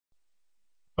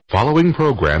Following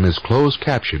program is closed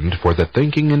captioned for the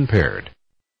thinking impaired.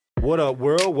 What up,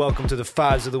 world? Welcome to the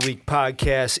Fives of the Week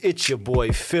podcast. It's your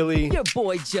boy, Philly. Your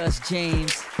boy, Just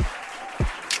James.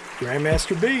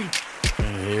 Grandmaster B.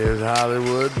 And here's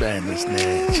Hollywood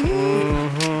Bandersnatch.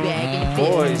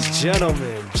 Boys,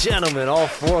 gentlemen, all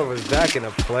four of us back in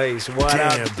the place. What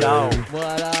up, dog?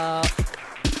 What up?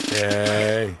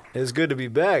 Hey. It's good to be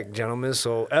back, gentlemen.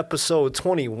 So, episode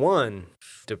 21,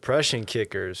 Depression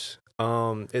Kickers.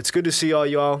 It's good to see all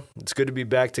y'all. It's good to be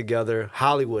back together.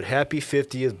 Hollywood, happy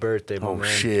 50th birthday, my man. Oh,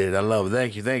 shit. I love it.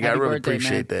 Thank you. I Happy really birthday,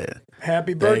 appreciate that.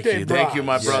 Happy birthday, Thank you. bro. Thank you,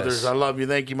 my Yes. brothers. I love you.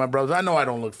 Thank you, my brothers. I know I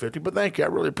don't look 50, but thank you. I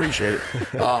really appreciate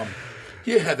it.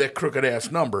 You had that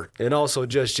crooked-ass number. And also,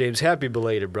 Just James, happy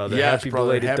belated, brother. Yes, happy brother.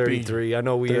 belated Happy 33. I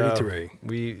know 33.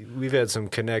 We've had some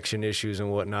connection issues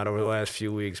and whatnot over the last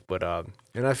few weeks, but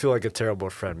and I feel like a terrible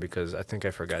friend because I think I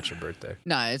forgot your birthday.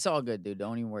 Nah, it's all good, dude.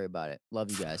 Don't even worry about it. Love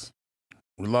you guys.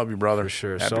 We love you, brother. For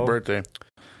sure. Happy So- birthday.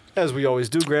 As we always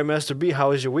do, Grandmaster B, how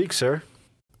was your week, sir?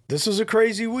 This was a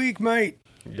crazy week, mate.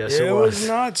 Yes, it was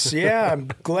nuts. Yeah, I'm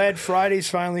glad Friday's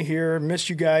finally here. Missed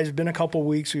you guys. Been a couple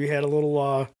weeks. We had a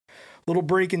little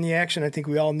break in the action. I think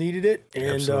we all needed it. And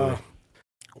Absolutely.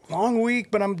 long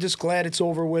week, but I'm just glad it's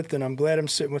over with, and I'm glad I'm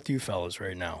sitting with you fellas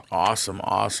right now. Awesome.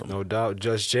 No doubt.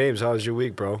 Just James, how was your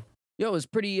week, bro? Yo, it was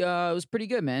pretty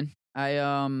good, man.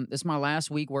 This is my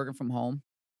last week working from home.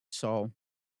 So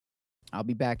I'll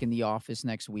be back in the office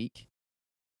next week.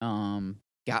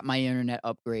 Got my internet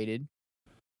upgraded.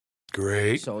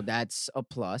 Great. So that's a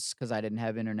plus because I didn't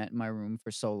have internet in my room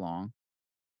for so long.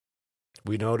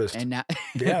 We noticed. And now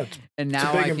Yeah, and a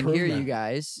now big I can hear you improvement.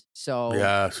 guys. So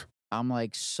Yes. I'm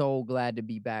like so glad to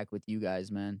be back with you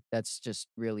guys, man. That's just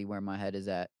really where my head is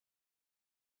at.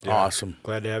 Yeah. Awesome.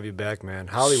 Glad to have you back, man.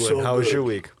 Hollywood, So how was good. your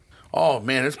week? Oh,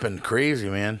 man, it's been crazy,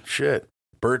 man. Shit.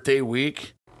 Birthday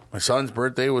week. My son's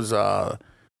birthday was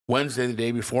Wednesday, the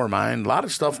day before mine. A lot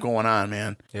of stuff going on,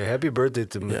 man. Yeah, happy birthday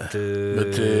to Yeah.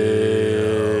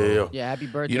 Mateo. Yeah, happy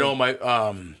birthday. You know, my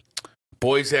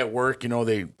boys at work, you know,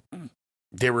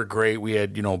 they were great. We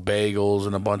had, you know, bagels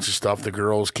and a bunch of stuff. The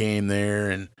girls came there,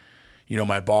 and, you know,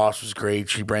 my boss was great.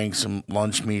 She brought some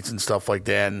lunch meats and stuff like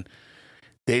that. And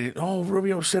they, oh,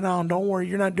 Rubio, sit down. Don't worry.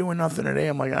 You're not doing nothing today.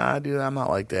 I'm like, dude, I'm not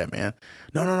like that, man.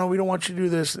 No, we don't want you to do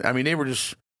this. I mean, they were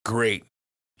just great.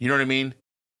 You know what I mean?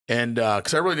 And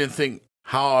because I really didn't think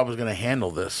how I was going to handle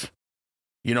this,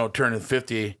 you know, turning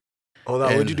 50. Hold on,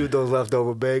 what'd you And- do with those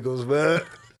leftover bagels, man?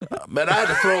 Man, I had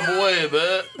to throw them away,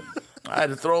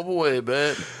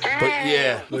 man. But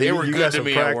yeah, they were you good got to some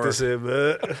me at work. practice in,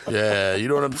 man. Yeah, you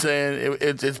know what I'm saying?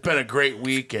 It's been a great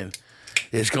week, and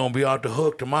it's going to be off the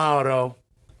hook tomorrow, though.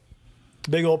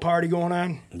 Big old party going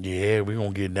on. Yeah, we're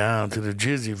going to get down to the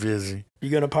jizzy vizzy. You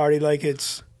gonna party like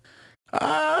it's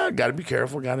Got to be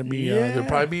careful. Got to be, Yeah. there'll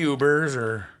probably be Ubers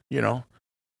or, you know,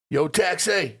 yo,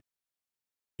 taxi.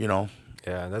 You know,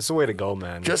 Yeah, that's the way to go,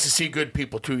 man. just to see good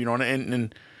people, too, you know,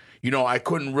 and you know, I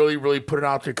couldn't really put it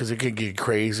out there because it could get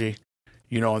crazy,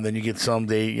 you know, and then you get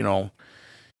someday, you know,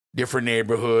 different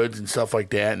neighborhoods and stuff like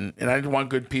that. And I just want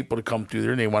good people to come through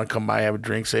there, and they want to come by, have a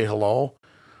drink, say hello,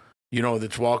 you know,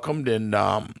 that's welcomed. And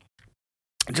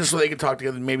just so they can talk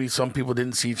together. Maybe some people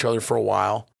didn't see each other for a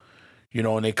while, you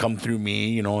know, and they come through me,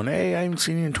 you know, and hey, I haven't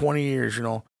seen you in 20 years, you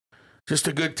know. Just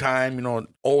a good time, you know,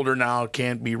 older now,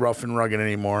 can't be rough and rugged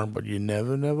anymore, but you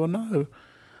never know.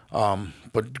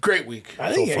 But great week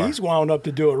I think so far. he's wound up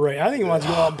to do it right. I think he wants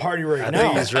to go out and party right I now.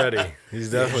 think he's ready.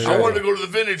 He's definitely I ready. wanted to go to the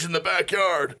vintage in the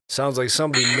backyard. Sounds like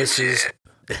somebody misses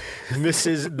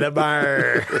the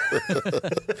bar.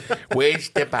 Where's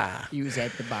the bar? He was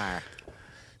at the bar.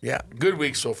 Yeah, good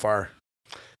week so far.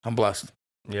 I'm blessed.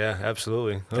 Yeah,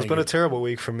 absolutely. It's Thank been you. a terrible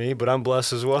week for me, but I'm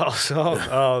blessed as well.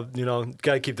 So, you know,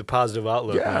 got to keep the positive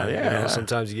outlook, Yeah, man. You yeah. know,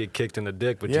 sometimes you get kicked in the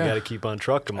dick, but Yeah. you got to keep on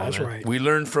trucking, man. That's right. We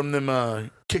learned from them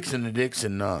kicks in the dicks,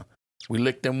 and we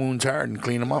lick them wounds hard and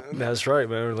clean them up. That's right,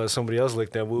 man. Let somebody else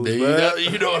lick that wound. There you, go.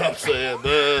 You know what I'm saying.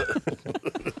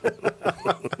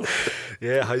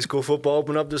 Yeah, high school football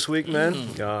opened up this week, man.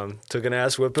 Took an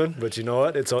ass whipping, but you know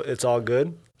what? It's all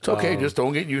good. It's okay. Just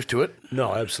don't get used to it.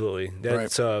 No, absolutely.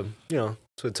 That's you know,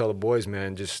 that's what I tell the boys,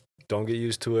 man. Just don't get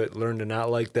used to it. Learn to not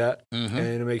like that, and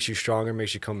it makes you stronger.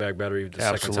 Makes you come back better even the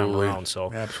second time Absolutely. around.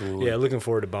 So, Absolutely. yeah, looking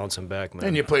forward to bouncing back, man.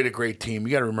 And you played a great team.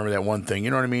 You got to remember that one thing. You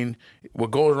know what I mean?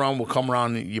 What goes around will come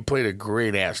around. You played a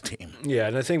great ass team. Yeah,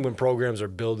 and I think when programs are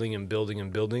building and building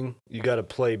and building, you got to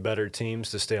play better teams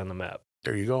to stay on the map.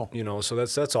 There you go. You know, so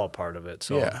that's all part of it.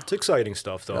 So Yeah. it's exciting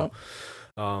stuff, though.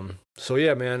 So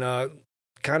yeah, man,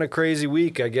 kind of crazy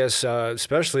week, I guess.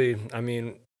 Especially, I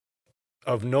mean,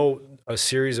 of note, a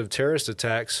series of terrorist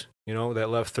attacks that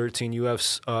left 13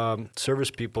 U.S.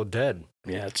 Service people dead.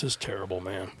 Yeah, it's just terrible,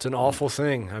 man. It's an awful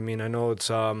thing. I mean, I know it's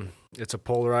a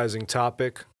polarizing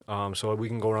topic, so we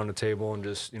can go around the table and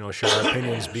just share our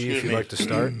opinions. B, if you'd like to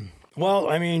start. Well,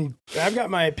 I mean, I've got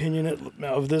my opinion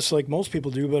of this like most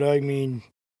people do, but I mean,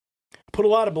 put a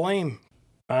lot of blame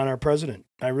on our president.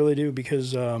 I really do,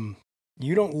 because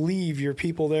you don't leave your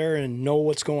people there and know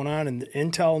what's going on. And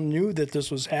Intel knew that this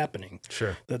was happening.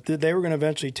 Sure. That they were going to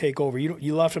eventually take over.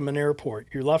 You left them an airport.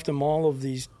 You left them all of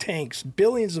these tanks,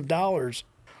 billions of dollars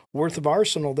worth of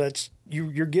arsenal that's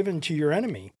you're giving to your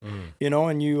enemy,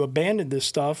 and you abandoned this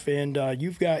stuff. And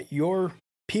you've got your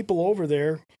people over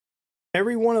there.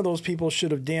 Every one of those people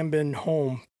should have damn been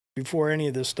home before any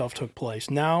of this stuff took place.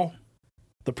 Now,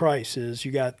 the price is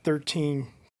you got 13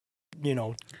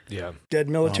 dead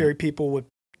military people with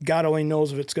God only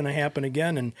knows if it's going to happen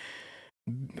again. And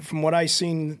from what I've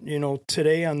seen,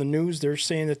 today on the news, they're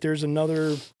saying that there's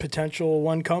another potential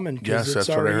one coming. Yes, that's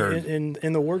what I heard.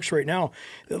 In the works right now.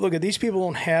 Look, these people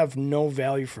don't have no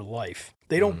value for life.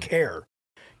 They don't care.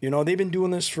 They've been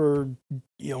doing this for,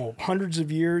 hundreds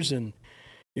of years, and,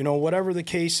 whatever the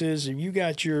case is, you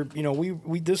got your,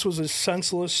 this was a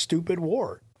senseless, stupid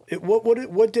war.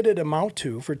 What did it amount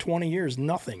to for 20 years?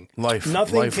 Nothing.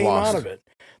 Nothing came out of it.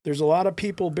 There's a lot of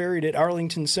people buried at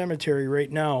Arlington Cemetery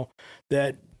right now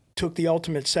that took the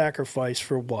ultimate sacrifice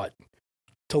for what?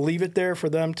 To leave it there for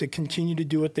them to continue to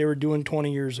do what they were doing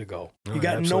 20 years ago. You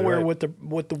got nowhere right.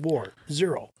 with the war.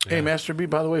 Zero. Hey, Master B,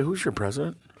 by the way, who's your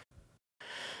president?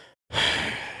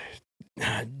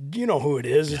 You know who it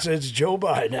is. It's Joe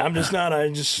Biden. I'm just not.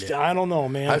 I don't know,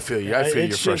 man. I feel you. I feel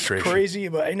your frustration. It's crazy,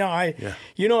 but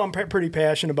I'm pretty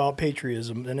passionate about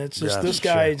patriotism, and it's just this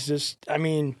guy. It's just. I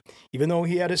mean, even though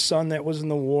he had a son that was in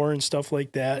the war and stuff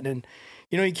like that, and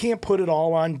you can't put it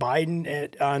all on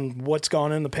Biden on what's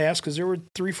gone in the past, because there were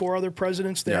 3-4 other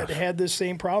presidents that had this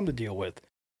same problem to deal with.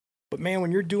 But man,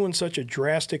 when you're doing such a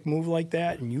drastic move like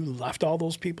that, and you left all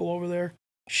those people over there,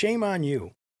 shame on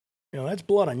you. That's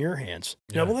blood on your hands.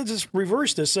 Well, let's just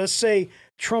reverse this. Let's say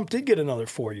Trump did get another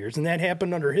 4 years, and that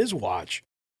happened under his watch.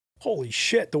 Holy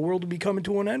shit, the world would be coming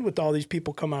to an end with all these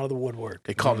people come out of the woodwork.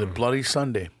 They called it Bloody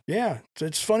Sunday. Yeah.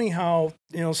 It's funny how,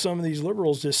 some of these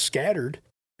liberals just scattered,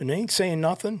 and they ain't saying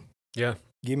nothing. Yeah.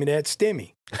 Give me that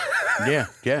stimmy. Yeah.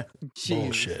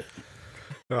 Bullshit.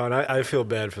 No, and I feel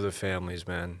bad for the families,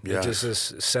 man. Yeah. It's just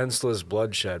this senseless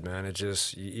bloodshed, man.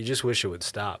 You just wish it would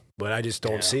stop, but I just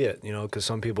don't see it, because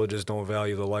some people just don't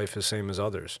value the life the same as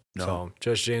others. No. So,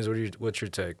 Judge James, what's your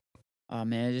take? Oh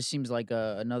man, it just seems like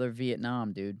another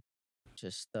Vietnam, dude.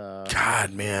 Just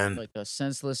God, man, like a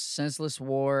senseless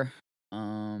war.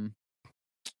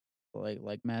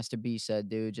 Like Master B said,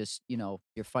 dude. Just you're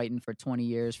fighting for 20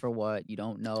 years for what you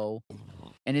don't know,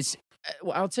 and it's.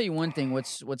 I'll tell you one thing.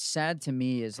 What's sad to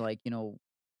me is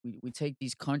we take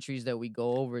these countries that we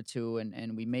go over to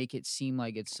and we make it seem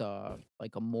like it's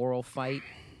like a moral fight,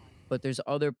 but there's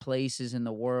other places in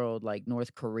the world like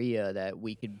North Korea that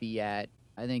we could be at.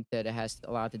 I think that it has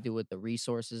a lot to do with the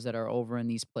resources that are over in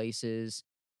these places,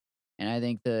 and I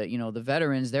think the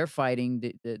veterans, they're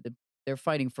fighting they're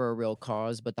fighting for a real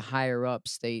cause, but the higher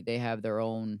ups they have their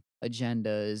own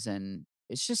agendas, and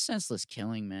it's just senseless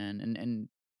killing, man. And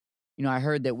I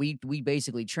heard that we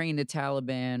basically trained the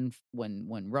Taliban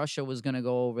when Russia was going to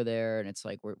go over there, and it's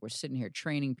like we're sitting here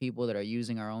training people that are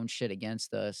using our own shit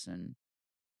against us, and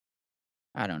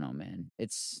I don't know, man.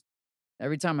 It's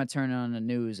every time I turn on the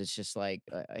news, it's just like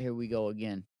here we go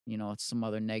again. It's some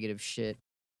other negative shit.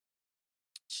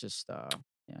 It's just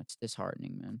it's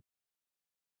disheartening, man.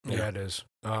 Yeah, it is.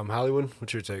 Hollywood,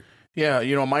 what's your take?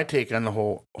 Yeah, my take on the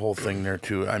whole thing there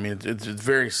too. I mean, it's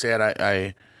very sad.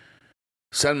 I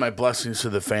send my blessings to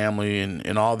the family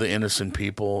and all the innocent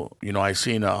people. I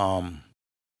seen I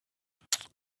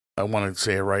want to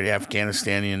say it right,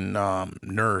 Afghanistani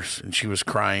nurse, and she was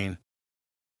crying,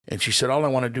 and she said, "All I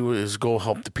want to do is go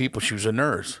help the people." She was a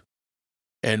nurse,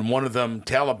 and one of them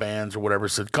Talibans or whatever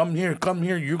said, "Come here,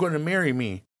 you're going to marry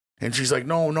me," and she's like,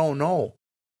 "No."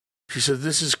 She said,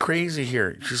 "This is crazy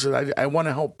here." She said, I want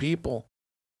to help people,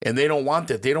 and they don't want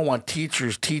that. They don't want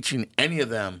teachers teaching any of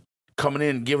them, coming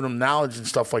in and giving them knowledge and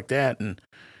stuff like that. And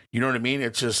you know what I mean?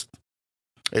 It's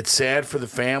sad for the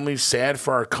families, sad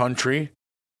for our country.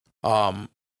 But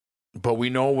we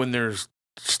know when there's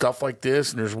stuff like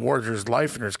this and there's wars, there's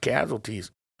life and there's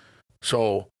casualties.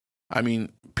 So, I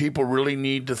mean, people really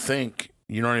need to think,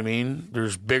 you know what I mean?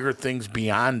 There's bigger things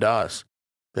beyond us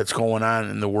that's going on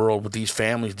in the world with these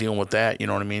families dealing with that, you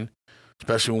know what I mean?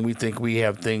 Especially when we think we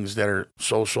have things that are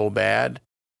so bad.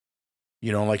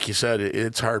 you know, like you said,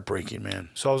 it's heartbreaking, man.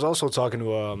 So I was also talking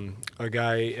to a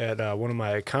guy at one of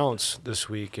my accounts this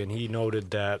week, and he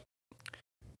noted that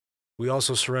we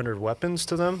also surrendered weapons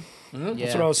to them. Yeah.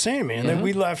 That's what I was saying, man. Yeah. That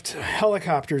we left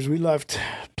helicopters, we left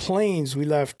planes, we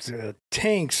left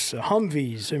tanks,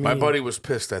 Humvees. I mean, My buddy was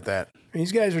pissed at that.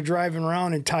 these guys are driving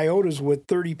around in Toyotas with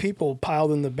 30 people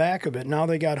piled in the back of it. Now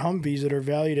they got Humvees that are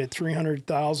valued at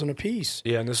 $300,000 a piece.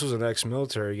 Yeah, and this was an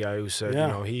ex-military guy who said, Yeah.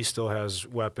 you know, he still has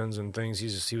weapons and things.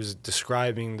 He was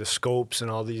describing the scopes and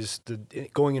all these,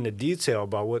 going into detail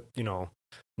about what, you know,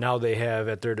 now they have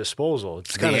at their disposal.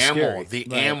 It's kind of scary. The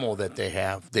ammo that they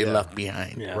have, they left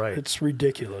behind. Yeah, Right. It's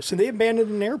ridiculous. And they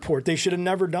abandoned an airport. They should have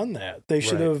never done that. They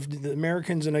should Right. have, the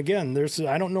Americans, and again,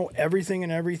 I don't know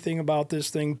everything about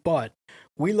this thing, but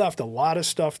we left a lot of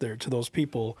stuff there to those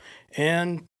people.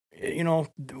 And, you know,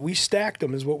 we stacked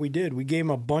them is what we did. We gave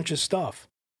them a bunch of stuff.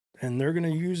 And they're going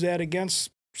to use that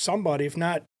against somebody, if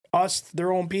not us,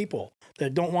 their own people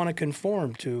that don't want to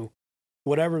conform to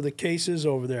whatever the case is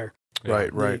over there.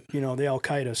 Right, right. The, you know, the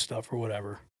Al-Qaeda stuff or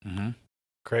whatever. Mm-hmm.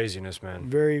 Craziness,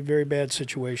 man. Very, very bad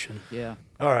situation. Yeah.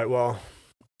 All right, well,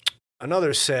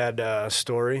 another sad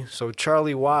story. So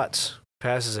Charlie Watts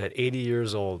passes at 80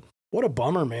 years old. What a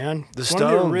bummer, man. The One of the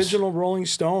Stones. original Rolling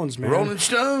Stones, man. Rolling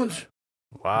Stones.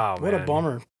 Wow, What man. a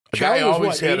bummer. The Charlie guy was always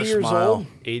what, had 80 a years smile. old?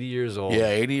 80 years old. Yeah,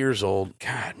 80 years old.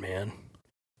 God, man.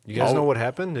 You guys Oh. know what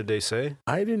happened? Did they say?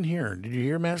 I didn't hear. Did you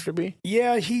hear, Master B?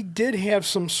 Yeah, he did have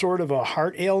some sort of a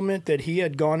heart ailment that he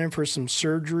had gone in for some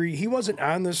surgery. He wasn't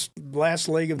on this last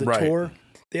leg of the Right. tour.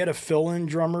 They had a fill-in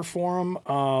drummer for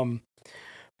him.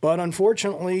 But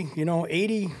unfortunately, you know,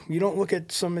 80, you don't look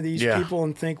at some of these Yeah. people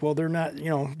and think, well, they're not,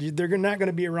 you know, they're not going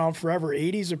to be around forever.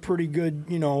 80 is a pretty good,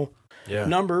 you know, Yeah.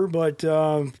 number, but, you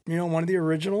know, one of the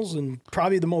originals and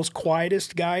probably the most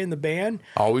quietest guy in the band.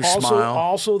 Always also, smile.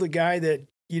 Also the guy that,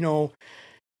 you know,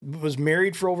 was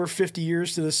married for over 50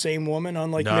 years to the same woman.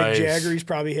 Unlike Nice. Mick Jagger, he's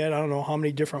probably had, I don't know how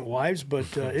many different wives, but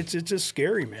it's just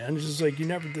scary, man. It's just like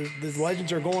the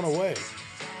legends are going away.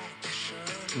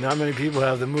 Not many people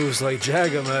have the moves like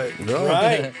Jagger, mate.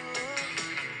 Right.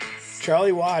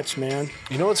 Charlie Watts, man.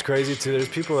 You know what's crazy, too? There's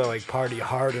people that, like, party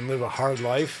hard and live a hard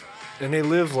life, and they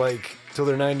live, like, till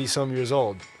they're 90-some years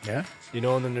old. Yeah. You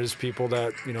know, and then there's people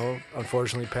that, you know,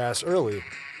 unfortunately pass early.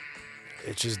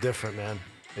 It's just different, man.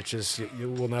 It's just, you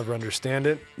will never understand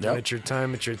it. Yep. It's your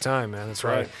time, man. That's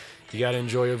right. Right. You got to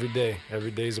enjoy every day.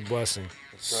 Every day is a blessing.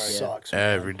 Sucks.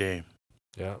 Every day.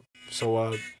 Yeah.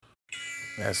 So,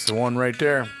 That's the one right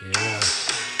there. yeah.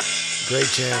 Great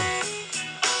jam.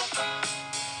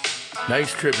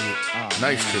 Nice tribute. Oh,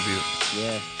 Nice man. tribute.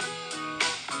 Yeah.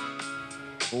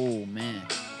 Oh man.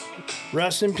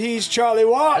 Rest in peace, Charlie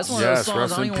Watts. That's one Yes, of those songs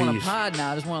rest I don't in even want peace. to pod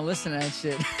now. I just want to listen to that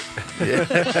shit.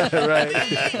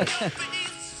 Right.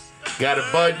 Got a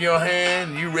bud in your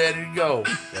hand, you ready to go.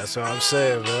 That's what I'm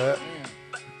saying, man.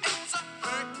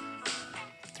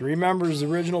 3 members of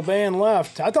the original band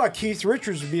left. I thought Keith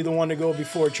Richards would be the one to go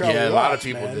before Charlie Yeah, Watts. a lot of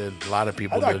people man. did. A lot of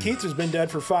people I thought did. Keith has been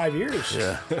dead for 5 years.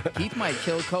 Yeah. Keith might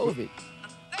kill COVID.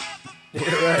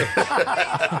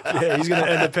 Yeah, he's going to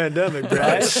end the pandemic,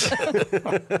 bro.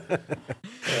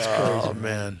 Oh,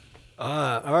 man.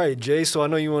 All right, Jay. So I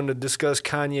know you wanted to discuss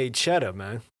Kanye Cheddar,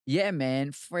 man. Yeah,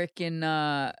 man. Freaking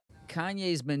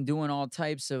Kanye's been doing all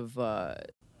types of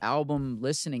album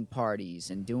listening parties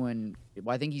and doing,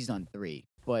 well, I think he's done 3,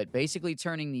 but basically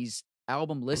turning these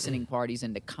album listening parties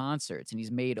into concerts. And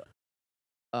he's made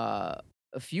a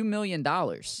few $1 million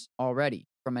already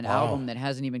from an Wow. album that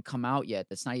hasn't even come out yet,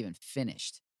 that's not even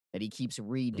finished, that he keeps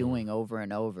redoing over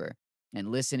and over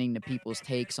and listening to people's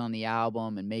takes on the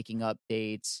album and making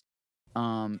updates.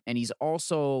 And he's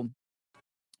also,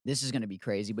 this is going to be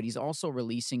crazy, but he's also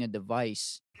releasing a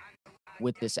device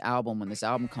with this album when this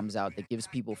album comes out that gives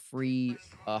people free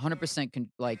 100%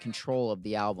 like control of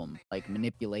the album, like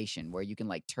manipulation, where you can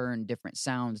like turn different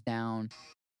sounds down,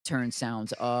 turn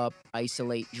sounds up,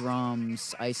 isolate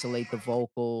drums, isolate the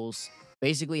vocals,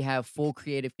 basically have full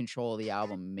creative control of the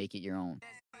album and make it your own.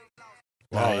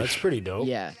 Wow, that's pretty dope.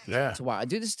 Yeah. Yeah. It's wild.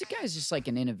 Dude, this guy's just like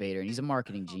an innovator and he's a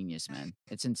marketing genius, man.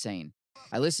 It's insane.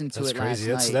 I listened to That's it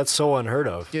crazy. last night. That's so unheard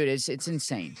of. Dude, it's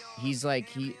insane. He's like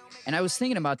and I was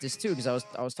thinking about this too because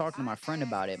I was talking to my friend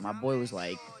about it. My boy was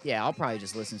like, "Yeah, I'll probably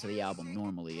just listen to the album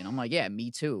normally," and I'm like, "Yeah,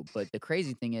 me too." But the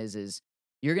crazy thing is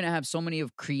you're gonna have so many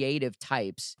of creative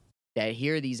types that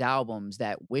hear these albums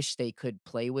that wish they could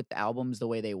play with the albums the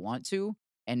way they want to,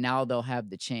 and now they'll have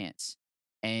the chance.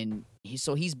 And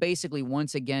he's basically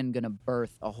once again gonna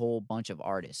birth a whole bunch of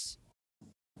artists,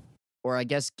 or I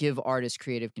guess give artists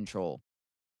creative control.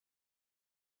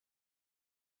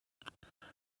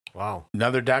 Wow.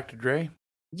 Another Dr. Dre?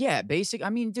 Yeah, basic. I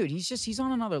mean, dude, he's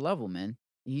on another level, man.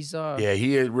 He's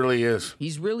Yeah, really is.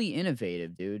 he's really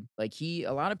innovative, dude. Like a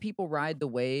lot of people ride the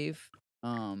wave,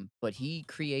 but he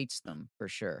creates them for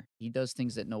sure. He does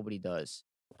things that nobody does.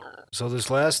 So this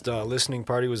last listening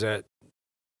party was at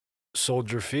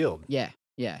Soldier Field. Yeah.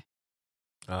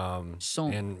 And So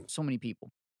many people.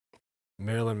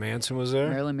 Marilyn Manson was there.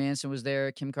 Marilyn Manson was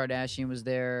there. Kim Kardashian was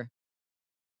there.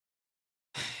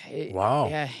 Wow.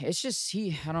 Yeah, it's just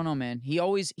I don't know, man.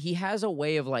 He has a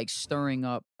way of like stirring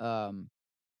up I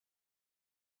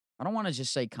don't want to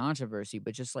just say controversy,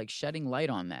 but just like shedding light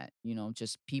on that,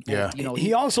 just people, Yeah.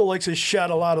 He also likes to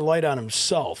shed a lot of light on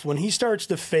himself. When he starts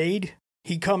to fade,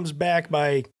 he comes back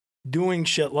by doing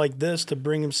shit like this to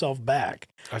bring himself back.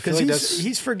 I feel Because like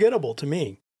he's forgettable to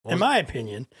me, in my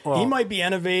opinion. well- He might be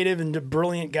innovative and a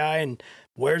brilliant guy and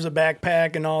wears a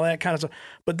backpack and all that kind of stuff.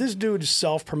 But this dude is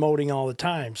self-promoting all the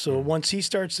time. So once he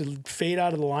starts to fade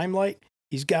out of the limelight,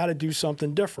 he's got to do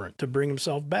something different to bring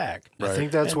himself back. I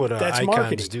think that's And what that's icons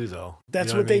marketing. do, though. That's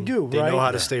You know what they I mean? do, They know right?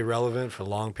 how to stay relevant for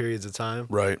long periods of time,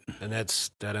 Right. and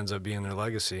that ends up being their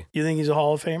legacy, You think he's a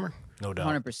Hall of Famer? no doubt.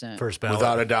 100%. First ballot.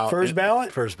 Without a doubt. First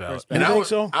ballot? First ballot. You And think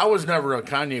so? I was never a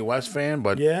Kanye West fan,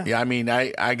 but Yeah. I mean,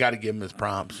 I got to give him his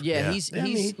prompts. Yeah, Yeah. he's Yeah, I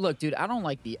mean- look, dude. I don't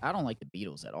like the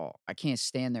Beatles at all. I can't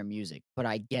stand their music, but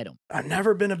I get them. I've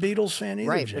never been a Beatles fan either,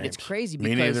 Right, James. but it's crazy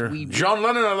Me because neither. John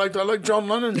Lennon, I like John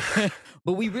Lennon.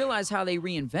 but we realize how they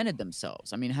reinvented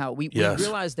themselves. I mean, how we Yes.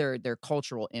 realize their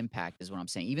cultural impact is what I'm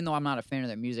saying. Even though I'm not a fan of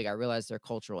their music, I realize their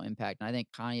cultural impact, and I think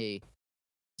Kanye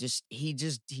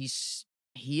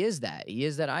he is that. He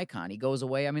is that icon. He goes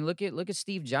away. I mean, look at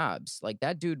Steve Jobs. Like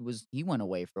that dude he went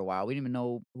away for a while. We didn't even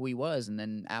know who he was, and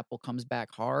then Apple comes back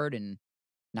hard and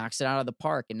knocks it out of the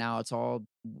park, and now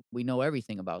we know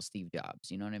everything about Steve Jobs.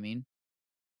 You know what I mean?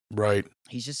 Right.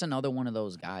 He's just another one of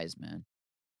those guys, man.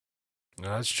 No,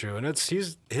 that's true, and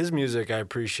his music. I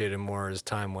appreciated more as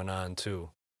time went on too.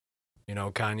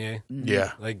 Kanye. Mhm.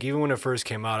 Yeah. Like even when it first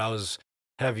came out, I was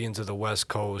heavy into the West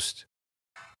Coast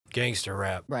gangster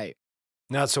rap. Right.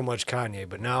 Not so much Kanye,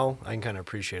 but now I can kind of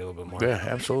appreciate it a little bit more. Yeah,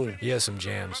 absolutely. He has some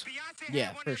jams.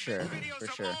 Yeah, for sure.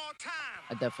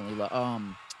 I definitely love.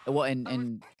 Well,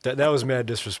 and That was mad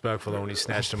disrespectful though when he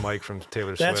snatched a mic from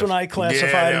Taylor Swift. That's when I Yeah,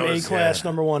 classified that him was- A-class yeah.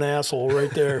 number one asshole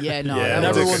right there. yeah, no, Yeah, that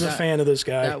Never was- was a fan of this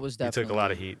guy. That was he definitely took a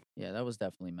lot of heat, Yeah, that was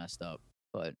definitely messed up.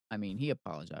 But I mean, he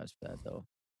apologized for that though.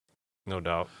 no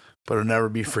doubt. But it'll never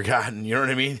be forgotten. You know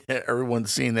what I mean?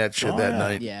 Everyone's seen that shit Oh, that yeah.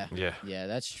 night. Yeah, Yeah, yeah,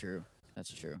 that's true.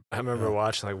 That's true. I remember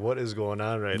watching like, what is going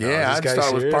on right now? Yeah, Is I this just guy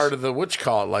thought it was serious? part of the what you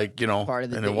call it, like, Part of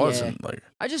the and it thing, wasn't like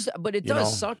But it You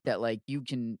does know. suck that like you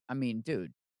can. I mean,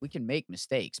 dude, we can make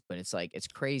mistakes, but it's like it's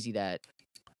crazy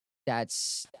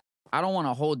that's. I don't want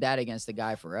to hold that against the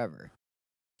guy forever.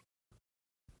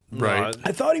 Right.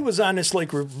 I thought he was on this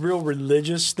like real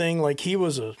religious thing. Like he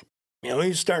was he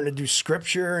was starting to do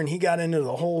scripture and he got into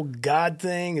the whole God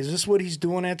thing. Is this what he's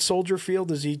doing at Soldier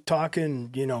Field? Is he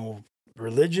talking,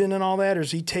 religion and all that? Or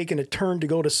is he taking a turn to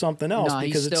go to something else? No, he's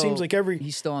Because it still- seems like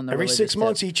He's still on the every 6 religious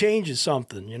months tip. he changes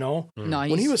something, No,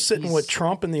 When he was sitting with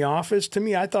Trump in the office, to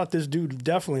me, I thought this dude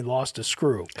definitely lost a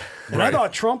screw. And I Right.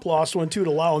 thought Trump lost one too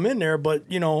to allow him in there, but,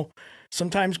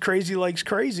 sometimes crazy likes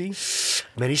crazy.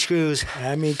 Many screws.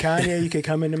 I mean, Kanye, you could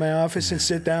come into my office and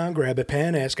sit down, grab a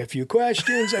pen, ask a few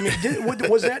questions. I mean,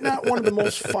 was that not one of the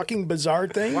most fucking bizarre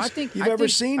things Well, I think you've I ever think-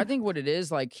 seen? I think what it is,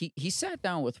 like he sat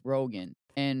down with Rogan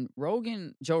and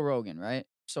Joe Rogan, right?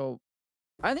 So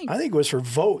I think it was for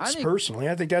votes, I think- personally.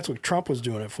 I think that's what Trump was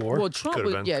doing it for. well, Trump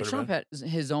Could've was, been, Trump had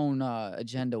his own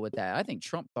agenda with that. I think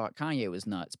Trump thought Kanye was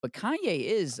nuts, but Kanye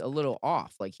is a little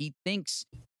off. Like he thinks,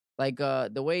 like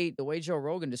the way Joe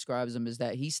Rogan describes him is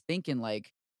that he's thinking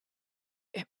like.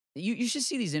 You should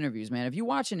see these interviews, man. If you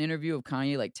watch an interview of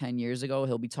Kanye like 10 years ago,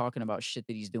 he'll be talking about shit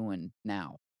that he's doing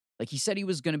now. Like he said he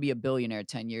was going to be a billionaire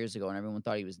 10 years ago and everyone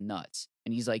thought he was nuts.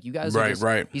 And he's like, you guys are just-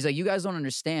 right. He's like, you guys don't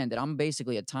understand that I'm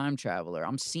basically a time traveler.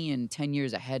 I'm seeing 10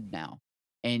 years ahead now.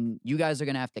 And you guys are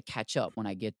going to have to catch up when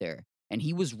I get there. And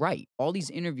he was right. All these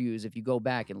interviews, if you go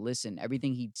back and listen,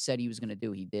 everything he said he was going to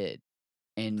do, he did.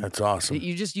 And That's awesome.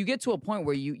 you get to a point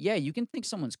where you can think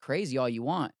someone's crazy all you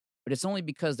want, but it's only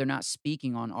because they're not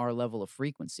speaking on our level of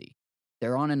frequency.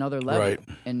 They're on another level. Right.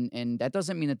 And that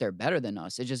doesn't mean that they're better than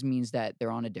us. It just means that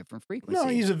they're on a different frequency. No,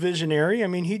 he's a visionary. I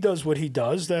mean, he does what he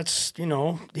does. That's,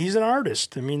 he's an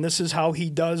artist. I mean, this is how he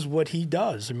does what he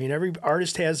does. I mean, every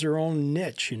artist has their own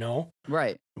niche,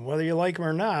 right. Whether you like him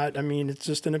or not, I mean, it's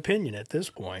just an opinion at this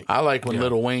point. I like when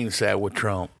Lil Wayne sat with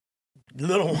Trump.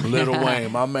 Lil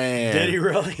Wayne, my man. Did he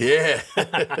really? Yeah.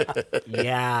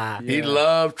 Yeah. He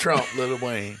loved Trump, Lil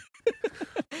Wayne.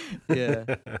 Yeah.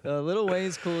 Lil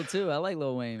Wayne's cool too. I like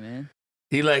Lil Wayne, man.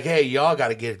 He like, hey, y'all got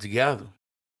to get it together.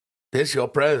 This your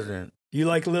president. You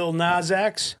like Lil Nas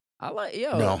X? I like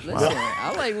No. listen,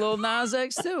 I like Lil Nas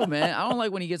X too, man. I don't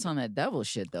like when he gets on that devil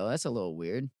shit though. That's a little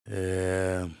weird.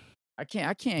 Yeah. I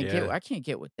can't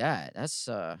get with that. That's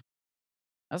a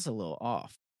little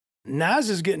off. Nas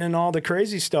is getting in all the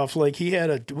crazy stuff. Like he had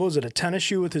a tennis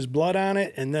shoe with his blood on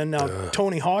it, and then now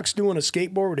Tony Hawk's doing a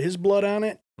skateboard with his blood on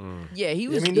it. Yeah, he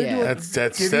was. I mean, they're doing, That's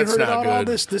have you heard not about all good.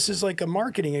 this? This is like a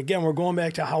marketing. Again, we're going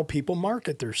back to how people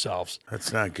market themselves.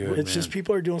 That's not good. It's just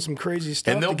people are doing some crazy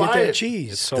stuff And they'll to get buy that it.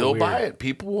 cheese. It's so They'll weird. buy it.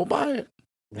 People will buy it.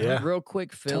 Yeah. Real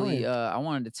quick, Philly. you. I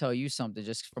wanted to tell you something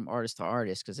just from artist to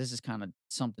artist because this is kind of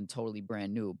something totally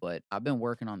brand new. But I've been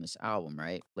working on this album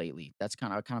right lately. I've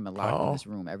kind of been locked in this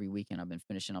room every weekend. I've been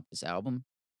finishing up this album,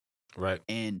 Right.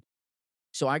 and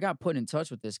so I got put in touch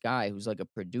with this guy who's like a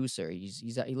producer. He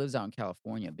lives out in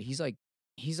California, but he's like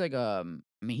I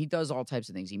mean, he does all types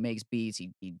of things. He makes beats.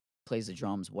 He plays the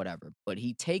drums, whatever. But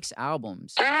he takes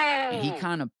albums and he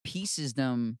kind of pieces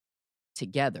them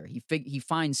together. He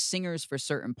finds singers for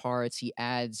certain parts. He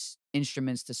adds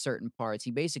instruments to certain parts.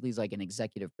 He basically is like an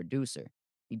executive producer.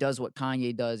 He does what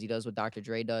Kanye does. He does what Dr.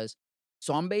 Dre does.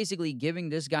 So I'm basically giving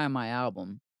this guy my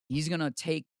album. He's gonna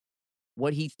take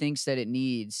what he thinks that it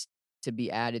needs to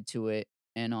be added to it,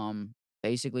 and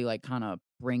basically like kind of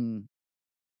bring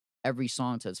every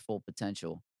song to its full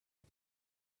potential.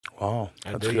 Wow.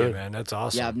 I That's dig good. it, man. That's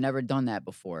awesome. Yeah, I've never done that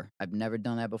before.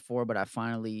 But I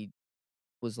finally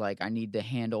was like, I need to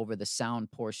hand over the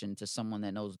sound portion to someone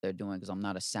that knows what they're doing because I'm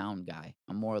not a sound guy.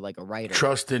 I'm more like a writer.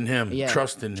 Trust in him. Yeah,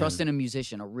 Trust in Trust him. in a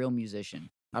musician, a real musician.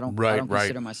 I don't Right.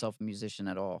 consider myself a musician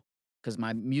at all because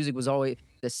my music was always,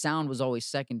 the sound was always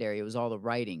secondary. It was all the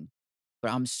writing.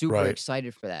 But I'm super Right.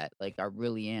 excited for that. Like, I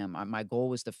really am. My goal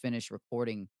was to finish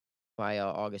recording by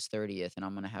August 30th, and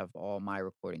I'm going to have all my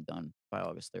recording done by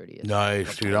August 30th.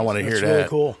 Nice, dude. I want to hear That's that. really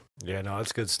cool. Yeah, no,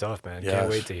 that's good stuff, man. Yes. Can't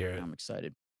wait to hear it. I'm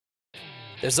excited.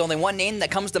 There's only one name that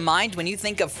comes to mind when you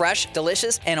think of fresh,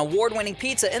 delicious, and award-winning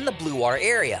pizza in the Blue Water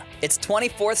area. It's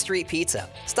 24th Street Pizza.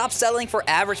 Stop settling for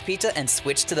average pizza and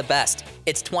switch to the best.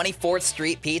 It's 24th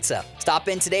Street Pizza. Stop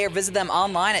in today or visit them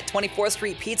online at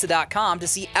 24thstreetpizza.com to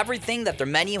see everything that their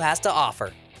menu has to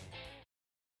offer.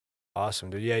 Awesome,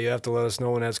 dude. Yeah, you have to let us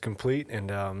know when that's complete and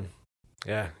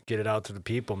yeah, get it out to the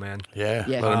people, man. Yeah.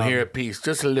 Yeah. Let him hear a piece.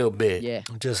 Just a little bit. Yeah,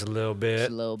 Just a little bit. just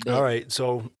a little bit. All right,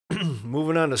 so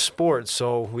moving on to sports.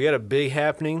 So we had a big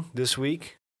happening this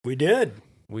week. We did.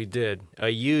 We did a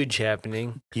huge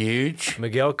happening. Huge.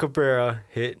 Miguel Cabrera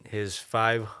hit his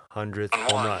 500th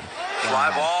home run.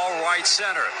 Fly ball right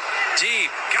center. Deep.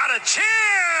 Got a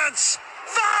chance.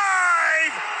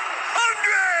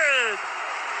 500.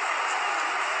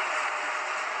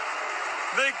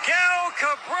 Miguel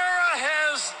Cabrera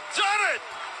has done it.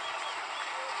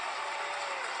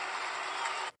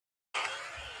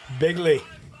 Bigly.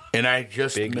 And I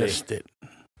just Big missed it.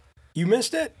 You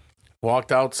missed it?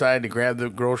 Walked outside to grab the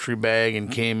grocery bag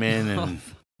and came in, and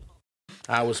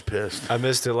I was pissed. I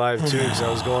missed it live too because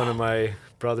I was going to my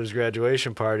brother's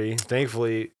graduation party.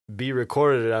 Thankfully, B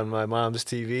recorded it on my mom's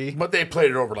TV. But they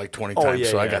played it over like 20 times,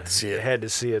 so I got to see I it. had to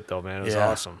see it though, man. It was Yeah.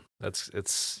 awesome.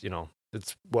 It's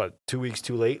what, 2 weeks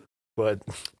too late, but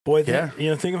Boy, Yeah.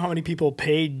 think of how many people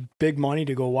paid big money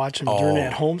to go watch him during Oh.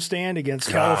 that homestand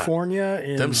against God. California.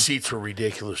 And, Them seats were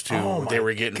ridiculous, too. oh what they my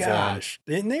were getting gosh.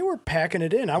 And they were packing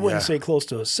it in. I wouldn't Yeah. say close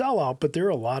to a sellout, but there were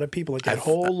a lot of people. Like that I th-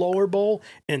 whole lower bowl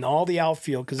and all the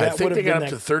outfield. Because for them. that I think would they have got been up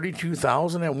to that,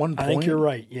 32,000 at one point. I think you're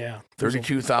right. Yeah. There's quite a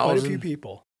few 32,000.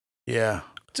 people. Yeah.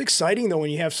 It's exciting, though,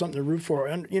 when you have something to root for.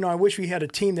 And, I wish we had a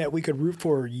team that we could root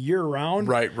for year round.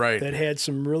 Right. That had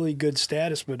some really good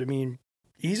status. But, I mean,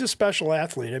 he's a special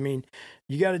athlete. I mean,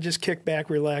 you got to just kick back,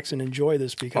 relax, and enjoy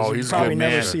this because Oh, you he's a probably good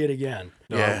never man. see it again.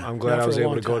 no, Yeah. I'm glad Not I for was a able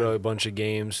long to go to time. a bunch of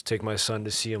games, take my son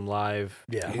to see him live.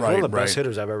 Yeah. He's Right, one of the best right.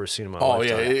 hitters I've ever seen in my Oh,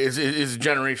 lifetime. yeah. He's a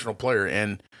generational player,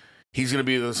 and he's going to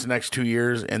be this next 2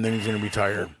 years, and then he's going to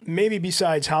retire. Maybe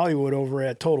besides Hollywood over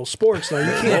at Total Sports, though, you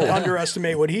can't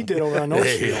underestimate what he did over on those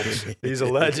fields. He's a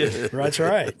legend. That's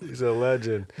right. He's a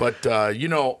legend. But,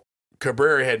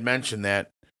 Cabrera had mentioned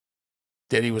that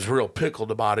he was real pickled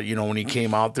about it, when he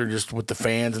came out there just with the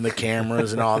fans and the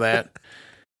cameras and all that.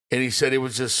 And he said it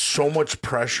was just so much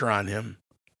pressure on him.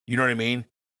 You know what I mean?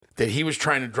 That he was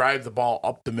trying to drive the ball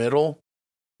up the middle.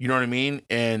 You know what I mean?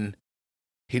 And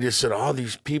he just said, all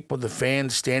these people, the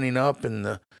fans standing up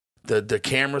and the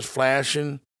cameras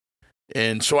flashing.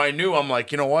 And so I knew, I'm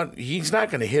like, you know what? He's not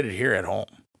going to hit it here at home.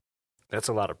 That's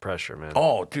a lot of pressure, man.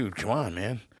 Oh, dude, come on,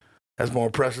 man. That's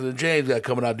more pressure than James got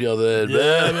coming out the other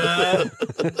end.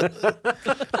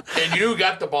 And you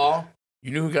got the ball.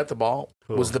 You knew who got the ball?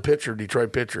 Who? Was the pitcher,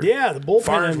 Detroit pitcher. Yeah, the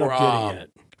bullpen ended up getting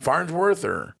it. Farnsworth,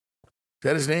 or is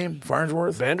that his name?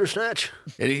 Farnsworth? Bandersnatch.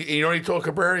 And you know what he told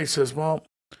Cabrera? He says, well,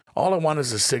 all I want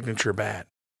is a signature bat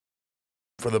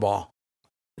for the ball.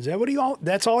 Is that what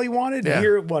that's all he wanted? Yeah.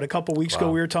 Here, a couple weeks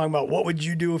ago, we were talking about what would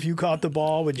you do if you caught the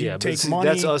ball? Would you take money?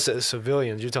 That's us as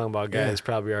civilians. You're talking about a guy that's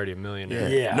probably already a millionaire.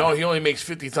 Yeah. No, he only makes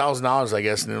 $50,000, I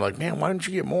guess. And they're like, man, why don't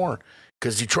you get more?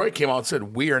 Because Detroit came out and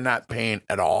said, we are not paying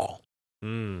at all.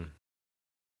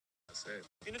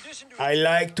 I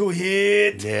like to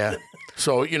hit. Yeah.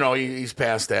 So, he's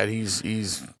past that.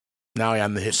 He's now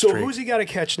on the hit So streak. who's he got to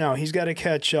catch now? He's got to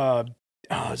catch,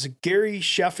 is it Gary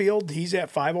Sheffield? He's at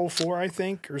 504, I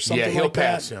think, or something like that. Yeah, he'll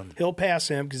pass him. He'll pass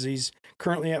him because he's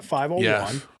currently at 501.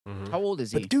 Yes. How old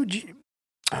is he? But, dude,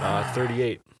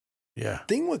 38. Yeah.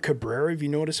 thing with Cabrera, if you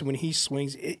notice when he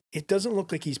swings, it doesn't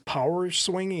look like he's power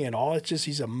swinging at all. It's just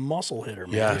he's a muscle hitter,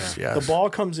 man. Yes, yes. The ball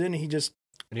comes in and he just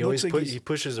And he always he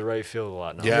pushes the right field a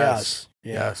lot now. Yes.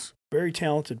 Yeah. Yes. Very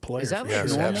talented player. Is that like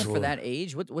Yes, normal absolutely. for that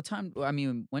age? What time? I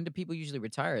mean, when do people usually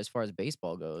retire as far as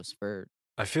baseball goes? For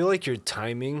I feel like your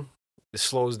timing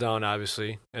slows down,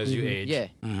 obviously, as you age. yeah,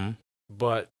 Mm-hmm.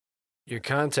 But your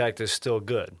contact is still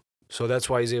good. So that's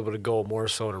why he's able to go more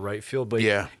so to right field. But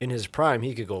Yeah. in his prime,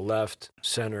 he could go left,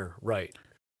 center, right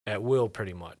at will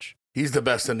pretty much. He's the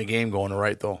best in the game going to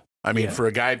right, though. I mean, Yeah. for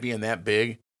a guy being that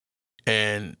big,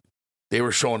 and they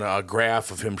were showing a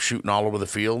graph of him shooting all over the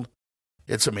field,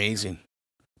 it's amazing.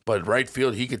 But right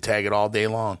field, he could tag it all day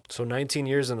long. So 19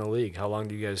 years in the league. How long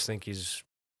do you guys think he's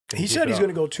He said he's going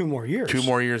to go 2 more years. 2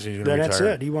 more years, and he's Then going to retire.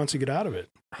 that's it. He wants to get out of it.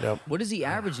 Yep. what is he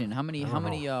averaging? How many I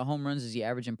don't home runs is he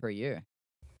averaging per year?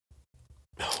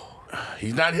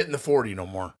 He's not hitting the 40 no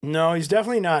more. No, he's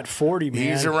definitely not 40, man.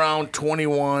 He's around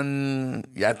 21.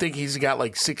 Yeah, I think he's got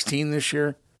like 16 this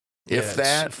year, if it's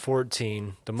that.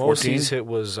 14. The most 14? he's hit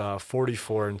was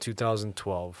 44 in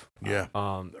 2012. Yeah.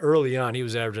 Early on, he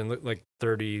was averaging like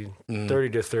 30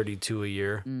 Mm. to 32 a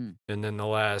year. Mm. And then the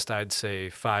last, I'd say,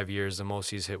 5 years, the most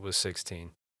he's hit was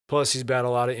 16. Plus, he's had a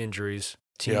lot of injuries.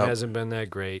 Team Yep. hasn't been that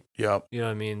great. Yep. You know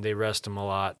what I mean? They rest him a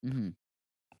lot. Mm-hmm.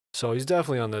 So he's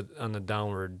definitely on the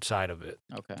downward side of it.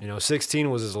 Okay. You know, 16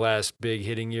 was his last big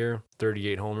hitting year,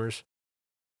 38 homers.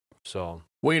 So,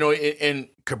 Well, and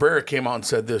Cabrera came out and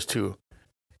said this too.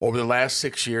 Over the last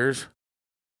 6 years,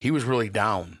 he was really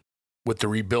down with the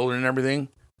rebuilding and everything.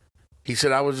 He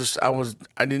said, I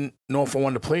didn't know if I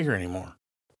wanted to play here anymore.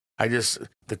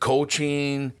 The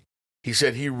coaching, he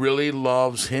said he really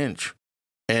loves Hinch.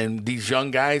 And these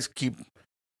young guys keep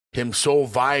him so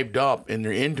vibed up and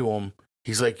they're into him.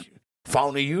 He's like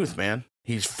fountain of youth, man.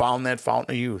 He's found that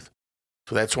fountain of youth.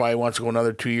 So that's why he wants to go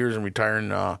another 2 years and retire in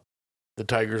the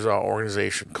Tigers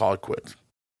organization, call it quits.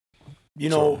 You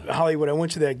know, Hollywood, I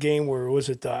went to that game where, was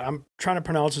it, I'm trying to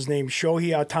pronounce his name, Shohei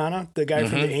Ohtani, the guy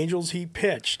from the Angels. He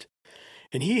pitched,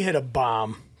 and he hit a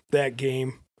bomb that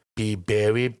game. Be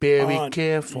very, very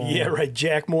careful. Yeah, right.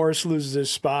 Jack Morris loses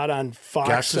his spot on Fox.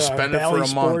 Got suspended Bally for a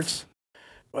Sports. month.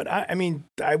 But I mean,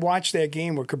 I watched that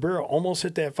game where Cabrera almost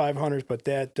hit that 500, but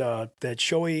that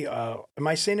Shohei, am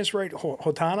I saying this right?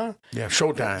 Hotana? Yeah,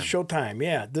 Showtime. Showtime.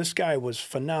 Yeah, this guy was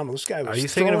phenomenal. This guy was. are you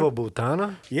thinking of a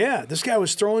Butana? Yeah, this guy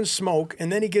was throwing smoke, and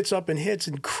then he gets up and hits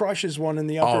and crushes one in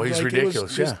the upper. Oh, he's it was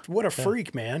ridiculous, just, yeah. what a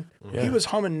freak, man. Yeah. He was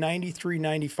humming 93,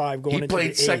 95 going He into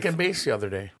played the second eighth. base the other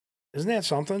day. Isn't that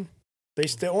something?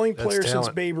 The only That's player since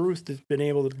talent. Babe Ruth that's been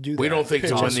able to do that. We don't think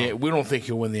Pitch. we don't think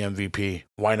he'll win the MVP.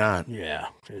 Why not? Yeah,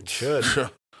 it Should.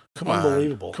 Come on.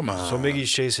 Unbelievable. Come on. So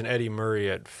Miggy's chasing Eddie Murray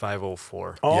at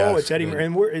 504. Oh, Yes, it's Eddie. good.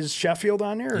 And where is Sheffield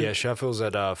on there? Yeah, Sheffield's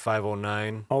at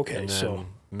 509. Okay, and then so-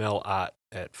 Mel Ott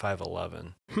at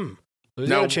 511. So he's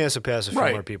Now- got a chance to pass a few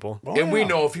right. more people. Oh, And we yeah.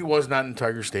 know if he was not in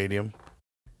Tiger Stadium,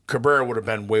 Cabrera would have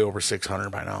been way over 600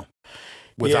 by now,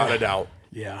 without Yeah. a doubt.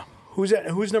 Yeah.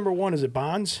 Who's number one? Is it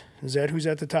Bonds? Is that who's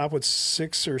at the top with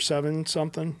 6 or 7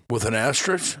 something? With an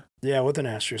asterisk, Yeah, with an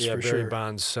asterisk Yeah, for Barry sure.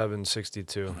 Bonds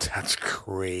 762. that's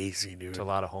crazy, dude. It's a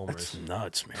lot of That's homers.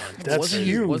 nuts, man. That's wasn't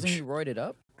huge. Wasn't he roided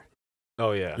up?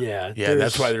 Oh yeah. Yeah, Yeah,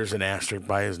 that's why there's an asterisk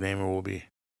by his name. It will be.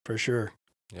 for sure.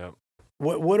 Yep.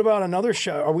 What about another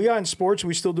shop? Are we on sports? Are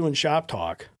we still doing shop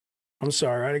talk? I'm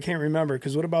sorry, I can't remember.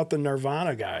 Because what about the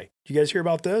Nirvana guy? Did you guys hear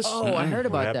about this? Oh, I heard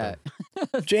What about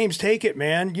that. James, take it,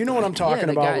 man. You know what I'm talking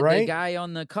the about, guy, right? The guy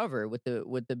on the cover with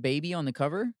the baby on the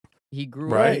cover. He grew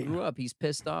Right. up. Grew up. He's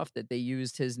pissed off that they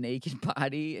used his naked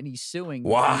body, and he's suing.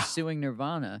 Wow. He's suing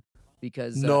Nirvana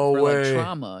because No for way. like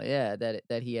trauma. Yeah,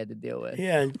 that he had to deal with.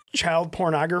 Yeah, and child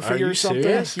pornography Are or you something.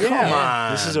 serious? Yeah. Come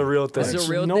on. This is a real thing. This is a It's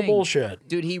real no thing. bullshit.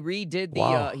 Dude, he redid the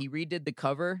Wow. he redid the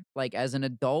cover like as an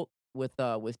adult with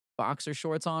boxer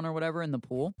shorts on or whatever in the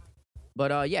pool.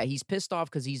 But yeah, he's pissed off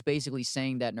because he's basically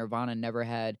saying that Nirvana never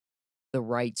had the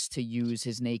rights to use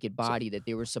his naked body. That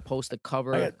they were supposed to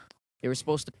cover. They were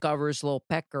supposed to cover his little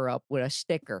pecker up with a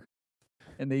sticker.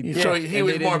 And they So he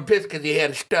was more pissed because he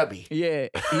had a stubby. Yeah,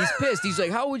 he's pissed. He's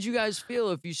like, "How would you guys feel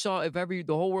if the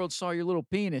whole world saw your little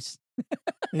penis?"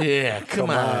 Yeah, come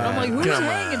on. I'm like, who's come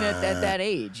hanging on. at that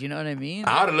age? You know what I mean?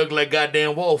 I ought to look like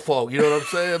goddamn wolf folk. You know what I'm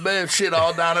saying, man? Shit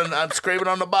all down and I'm scraping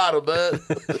on the bottom,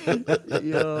 man.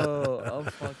 Yo, I'm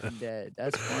fucking dead.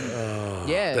 That's funny.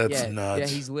 That's nuts. Yeah,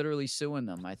 he's literally suing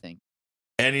them, I think.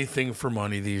 Anything for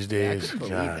money these Yeah, I days. couldn't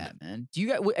believe that, man. Do you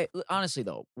guys, honestly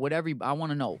though, I want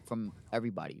to know from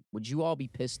everybody, would you all be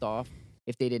pissed off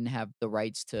if they didn't have the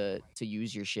rights to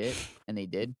use your shit and they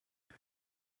did?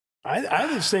 I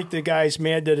just think the guy's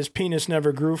mad that his penis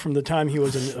never grew from the time he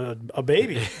was a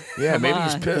baby. Yeah, Come maybe on.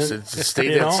 he's pissed. It stayed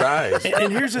You that know? size.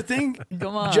 And here's the thing,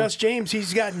 Come on. Just James,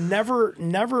 he's got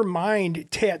never mind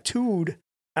tattooed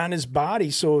on his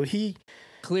body, so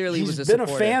Clearly he's was a been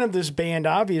supporter. a fan of this band,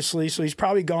 obviously, so he's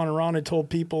probably gone around and told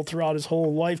people throughout his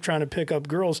whole life trying to pick up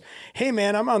girls, hey,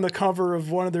 man, I'm on the cover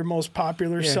of one of their most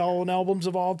popular selling albums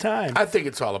of all time. I think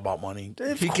it's all about money.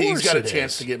 Of He's course got a it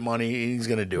chance is. to get money. He's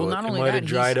going to do Well, it. not It only might that, have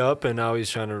dried up, and now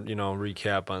he's trying to,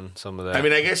 recap on some of that. I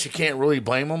mean, I guess you can't really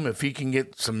blame him if he can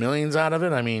get some millions out of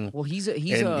it. I mean, Well, he's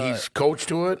coached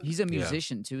to it. He's a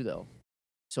musician too, though.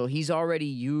 So he's already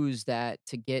used that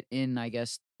to get in, I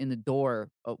guess, in the door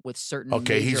with certain.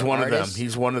 Okay, he's major one artists. of them.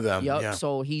 He's one of them. Yep. Yeah.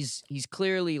 So he's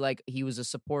clearly like he was a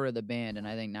supporter of the band, and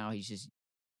I think now he's just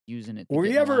using it. To Were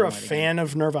get you in the ever a limelight fan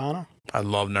of Nirvana? I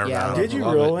love Yeah, Nirvana. Did you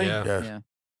Love it, really? Yeah. Yes. again?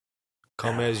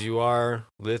 Come As You Are,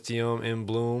 Lithium in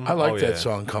Bloom. I like Oh, that yeah.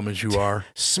 song, Come As You Are.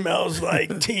 Smells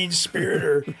like Teen Spirit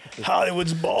or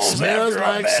Hollywood's balls Smells after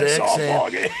like a bad sex softball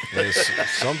and- game. There's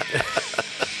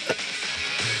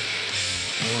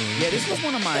Yeah, this was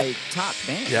one of my top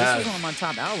bands. Yeah. This was one of my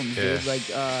top albums, Yeah. dude. Like,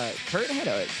 Kurt had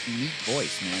a unique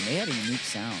voice, man. They had a unique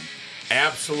sound.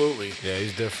 Absolutely. Yeah,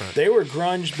 he's different. They were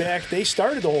grunge back. They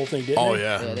started the whole thing, didn't Oh, they?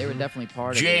 yeah. Yeah, they were definitely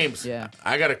part James, of it. Yeah.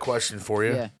 I got a question for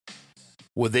you. Yeah.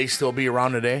 Would they still be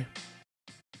around today?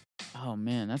 Oh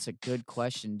man, that's a good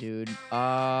question, dude.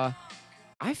 I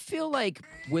feel like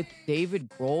with David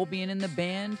Grohl being in the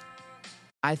band,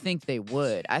 I think they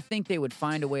would. I think they would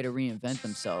find a way to reinvent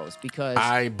themselves because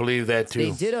I believe that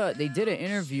too. they did an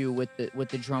interview with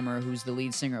the drummer who's the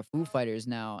lead singer of Foo Fighters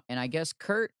now, and I guess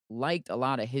Kurt liked a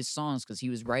lot of his songs because he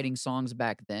was writing songs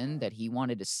back then that he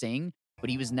wanted to sing, but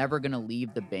he was never gonna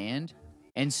leave the band.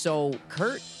 And so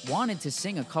Kurt wanted to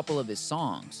sing a couple of his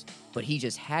songs, but he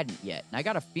just hadn't yet. And I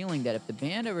got a feeling that if the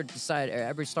band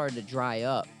ever started to dry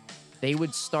up, they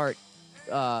would start,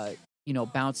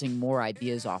 bouncing more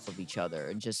ideas off of each other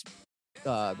and just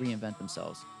reinvent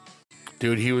themselves.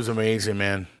 Dude, he was amazing,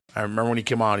 man. I remember when he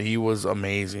came out, he was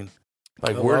amazing.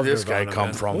 Like, I where love did this guy Nirvana, come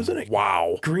man. from? Wasn't it-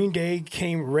 Wow. Green Day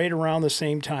came right around the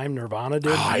same time Nirvana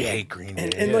did. Oh, I hate Green Day.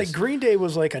 And like Green Day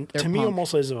was like to me punk.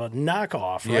 almost as a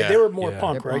knockoff, right? Yeah, They were more yeah.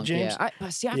 punk, They're right, punk, James? Yeah.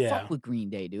 I Yeah. fuck with Green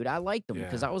Day, dude. I liked them Yeah.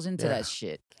 because I was into Yeah. that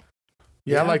shit.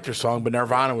 yeah, I Yeah. liked their song, but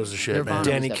Nirvana was the shit, Nirvana. man.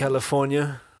 Danny that-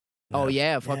 California, Oh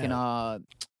yeah, fucking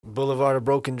Boulevard of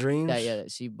Broken Dreams. yeah.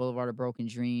 See, Boulevard of Broken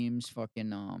Dreams,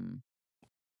 fucking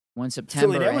When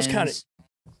September Philly, that was kinda- Ends.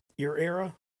 Your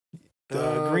era,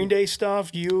 the Green Day stuff,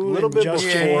 you a little and bit Just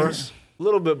before. James. A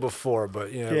little bit before,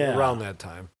 but Yeah. around that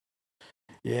time.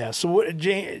 Yeah. So, what,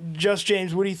 Just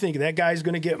James, what do you think? That guy's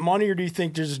going to get money, or do you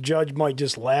think this judge might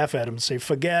just laugh at him and say,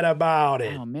 "Forget about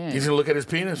it"? Oh man, He's going to look at his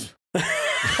penis.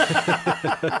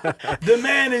 The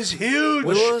man is huge.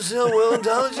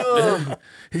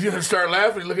 He's going to start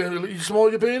laughing. Look at him. You smell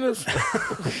your penis?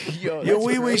 Yo, Your that's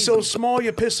wee wee crazy. so small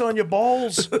you piss on your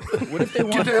balls. What if they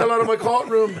Get want? the hell out of my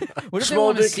courtroom. What if they Small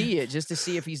want to dick. see it just to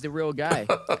see if he's the real guy?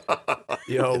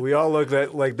 Yo, we all look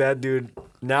like that dude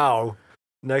now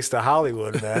next to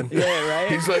Hollywood, man. Yeah,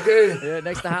 right. He's like, hey, Yeah,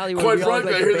 next to Hollywood. quite we all look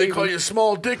frankly, like I the hear they baby. call you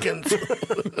Small Dickens.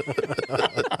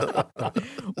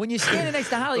 When you're standing next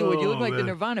to Hollywood, you look Oh, like the man.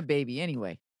 Nirvana baby.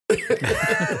 Anyway,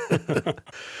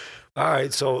 All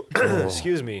right, so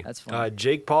excuse me. That's fine.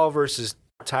 Jake Paul versus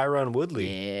Tyron Woodley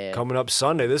yeah, coming up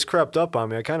Sunday. This crept up on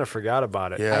me. I kind of forgot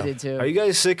about it. Yeah. I did too. Are you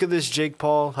guys sick of this Jake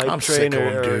Paul hype I'm train, sick of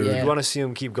him, or dude. Yeah. you want to see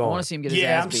him keep I going? want to see him get his Yeah,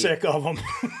 ass I'm beat. sick of him.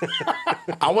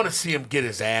 I want to see him get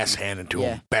his ass handed to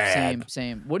Yeah, him bad.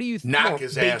 same. What do you think? Knock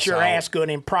his Beat ass your out. ass good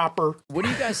and proper. What do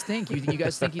you guys think? You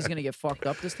guys think he's gonna get fucked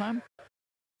up this time?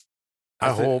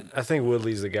 I hope. I think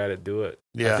Woodley's the guy to do it.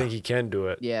 Yeah. I think he can do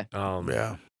it. Yeah.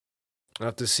 Yeah. I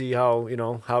have to see how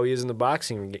he is in the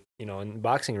boxing, in the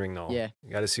boxing ring though. Yeah.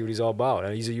 You got to see what he's all about.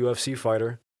 And he's a UFC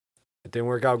fighter. It didn't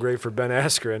work out great for Ben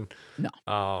Askren.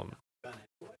 No.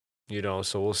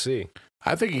 So we'll see.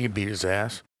 I think he can beat his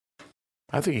ass.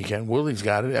 I think he can. Woodley's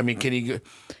got it. I mean, can he?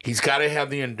 He's got to have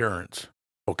the endurance.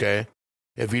 Okay,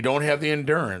 if you don't have the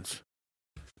endurance,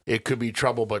 it could be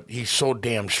trouble. But he's so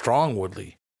damn strong,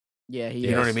 Woodley. Yeah, he is.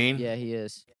 You know what I mean? Yeah, he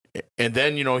is. And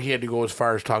then he had to go as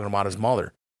far as talking about his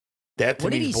mother. That to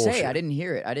What me did he is bullshit. say? I didn't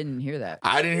hear it. I didn't hear that.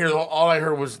 I didn't hear. All I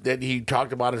heard was that he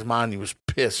talked about his mom. And he was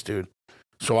pissed, dude.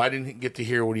 So I didn't get to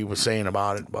hear what he was saying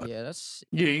about it. But Yeah, that's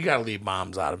you got to leave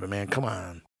moms out of it, man. Come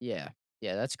on. yeah,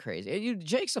 that's crazy.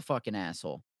 Jake's a fucking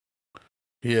asshole.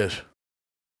 He is.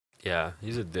 Yeah,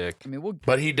 he's a dick. I mean,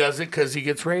 But he does it because he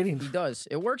gets ratings. he does.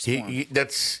 It works for him.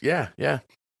 Yeah.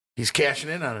 He's cashing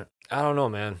in on it. I don't know,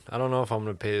 man. I don't know if I'm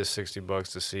gonna pay the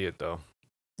 $60 to see it though.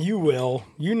 You will.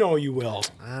 You know you will.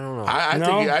 I don't know.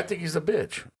 I think he's a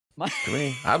bitch. My- To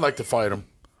me, I'd like to fight him.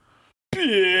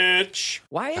 Bitch.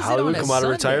 Why is Hollywood it on a come out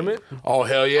of Sunday? retirement? Oh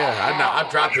hell yeah! I'd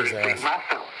drop his ass.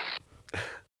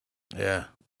 Yeah.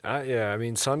 Yeah, I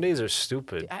mean Sundays are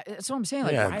stupid. That's what I'm saying.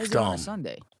 Like, Yeah, why is it's it on dumb. a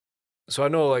Sunday? So I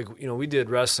know, like, we did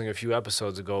wrestling a few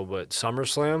episodes ago, but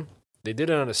SummerSlam, they did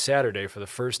it on a Saturday for the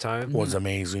first time. Was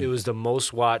amazing. It was the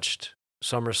most watched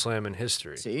SummerSlam in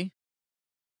history. See?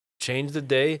 Change the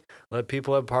day, let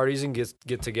people have parties and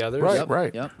get together. Right, Yep,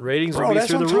 right. Yep. Ratings Bro, will be that's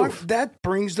through what the I'm roof. talking. That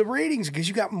brings the ratings because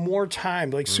you got more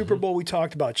time. Like Super Bowl, we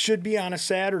talked about should be on a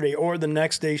Saturday, or the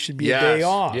next day should be a day Yes.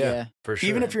 off. Yeah, for sure.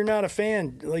 Even if you're not a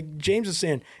fan, like James is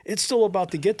saying, it's still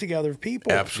about the get together of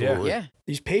people. Absolutely. Yeah.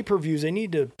 These pay per views, they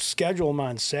need to schedule them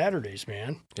on Saturdays,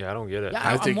 man. Yeah, I don't get it. Yeah,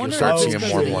 I I'm think you'll wondering start if it's seeing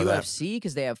because more of and the more of that. UFC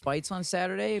because they have fights on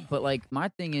Saturday. But like, my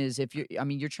thing is,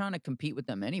 you're trying to compete with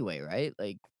them anyway, right?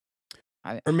 Like,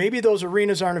 Or maybe those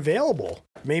arenas aren't available.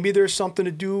 Maybe there's something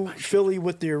to do Philly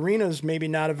with the arenas maybe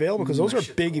not available because those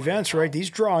are big events, right?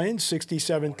 These draw in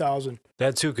 67,000.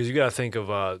 That too, because you got to think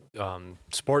of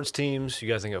sports teams. You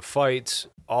got to think of fights.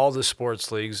 All the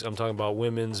sports leagues. I'm talking about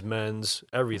women's, men's,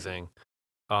 everything.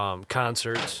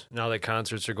 Concerts. Now that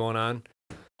concerts are going on.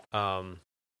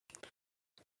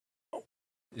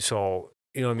 So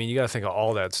I mean, you got to think of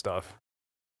all that stuff.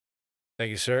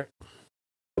 Thank you, sir.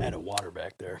 I had a water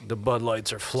back there. The Bud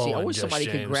Lights are flowing. see, I wish Just somebody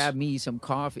could James. grab me some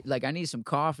coffee. Like, I need some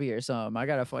coffee or something.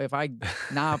 If I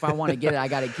want to get it, I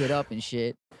got to get up and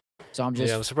shit. So I'm just.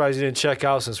 Yeah, I'm surprised you didn't check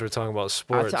out since we're talking about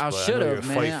sports. I but should know you're a have,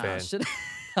 fight man. fan.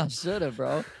 I should have,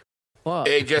 bro. Fuck.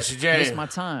 Hey, Jesse Missed James, my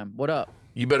time. What up?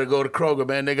 you better go to Kroger,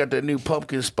 man. They got that new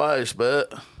pumpkin spice,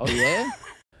 but Oh yeah.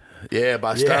 yeah,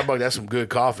 by Yeah. Starbucks, that's some good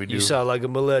coffee, dude. You sound like a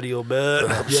millennial,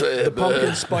 bud. I'm Yeah, saying, the pumpkin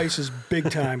man. spice is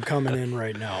big time coming in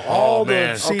right now. Oh, All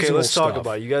man. the Okay, Okay, seasonal let's talk stuff.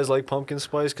 about it. You guys like pumpkin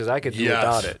spice? Because I could do Yes.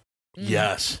 without it.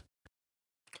 Yes.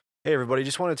 Hey, everybody,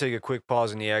 just want to take a quick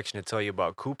pause in the action to tell you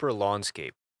about Cooper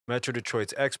Lawnscape, Metro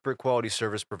Detroit's expert quality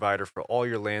service provider for all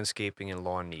your landscaping and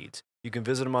lawn needs. You can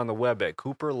visit them on the web at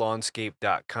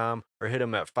cooperlawnscape.com or hit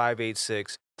them at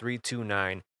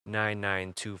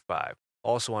 586-329-9925.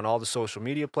 Also on all the social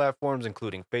media platforms,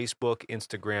 including Facebook,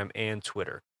 Instagram, and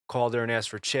Twitter. Call there and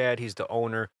ask for Chad. He's the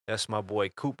owner. That's my boy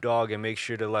Coop Dog, and make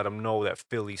sure to let him know that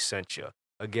Philly sent you.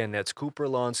 Again, that's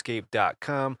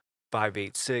cooperlawnscape.com.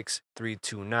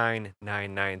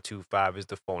 586-329-9925 is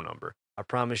the phone number. I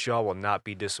promise y'all will not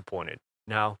be disappointed.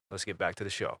 Now, let's get back to the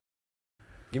show.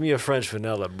 Give me a French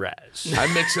vanilla brass. I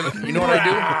mix it. You know what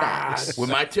I do? With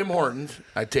my Tim Hortons,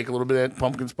 I take a little bit of that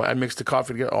pumpkin spice. I mix the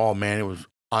coffee together. Oh, man, it was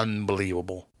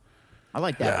unbelievable. I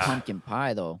like that Yeah. pumpkin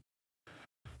pie though.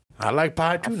 I like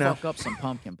pie, I'll too, now. fuck up some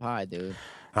pumpkin pie, dude.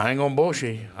 I ain't going to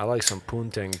bullshit you. I like some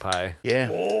poontang pie. Yeah.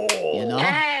 You know?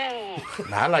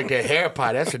 I like that hair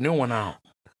pie. That's a new one out.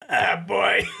 Ah,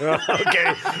 boy.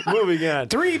 Okay, moving on.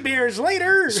 3 beers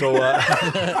later. So,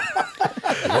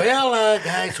 Well,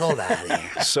 guys, hold on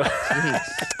here.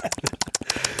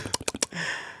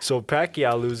 so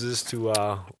Pacquiao loses to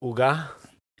Uga.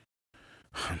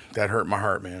 That hurt my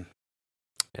heart, man.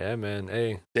 Yeah, man.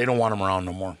 Hey, They don't want him around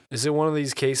no more. is it one of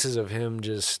these cases of him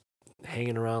just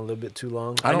hanging around a little bit too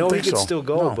long? I don't know think he could so. still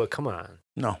go, No. but come on.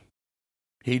 No.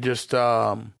 He just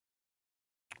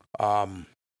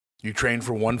you train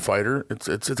for one fighter. It's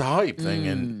a hype thing,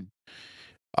 and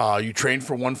you train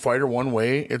for one fighter one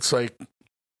way. It's like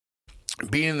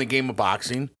being in the game of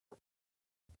boxing.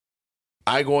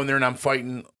 I go in there and I'm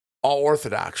fighting all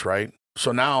orthodox, right?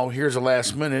 So now here's a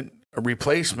last minute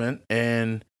replacement,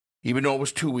 and even though it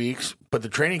was 2 weeks, but the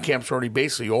training camp's already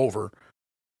basically over,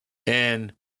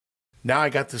 and now I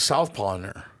got the southpaw in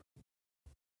there.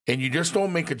 And you just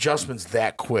don't make adjustments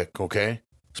that quick, okay?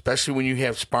 Especially when you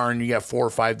have sparring, you got 4 or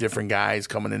 5 different guys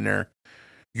coming in there.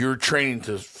 You're training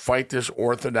to fight this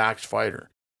orthodox fighter.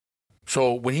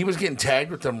 So when he was getting tagged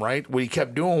with them, right, what he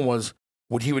kept doing was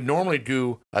what he would normally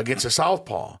do against a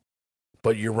southpaw.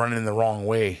 but you're running the wrong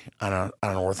way on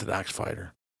an orthodox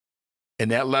fighter. And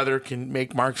that leather can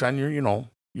make marks on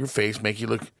your face, make you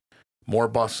look more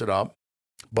busted up.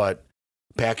 But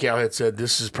Pacquiao had said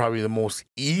this is probably the most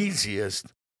easiest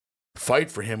fight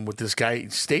for him with this guy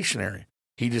stationary.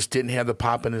 He just didn't have the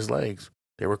pop in his legs.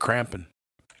 They were cramping.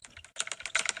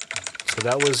 So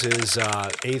that was his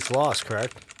 8th loss,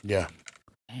 correct? Yeah.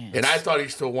 Man, And I thought he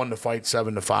still won the fight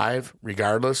 7-5,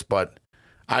 regardless. But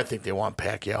I think they want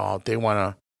Pacquiao out. They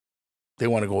want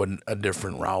to go a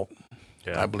different route.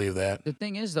 Yeah. I believe that. the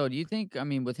thing is, though, do you think? I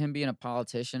mean, with him being a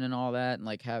politician and all that, and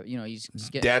like he's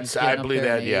getting. That's- he's I getting up believe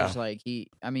there that, in yeah. age, like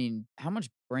I mean, how much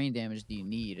brain damage do you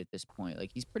need at this point? Like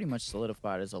he's pretty much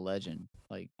solidified as a legend.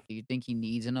 Like, do you think he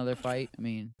needs another fight? I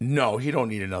mean, No, he don't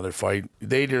need another fight.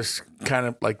 They just kind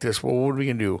of like this. Well, what are we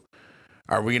gonna do?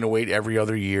 Are we gonna wait every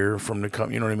other year from the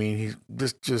come? You know what I mean?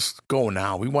 He's just go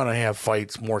now. We want to have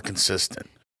fights more consistent.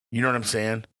 You know what I'm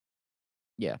saying?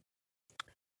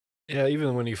 Yeah,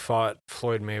 even when he fought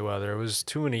Floyd Mayweather, it was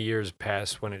too many years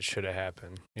past when it should have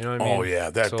happened. You know what I mean? Oh yeah,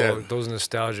 Those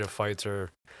nostalgia fights are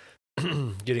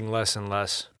getting less and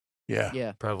less yeah.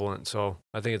 yeah. prevalent. So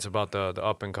I think it's about the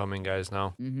up and coming guys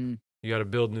now. Mm-hmm. You got to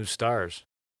build new stars.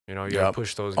 You know, you got Yep. to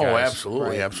push those guys. Oh, absolutely,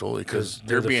 Right. absolutely, because 'Cause they're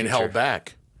they're the being future. held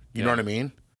back. You know Yeah. what I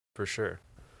mean? For sure.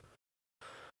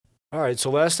 All right, so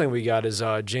last thing we got is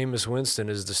Jameis Winston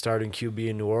is the starting QB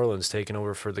in New Orleans, taking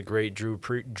over for the great Drew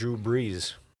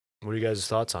Brees. What are you guys'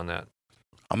 thoughts on that?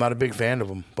 I'm not a big fan of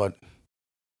him, but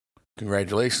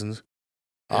congratulations.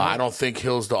 Yeah. I don't think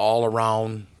Hill's the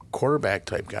all-around quarterback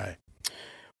type guy.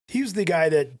 He's the guy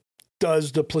that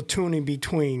does the platooning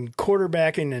between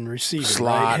quarterbacking and receiving.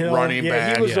 Slot, right? Hill, running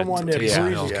back. he was the Yeah, one that Taysom Breeze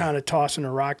Hill. was kind of tossing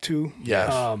a rock to.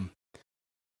 Yes.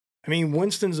 I mean,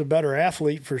 Winston's a better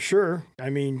athlete for sure. I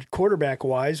mean,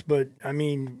 quarterback-wise, but, I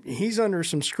mean, he's under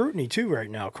some scrutiny too right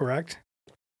now, correct?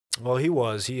 Well, he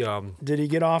was. He Did he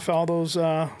get off all those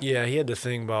yeah, he had the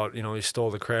thing about, he stole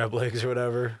the crab legs or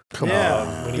whatever. Come Yeah.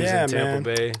 on. When he was Yeah, in Tampa man.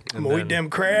 Bay. I'm gonna eat them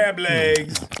crab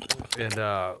legs? And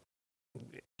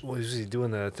what was he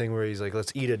doing, the thing where he's like,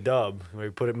 let's eat a dub,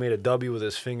 where he made a W with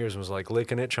his fingers and was like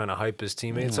licking it, trying to hype his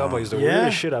teammates up. Like, he's the Yeah.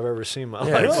 weirdest shit I've ever seen in my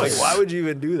Yeah, life. really? Like, why would you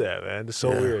even do that, man? It's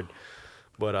so Yeah. weird.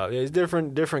 But yeah, he's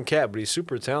different cat, but he's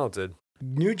super talented.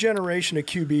 New generation of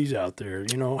QBs out there.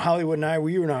 You know, Hollywood and I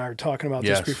were talking about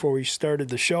Yes. this before we started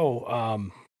the show.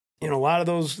 A lot of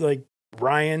those, like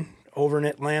Ryan over in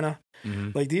Atlanta,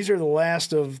 Mhm. like these are the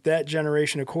last of that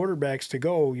generation of quarterbacks to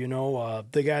go.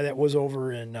 The guy that was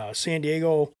over in San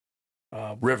Diego,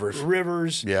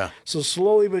 Rivers. Yeah. So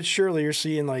slowly but surely, you're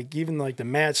seeing even the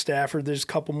Matt Stafford. There's a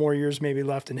couple more years maybe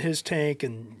left in his tank,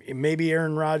 and maybe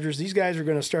Aaron Rodgers. These guys are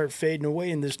going to start fading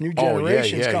away, and this new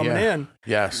generation's coming in.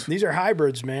 Yes. These are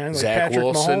hybrids, man. Like Zach Patrick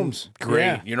Wilson, Mahomes. great.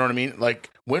 Yeah. You know what I mean? Like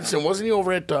Winston, wasn't he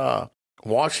over at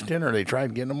Washington, or they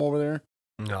tried getting him over there?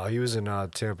 No, he was in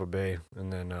Tampa Bay,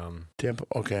 and then Tampa.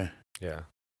 Okay. yeah.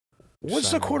 What's the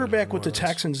Signed over quarterback with the New Orleans.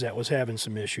 Texans that was having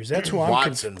some issues? That's who I'm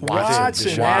Watson.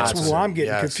 Watson. That's who I'm getting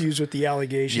Yes. confused with the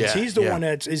allegations. Yeah, He's the yeah. one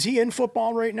is he in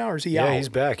football right now, or is he Yeah, out? he's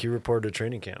back. He reported to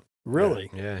training camp. Really?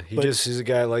 Yeah, But- he's a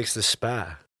guy that likes the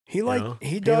spa. He know? he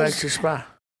He does. likes his spa.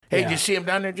 Hey, Yeah. did you see him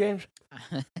down there, James?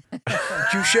 Did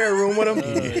you share a room with him?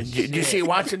 Did you see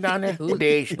Watson down there? Who,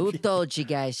 Days. who told you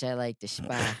guys I like the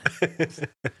spa?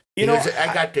 You know,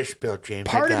 I got this bill, James.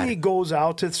 I part of got me it. goes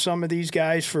out to some of these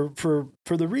guys for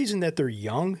the reason that they're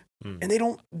young and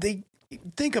they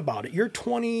think about it. You're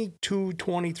 22,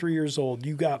 23 years old.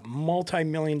 You got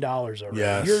multi-million dollars already.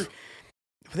 Yes.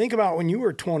 Think about when you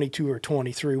were 22 or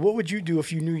 23. What would you do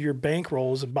if you knew your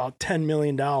bankroll is about $10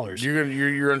 million?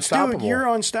 You're unstoppable. Dude, you're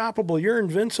unstoppable. You're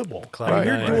invincible. Cloud I mean,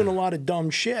 you're nine. doing a lot of dumb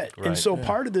shit. Right. And so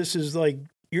part of this is like,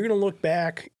 you're going to look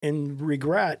back and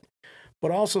regret,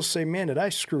 but also say, man, did I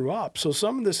screw up? So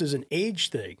some of this is an age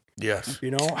thing. Yes.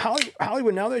 You know,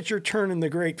 Hollywood, now that you're turning the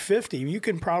great 50, you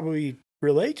can probably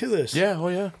relate to this. Yeah. Oh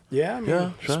yeah. Yeah. I mean,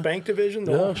 Yeah, sure. Spank Division.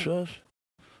 the Yeah. whole- Sure.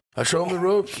 I show him the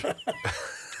ropes.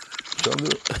 Show him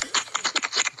the-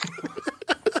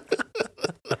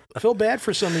 I feel bad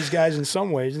for some of these guys in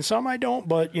some ways, and some I don't,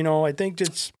 but, I think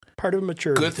it's part of a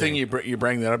maturity Good thing you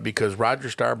bring that up, because Roger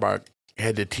Staubach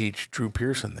had to teach Drew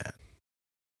Pearson that.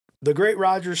 The great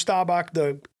Roger Staubach,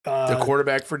 the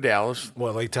quarterback for Dallas.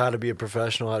 What, like how to be a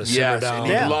professional, how to simmer Yes, down? and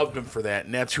he Yeah. loved him for that.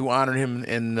 And that's who honored him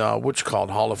in what's called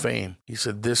Hall of Fame. He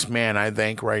said, this man I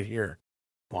thank right here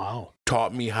wow.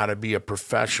 taught me how to be a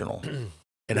professional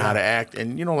and how to act.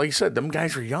 And, like you said, them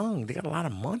guys are young. They got a lot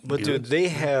of money. But dude, they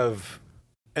have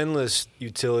endless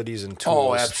utilities and tools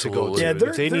Oh, to go absolutely. to. Yeah,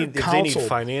 if they need counseled.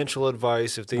 financial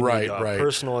advice, if they Right, need right.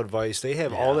 personal advice, they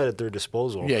have all that at their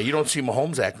disposal. Yeah, you don't see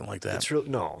Mahomes acting like that. It's real.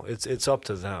 No, it's up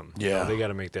to them. You know, Yeah. they got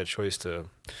to make that choice to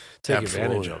take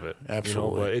advantage Absolutely. of it.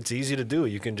 Absolutely. You know, but it's easy to do.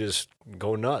 You can just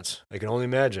go nuts. I can only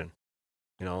imagine.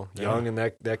 You know, young and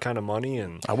that kind of money,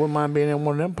 and I wouldn't mind being in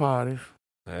one of them parties.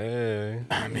 hey,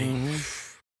 I mean,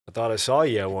 I thought I saw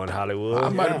you at one Hollywood. I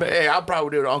might have been, hey, I'll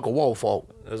probably do it Uncle Wolf fault.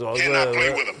 That's all I was Cannot like,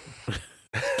 play with him.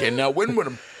 Cannot win with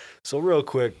him. So real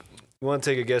quick, you want to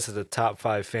take a guess at the top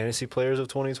 5 fantasy players of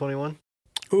 2021?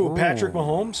 ooh, Patrick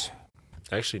Mahomes.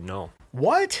 Actually, no.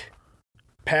 What?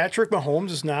 Patrick Mahomes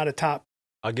is not a top.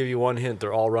 I'll give you one hint.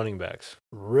 They're all running backs.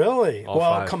 Really? All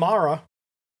well, 5. Kamara.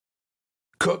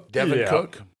 Cook, Devin Yeah.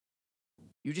 Cook.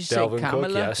 You just Dalvin say Cook,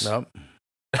 Kamala? yes. No.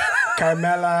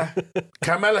 Carmela.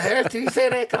 Carmela Harris. Did you say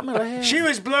that? Carmela Harris. She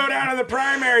was blown out of the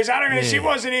primaries. I don't know. She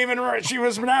wasn't even right. She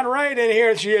was not right. And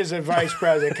here she is, a vice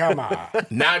president. Come on.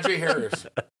 Najee Harris.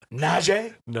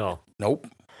 Najee? No. Nope.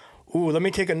 Ooh, let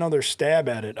me take another stab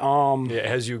at it. Yeah,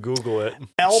 as you Google it.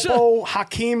 Elpo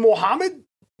Hakeem Mohammed?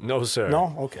 No, sir.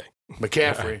 No? Okay.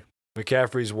 McCaffrey.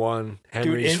 McCaffrey's 1. Dude,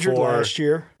 Henry's injured 4. last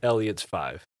year. Elliott's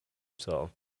 5. So,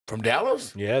 From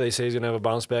Dallas? yeah, they say he's going to have a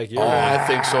bounce back year. Oh, I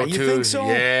think so You too. think so?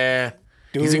 Yeah.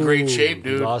 He's in great shape, He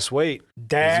dude. lost weight.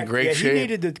 Dak, He's in great yeah, shape. he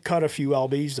needed to cut a few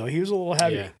lbs though. He was a little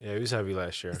heavy. Yeah, he was heavy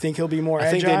last year. You think he'll be more I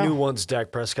agile? think they knew once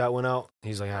Dak Prescott went out,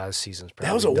 he's like, this season's probably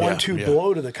That was a done. 1-2 yeah.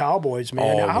 blow to the Cowboys,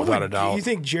 man. Oh, How without would- a doubt. You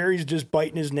think Jerry's just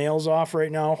biting his nails off right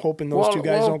now, hoping those two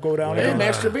guys don't go down Hey, again?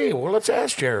 Master B. Well, let's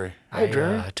ask Jerry. Hey,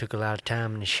 Jerry. I took a lot of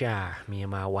time in the shower, me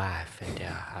and my wife, and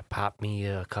I popped me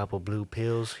a couple blue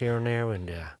pills here and there, and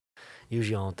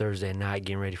usually on Thursday night,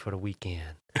 getting ready for the weekend.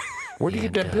 Where'd you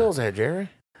get And, them pills at, Jerry?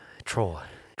 Troy,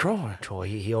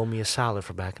 he owed me a solid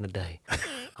for back in the day.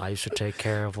 I used to take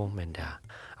care of him, and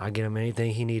I get him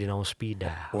anything he needed on speed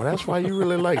dial. Well, that's why you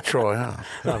really like Troy, huh?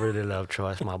 I really love Troy.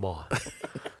 That's my boy.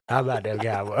 How about that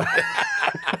guy, boy?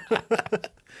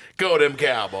 Go them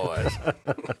Cowboys.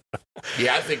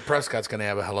 Yeah, I think Prescott's going to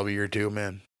have a hell of a year, too,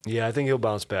 man. Yeah, I think he'll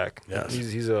bounce back. Yes.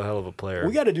 He's a hell of a player.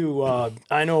 We got to do.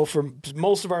 I know for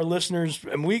most of our listeners,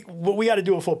 and we got to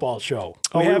do a football show.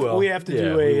 Oh, We have to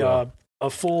do we will. a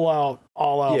full out,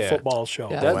 all out Yeah. football show.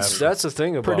 Yeah. That's the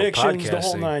thing about Predictions, podcasting. the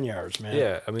whole 9 yards, man.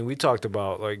 Yeah, I mean, we talked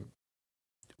about like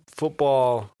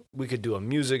football. We could do a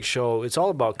music show. It's all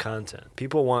about content.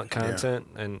 People want content,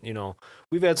 and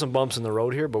we've had some bumps in the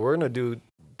road here, but we're gonna do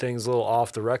things a little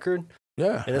off the record,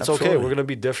 Yeah, and it's okay. We're gonna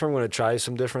be different. We're gonna try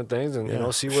some different things, and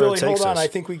see where Philly, it takes hold on. us. I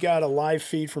think we got a live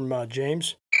feed from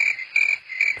James.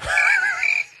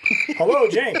 Hello,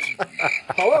 James.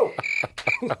 Hello.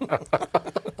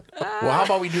 Well, how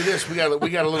about we do this? We got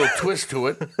a little twist to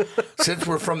it. Since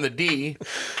we're from the D,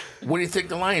 what do you think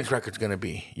the Lions record's going to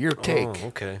be? Your take. Oh,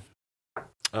 okay.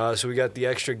 So we got the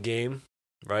extra game,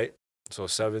 right? So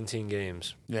 17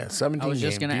 games. Yeah, 17 I was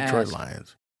games. just gonna Detroit ask.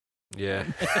 Lions. Yeah,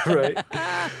 right.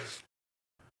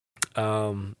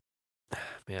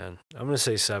 Man, I'm gonna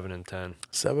say 7 and 10.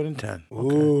 7 and 10.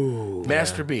 Ooh.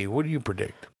 Master B, what do you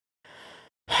predict?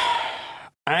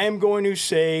 I am going to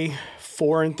say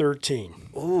 4 and 13.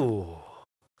 Ooh.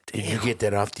 Did you get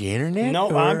that off the internet?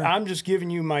 No, or- I'm just giving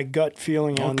you my gut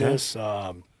feeling on Okay. this.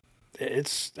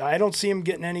 I don't see him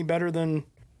getting any better than.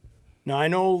 Now I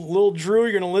know, Lil Drew,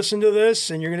 you're going to listen to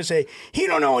this and you're going to say he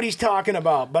don't know what he's talking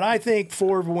about. But I think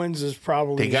 4 wins is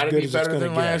probably They got to as good be as it's better going to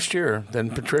than get. last year,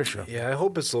 than Patricia. Yeah, I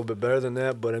hope it's a little bit better than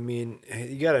that. But I mean,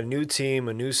 you got a new team,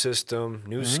 a new system,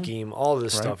 new scheme, all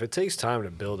this Right. stuff. It takes time to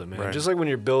build it, man. Right. Just like when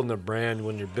you're building a brand,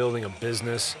 when you're building a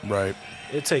business, Right.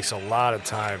 it takes a lot of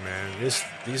time, man.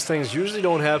 These things usually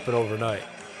don't happen overnight.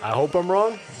 I hope I'm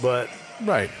wrong, but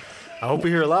Right. I hope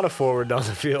we hear a lot of forward down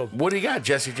the field. What do you got,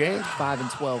 Jesse James? 5 and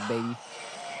 12, baby.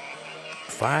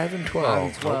 5 and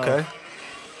 12. 12. Okay.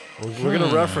 We're going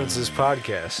to reference this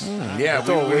podcast. Yeah, We'll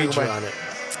throw a we- wager on it.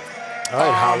 All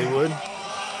right, Hollywood.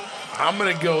 I'm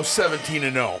going to go 17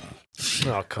 and 0.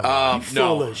 Oh, come on. Full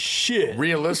No. of shit.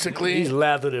 Realistically, He's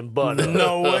lathered in butter.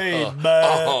 No way,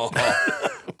 bud.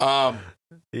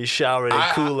 He's showered in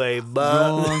I- Kool-Aid,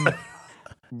 bud.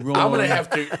 Wrong. I'm going to have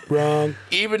to, Wrong.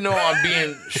 even though I'm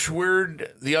being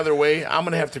sweared the other way, I'm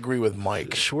going to have to agree with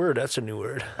Mike. Swear, that's a new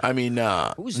word. I mean,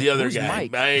 Who's- the other who's guy.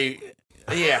 Mike?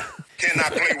 Yeah.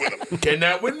 Cannot play with him.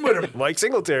 Cannot win with him. Mike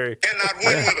Singletary. Cannot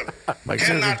win with him. Mike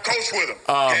Cannot coach with him.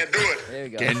 Can't do it. There you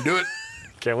go. Can do it.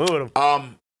 Can't win with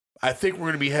him. I think we're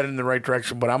going to be heading in the right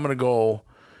direction, but I'm going to go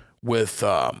with,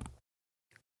 I'm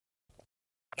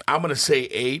going to say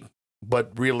 8,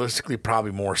 but realistically,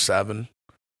 probably more 7.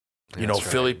 You know, That's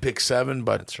right. Philly picked 7,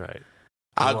 but That's right.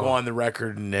 I'll Come go on. on the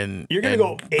record and then You're going to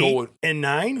go 8 with, and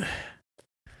 9?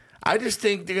 I just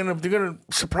think they're gonna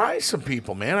surprise some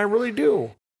people, man. I really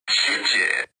do.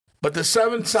 But the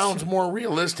 7 sounds more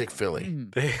realistic, Philly.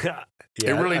 Mm.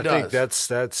 Yeah, really I does. think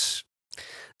that's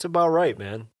about right,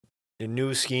 man. A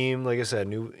new scheme, like I said,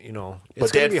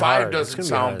 But that 5 hard. doesn't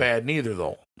sound bad neither,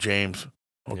 though, James.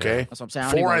 Okay, That's what I'm saying.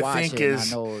 4 I I don't even think watch it, and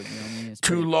is I know, you know what I mean? It's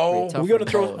too pretty low. tough We for gonna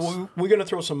the throw pros. we gonna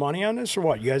throw some money on this or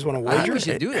what? You guys want to I think wager? we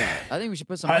should do that. I think we should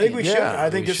put some. I think money we in. should. Yeah, I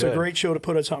think we this is a should. great show to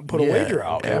put a wager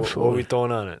out. Yeah. What are we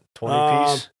throwing on it?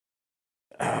 20 piece?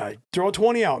 Throw a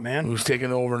 20 out, man. Who's taking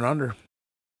the over and under?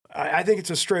 I think it's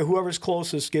a straight. Whoever's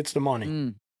closest gets the money.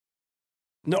 Mm.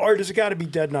 No, or does it got to be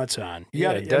dead nuts on? You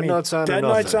Yeah, gotta, dead nuts on or Dead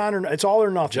nothing. nuts on, or it's all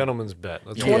or nothing. Gentleman's bet.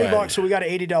 Let's $20 go. Yeah. bucks, so we got an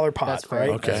 $80 pot, That's fair. right?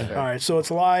 Okay. That's fair. All right, so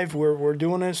it's live. We're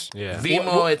doing this. Yeah.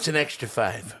 Vimo, it's an extra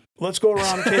 5. Let's go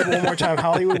around the table one more time.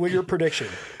 Hollywood, with your prediction.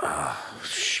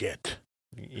 Shit.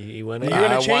 You went You're in.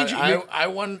 gonna I change won, it? I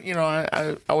won. You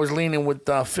know, I was leaning with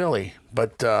Philly,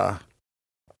 but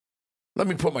let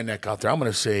me put my neck out there. I'm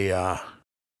going to say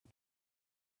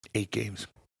 8 games.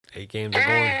 8 games.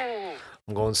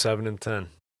 I'm going 7 and 10.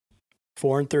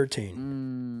 4 and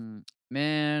 13.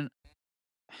 Man,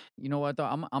 you know what though?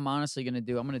 I'm honestly gonna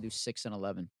do 6 and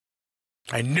 11.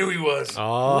 I knew he was.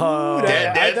 Oh, Ooh,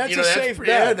 that's a safe bet.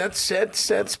 Yeah,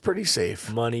 that's pretty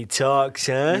safe. money talks,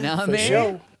 huh? You know what I For mean?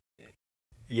 sure.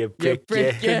 You prick,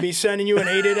 prick, yeah. Could be sending you an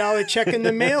 $80 check in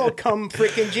the mail come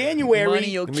freaking January.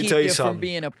 Money will Let me keep tell you you from something.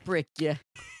 being a prick. Yeah.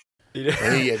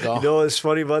 There you go. You know what's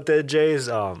funny about that, Jay? Is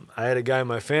I had a guy in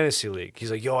my fantasy league.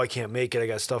 He's like, yo, I can't make it. I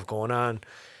got stuff going on.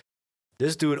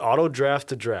 This dude auto draft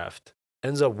to draft.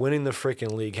 Ends up winning the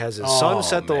freaking league. Has his son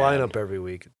set the man. lineup every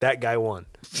week. That guy won.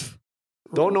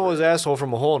 Don't know his asshole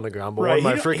from a hole in the ground, but Right, won my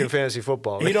he don't- freaking fantasy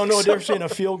football. He don't know the So- difference between a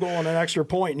field goal and an extra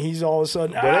point, and he's all of a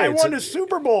sudden, But I hey, won the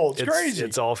Super Bowl. It's crazy.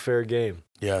 It's all fair game.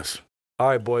 Yes. All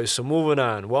right, boys. So moving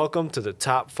on. Welcome to the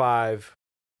top 5.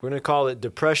 We're going to call it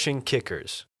depression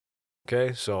kickers.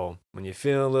 Okay? So when you're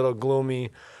feeling a little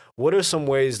gloomy, what are some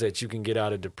ways that you can get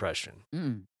out of depression?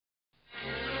 Mm.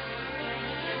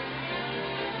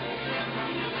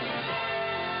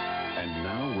 And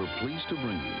now we're pleased to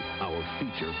bring you our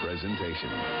feature presentation.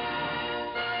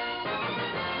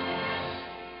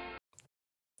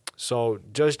 So,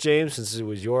 Just James, since it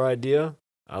was your idea,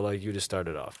 I'd like you to start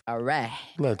it off. All right.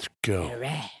 Let's go. All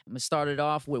right. I'm gonna start it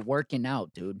off with working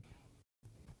out, dude.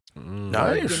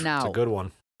 Nice. It's Working a out. good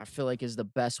one. I feel like is the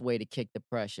best way to kick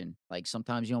depression. Like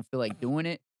sometimes you don't feel like doing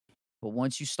it, but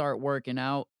once you start working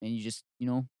out and you just,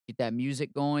 get that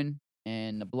music going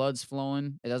and the blood's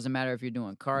flowing, it doesn't matter if you're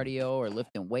doing cardio or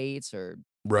lifting weights or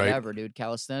Right. whatever, dude,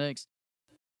 calisthenics.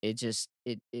 It just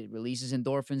it releases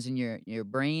endorphins in your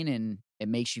brain and it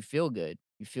makes you feel good.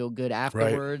 You feel good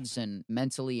afterwards and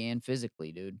mentally and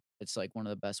physically, dude. It's like one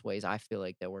of the best ways I feel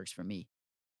like that works for me.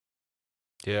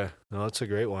 Yeah, no, that's a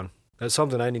great one. That's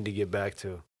something I need to get back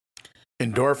to.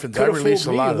 Endorphins. Could I have release a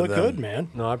fooled me. lot You of look them. good, man.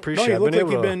 No, I No, appreciate you it. I've look been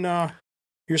like able you've been.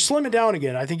 You're slimming down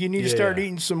again. I think you need to start Yeah.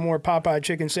 eating some more Popeye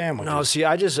chicken sandwiches. No, see,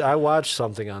 I watched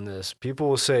something on this. People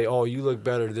will say, "Oh, you look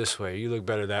better this way. You look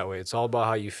better that way." It's all about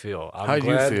how you feel. I'm How do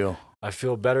you glad feel? I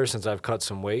feel better since I've cut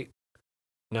some weight.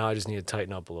 Now I just need to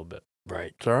tighten up a little bit.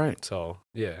 Right. It's all right. So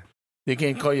yeah. You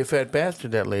can't call you a fat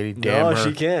bastard, that lady. Damn No, her.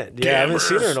 she can't. Yeah, Damn I haven't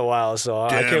seen her her. in a while, so I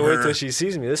Damn can't wait her. till she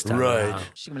sees me this time. Right. around.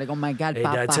 She's gonna be like, oh my God, Hey,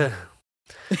 Papa.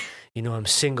 Dad, you know I'm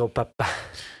single, Papa.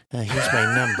 Here's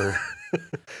my number.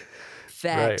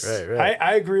 Facts. Right.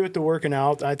 I agree with the working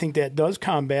out. I think that does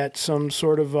combat some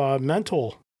sort of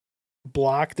mental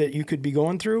block that you could be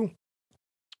going through.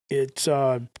 It's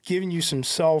giving you some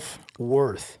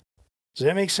self-worth. Does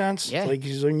that make sense? Yeah. Like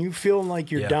when you feel like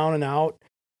you're Yeah. down and out,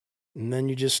 and then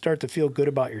you just start to feel good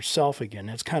about yourself again.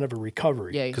 It's kind of a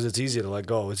recovery. Yeah. Because it's easy to let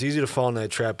go. It's easy to fall in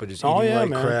that trap of just Oh, eating yeah, like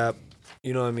man. crap.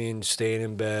 You know what I mean? Staying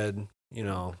in bed. You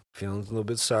know, feeling a little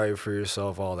bit sorry for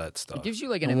yourself. All that stuff. It gives you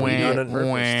like an immediate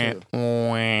purpose too.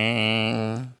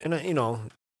 And you know,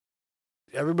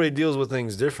 everybody deals with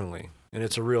things differently, and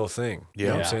it's a real thing. You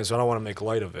know what I'm Yeah. saying? So I don't want to make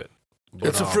light of it. But,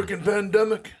 It's a freaking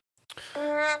pandemic.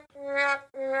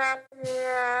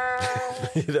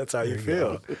 that's how you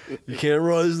feel. You can't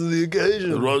rise to the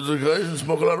occasion. Rose the guys and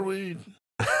smoke a lot of weed.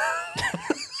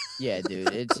 Yeah,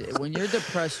 dude. It's when you're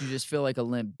depressed, you just feel like a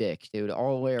limp dick, dude,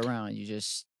 all the way around. You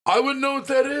just I wouldn't know what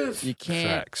that is. you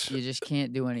can't Facts. you just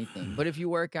can't do anything. But if you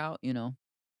work out,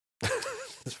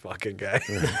 This fucking guy.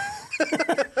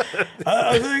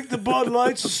 I think the Bud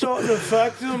Lights are starting to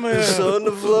affect him. Sun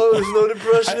the flow. There's no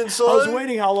depression in I sun. was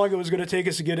waiting how long it was going to take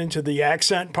us to get into the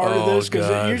accent part of Oh, this because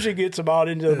God. it usually gets about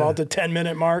the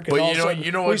 10-minute mark. And But all you of a know- sudden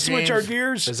you know we what, switch our James?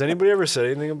 gears. Has anybody ever said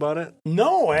anything about it?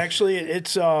 No, actually,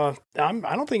 it's I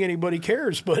don't think anybody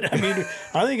cares, but I mean,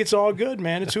 I think it's all good,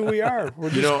 man. It's who we are. We're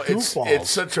just You know, goofballs. it's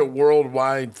such a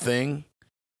worldwide thing.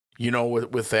 You know,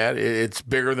 with that, it's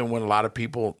bigger than what a lot of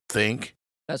people think.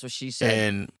 That's what she said.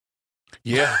 And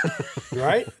yeah,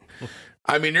 right?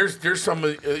 I mean, there's some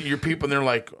of your people, and they're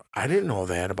like, I didn't know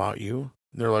that about you.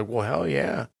 And they're like, well, hell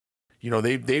yeah. You know,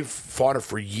 they've fought it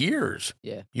for years.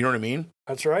 Yeah. You know what I mean?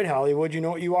 That's right, Hollywood. You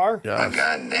know what you are? Yeah. A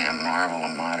goddamn marvel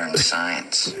of modern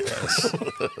science.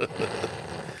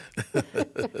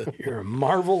 You're a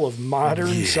marvel of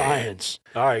modern science.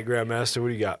 All right, Grandmaster, what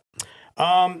do you got?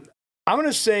 I'm going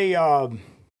to say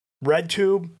Red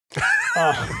Tube.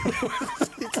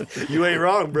 You ain't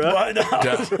wrong, bro. But,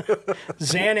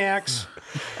 Xanax.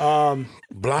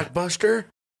 Blockbuster?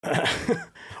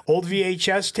 Old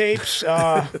VHS tapes.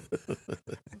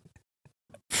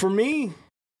 For me,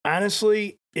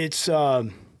 honestly, it's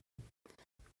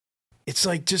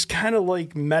like just kind of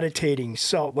like meditating,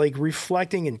 like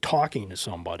reflecting and talking to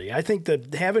somebody. I think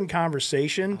that having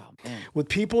conversation with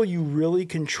people you really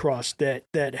can trust that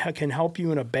can help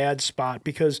you in a bad spot,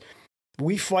 because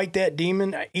we fight that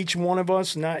demon, each one of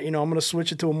us. Not, I'm going to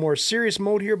switch it to a more serious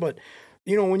mode here, but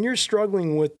when you're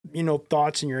struggling with,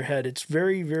 thoughts in your head, it's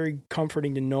very, very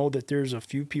comforting to know that there's a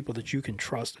few people that you can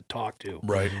trust to talk to.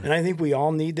 Right. And I think we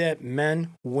all need that,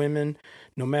 men, women,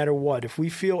 no matter what. If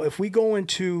we go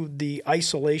into the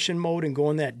isolation mode and go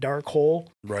in that dark hole,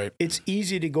 Right. it's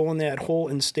easy to go in that hole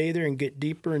and stay there and get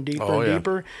deeper and deeper Oh, and yeah.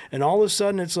 deeper. And all of a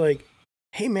sudden it's like,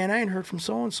 hey man, I ain't heard from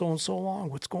so-and-so in so long.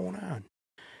 What's going on?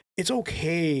 It's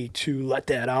okay to let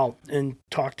that out and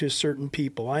talk to certain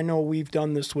people. I know we've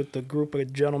done this with the group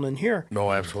of gentlemen here.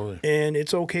 No, absolutely. And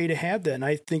it's okay to have that. And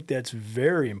I think that's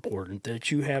very important that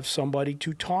you have somebody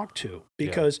to talk to,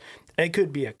 because it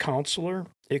could be a counselor.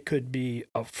 It could be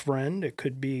a friend. It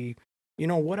could be,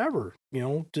 whatever,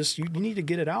 just you need to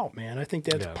get it out, man. I think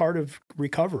that's part of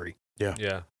recovery.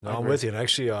 Yeah, no, I'm with you. And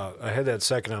actually, I had that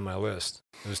second on my list.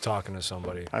 I was talking to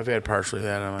somebody. I've had partially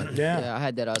that on my Yeah. I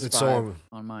had that as It's 5 so-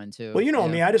 on mine too. Well, you know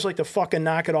Yeah. me, I just like to fucking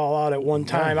knock it all out at one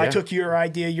time. I yeah. took your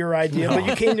idea, but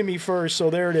you came to me first, so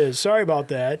there it is. Sorry about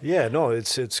that. Yeah, no,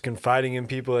 it's confiding in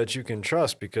people that you can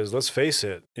trust, because let's face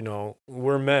it,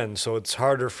 we're men, so it's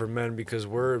harder for men because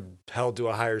we're held to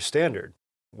a higher standard.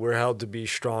 We're held to be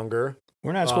stronger.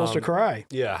 We're not supposed to cry.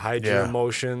 Yeah, hide your Yeah.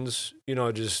 emotions,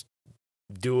 just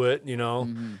do it,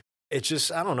 Mhm. It's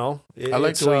just, I don't know. I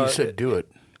like It's, the way you said do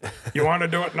it. You want to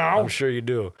do it now? I'm sure you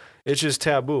do. It's just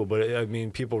taboo, but I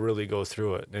mean, people really go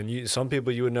through it. And some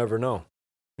people you would never know,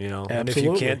 And if you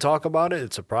Absolutely. can't talk about it,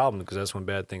 it's a problem, because that's when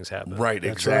bad things happen. Right,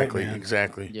 That's exactly, right, man.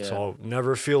 exactly. Yeah. So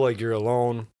never feel like you're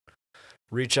alone.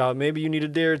 Reach out. Maybe you need a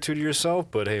day or two to yourself,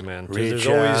 but hey, man, Reach there's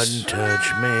out always and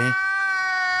touch me.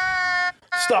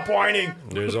 Stop whining.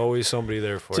 there's always somebody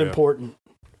there for It's you. important.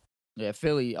 Yeah,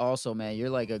 Philly also, man, you're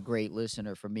like a great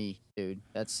listener for me, dude.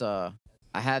 That's I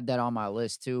have that on my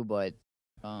list too, but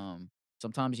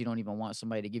sometimes you don't even want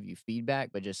somebody to give you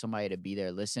feedback, but just somebody to be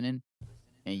there listening.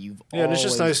 And you've Yeah, and it's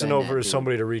just always nice to been know that for dude.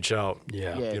 somebody to reach out.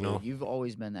 Yeah. Yeah, you know. dude, you've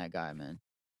always been that guy, man.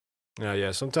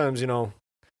 Yeah. Sometimes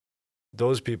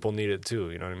those people need it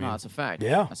too. You know what I mean? No, it's a fact.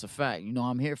 Yeah. That's a fact.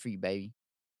 I'm here for you, baby.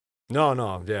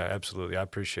 No, yeah, absolutely. I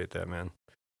appreciate that, man.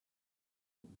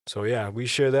 So yeah, we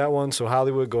share that one. So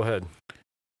Hollywood, go ahead.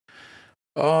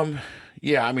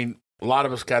 Yeah, I mean, a lot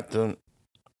of us got the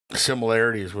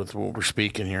similarities with what we're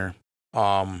speaking here.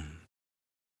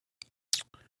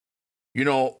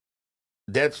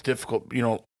 That's difficult.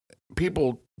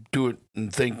 People do it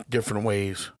and think different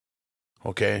ways.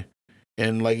 Okay.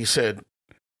 And like you said,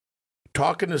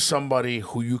 talking to somebody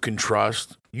who you can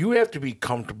trust, you have to be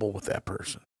comfortable with that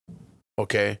person.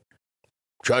 Okay.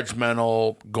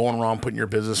 Judgmental, going around putting your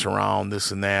business around, this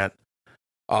and that.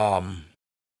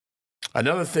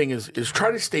 Another thing is try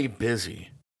to stay busy.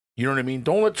 You know what I mean?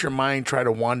 Don't let your mind try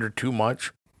to wander too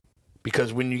much,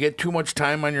 because when you get too much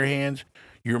time on your hands,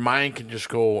 your mind can just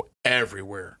go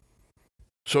everywhere.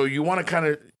 So you want to kind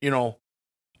of,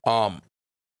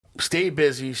 stay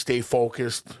busy, stay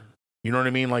focused. You know what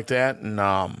I mean? Like that. And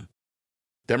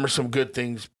them are some good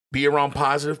things. Be around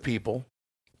positive people,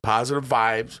 positive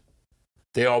vibes.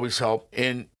 They always help.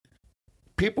 And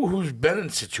people who's been in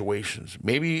situations,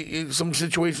 maybe in some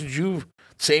situations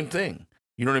same thing.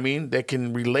 You know what I mean? That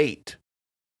can relate.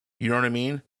 You know what I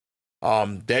mean?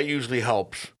 That usually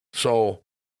helps. So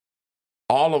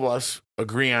all of us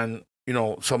agree on,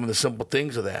 some of the simple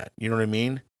things of that. You know what I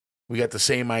mean? we got the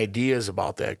same ideas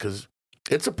about that because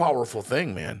it's a powerful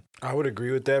thing, man. I would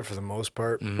agree with that for the most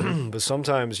part. But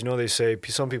sometimes, they say,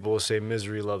 some people will say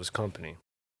misery loves company.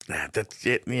 That's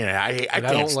it. Yeah, I And can't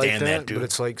don't stand like that, dude. But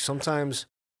it's like sometimes,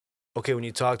 okay, when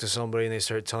you talk to somebody and they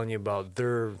start telling you about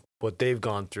what they've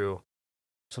gone through,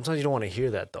 sometimes you don't want to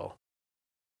hear that though.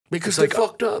 Because it's they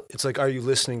fucked up. It's like, are you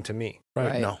listening to me?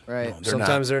 Right, No. right. No, they're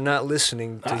Sometimes not. they're not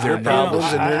listening to I- your you know,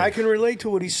 problems. and I can relate to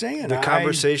what he's saying. the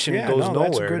conversation goes that's a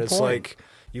nowhere. good And it's point. like,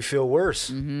 you feel worse.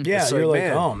 Mm-hmm. Yeah, It's you're like,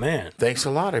 man, oh man, Thanks a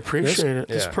lot. I appreciate it.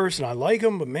 this Yeah. person, I like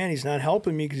him, but man, he's not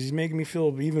helping me because he's making me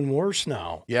feel even worse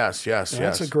now. Yes.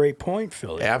 That's a great point,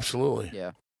 Philly. Absolutely.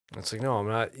 Yeah. It's like, no, I'm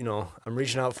not, I'm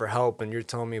reaching out for help and you're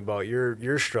telling me about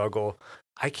your struggle.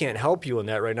 I can't help you in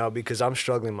that right now because I'm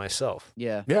struggling myself.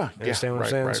 Yeah. Yeah. You understand what I'm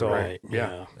saying? Right, So, right.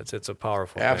 Yeah. It's a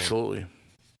powerful thing. Absolutely.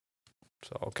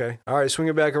 So, okay. All right, swing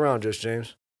it back around, just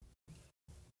James.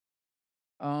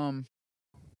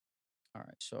 All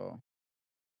right, so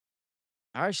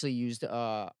I actually used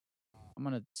I'm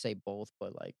gonna say both,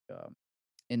 but like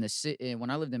in the city when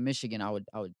I lived in Michigan, I would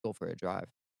go for a drive.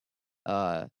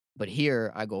 But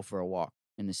here I go for a walk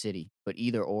in the city. But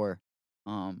either or,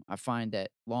 I find that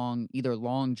either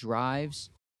long drives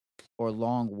or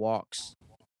long walks,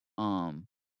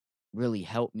 really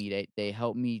help me. They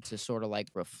help me to sort of like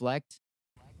reflect,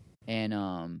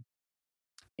 and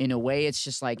in a way, it's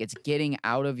just like it's getting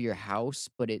out of your house,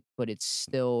 but it's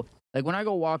still like when I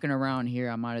go walking around here,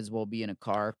 I might as well be in a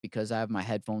car because I have my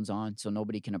headphones on, so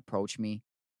nobody can approach me.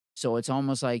 So it's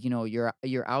almost like you're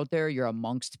out there, you're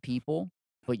amongst people,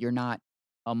 but you're not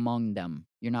among them,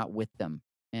 you're not with them,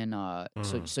 and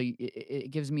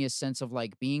it gives me a sense of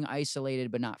like being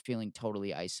isolated, but not feeling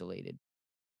totally isolated.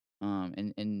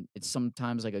 And it's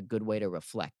sometimes like a good way to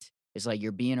reflect. It's like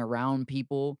you're being around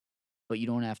people, but you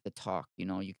don't have to talk. You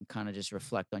can kind of just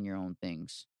reflect on your own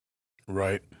things.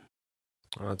 Right.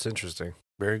 Oh, that's interesting.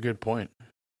 Very good point.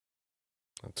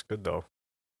 That's good though.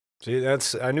 See,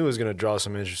 I knew it was going to draw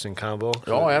some interesting combo.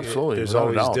 Oh, absolutely. There's Without a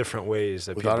always doubt. different ways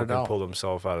that Without a people can doubt. pull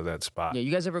themselves out of that spot. Yeah,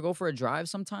 you guys ever go for a drive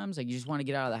sometimes? Like you just want to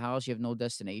get out of the house, you have no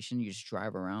destination, you just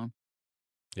drive around.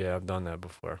 Yeah, I've done that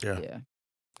before. Yeah.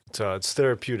 It's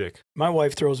therapeutic. My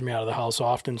wife throws me out of the house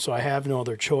often, so I have no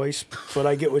other choice. But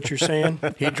I get what you're saying.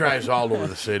 He drives all over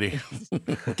the city.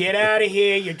 Get out of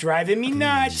here! You're driving me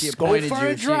nuts. Go for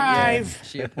a drive.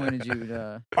 She appointed you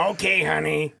to. Okay,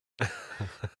 honey.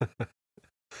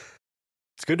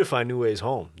 It's good to find new ways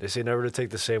home. They say never to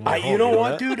take the same way home. You know that?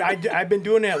 what, dude? I've been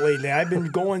doing that lately. I've been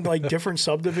going like different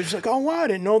subdivisions. Like, oh wow, I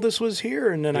didn't know this was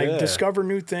here, and then I Yeah. discover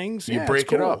new things. You Yeah, break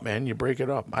it's it cool. up, man. You break it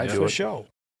up. I For do it. show.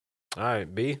 All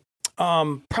right, B.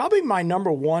 Probably my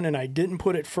number one, and I didn't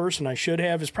put it first, and I should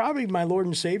have, is probably my Lord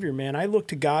and Savior, man. I look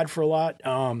to God for a lot.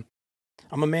 I'm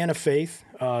a man of faith.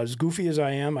 As goofy as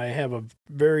I am, I have a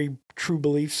very true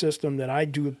belief system that I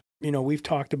do. We've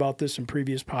talked about this in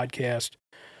previous podcasts.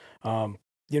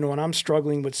 When I'm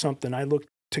struggling with something, I look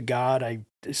to God. I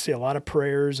say a lot of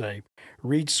prayers. I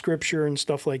read scripture and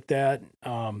stuff like that.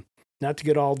 Not to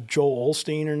get all Joel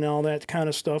Osteen and all that kind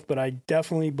of stuff, but I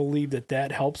definitely believe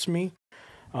that helps me.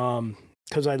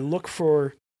 Because I look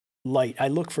for light. I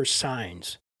look for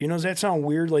signs. Does that sound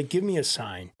weird? Like, give me a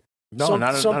sign. No,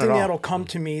 not something at all. that'll come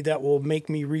to me that will make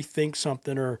me rethink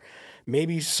something, or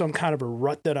maybe some kind of a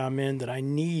rut that I'm in that I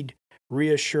need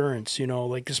reassurance.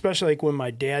 Like especially like when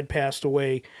my dad passed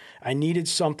away, I needed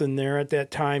something there at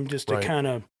that time just to Right. kind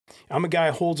of. I'm a guy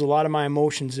who holds a lot of my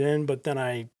emotions in, but then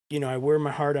I wear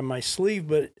my heart on my sleeve.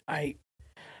 But I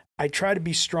try to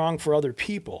be strong for other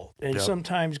people, and Yep.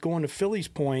 sometimes going to Philly's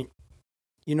point,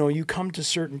 you come to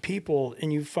certain people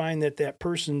and you find that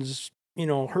person's,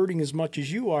 hurting as much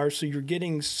as you are. So you're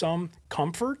getting some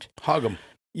comfort, Hug them.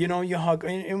 you hug,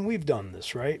 and we've done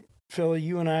this, right? Philly,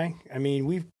 you and I mean,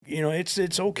 we've,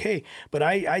 it's okay. But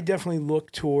I definitely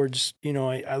look towards,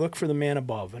 I look for the man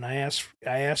above, and I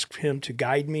ask him to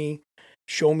guide me,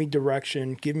 show me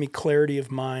direction, give me clarity of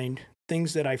mind,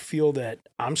 things that I feel that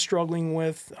I'm struggling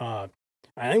with. I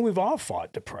think we've all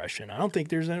fought depression. I don't think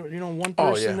there's one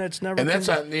person that's never. And that's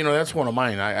come- that's one of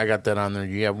mine. I got that on there.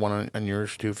 You have one on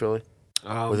yours too, Philly.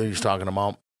 What he's talking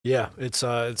about? Yeah, it's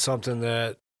something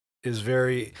that is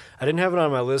very. I didn't have it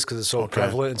on my list because it's so Okay.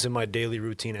 prevalent. It's in my daily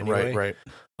routine anyway. Right.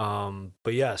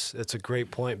 But yes, it's a great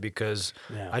point because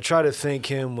Yeah. I try to thank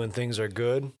him when things are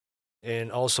good,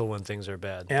 and also when things are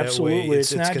bad. Absolutely, That way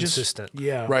it's not consistent. just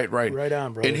yeah, Right. right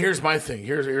on, bro. And here's my thing.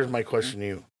 Here's my question to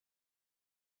you.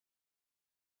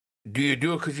 Do you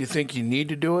do it because you think you need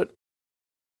to do it,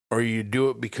 or you do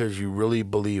it because you really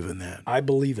believe in that? I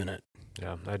believe in it.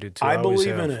 Yeah, I do too. I always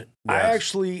believe in have. it.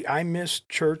 Yes. I missed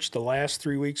church the last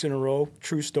 3 weeks in a row.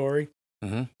 True story.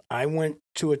 Mhm. I went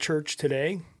to a church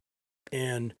today,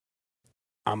 and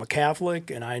I'm a Catholic,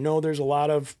 and I know there's a lot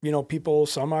of, people,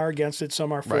 some are against it,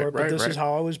 some are for it, but this is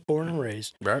how I was born and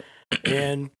raised. Right.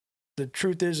 And the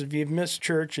truth is, if you've missed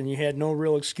church and you had no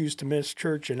real excuse to miss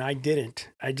church, and I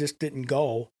just didn't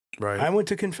go. Right. I went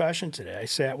to confession today. I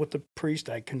sat with the priest.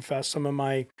 I confessed some of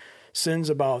my sins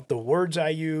about the words I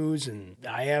use, and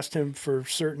I asked him for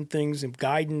certain things and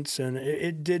guidance, and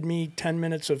it did me 10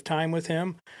 minutes of time with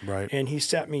him. Right. And he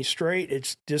set me straight.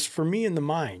 It's just for me in the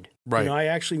mind. Right. I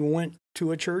actually went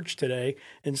to a church today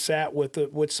and sat with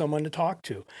someone to talk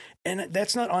to. And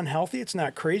that's not unhealthy. It's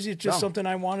not crazy. It's just something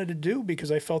I wanted to do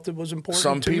because I felt it was important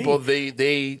Some to me. people,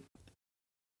 they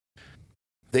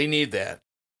need that.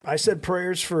 I said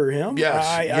prayers for him. Yes,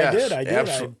 I did.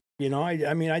 absolutely.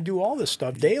 I do all this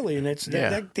stuff daily, and it's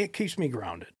that keeps me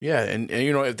grounded. Yeah, and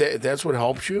if that's what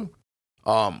helps you.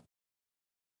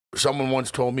 Someone once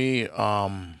told me,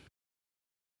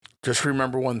 just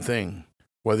remember one thing: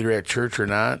 whether you're at church or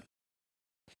not,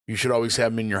 you should always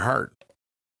have them in your heart.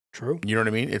 True. You know what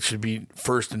I mean? It should be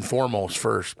first and foremost,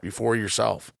 before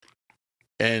yourself.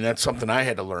 And that's something I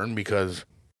had to learn because,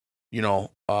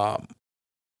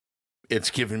 it's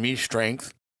given me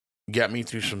strength, got me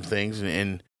through some things,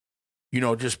 and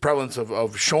just prevalence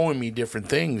of showing me different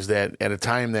things that at a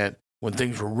time that when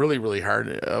things were really, really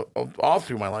hard all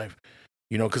through my life,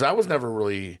 because I was never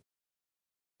really,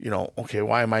 okay,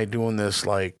 why am I doing this?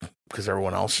 Like, because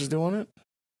everyone else is doing it?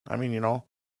 I mean,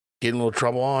 getting a little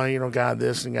trouble, God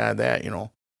this and God that,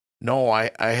 No, I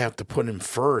have to put him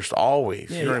first always.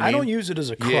 Yeah, you know what I mean? don't use it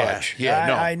as a crutch. Yeah,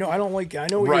 no. I know what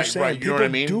you're saying. Right, you People know what I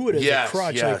mean? do it as a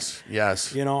crutch.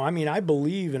 Yes. I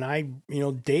believe,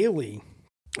 and daily.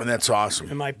 And that's awesome.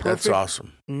 Am I perfect? That's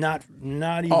awesome. Not even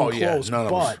none close, of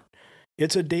but us.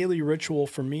 it's a daily ritual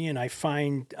for me, and I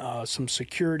find some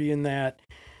security in that.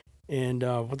 And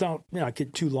without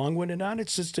get too long-winded on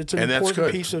it, it's an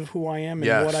important piece of who I am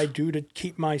and what I do to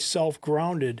keep myself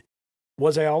grounded.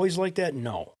 Was I always like that?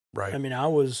 No. Right. I mean, I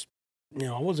was,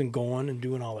 I wasn't going and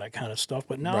doing all that kind of stuff,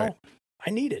 but now I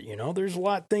need it. There's a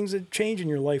lot of things that change in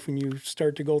your life when you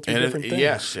start to go through different things.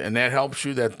 Yes, and that helps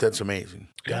you. That's amazing.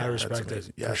 I respect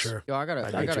it for sure. Yo, I got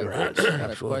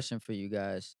a question for you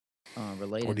guys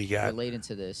relating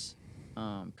to this,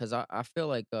 because I feel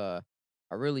like I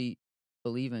really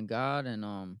believe in God,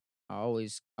 and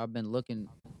I've been looking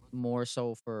more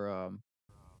so for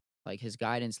like His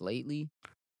guidance lately.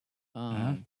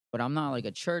 But I'm not like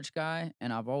a church guy,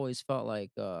 and I've always felt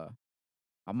like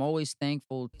I'm always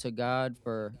thankful to God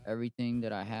for everything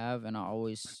that I have, and I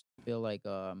always feel like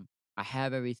I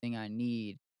have everything I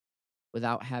need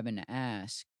without having to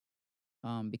ask,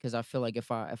 because I feel like if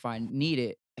I need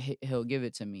it, He'll give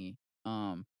it to me.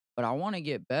 But I want to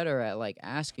get better at like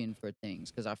asking for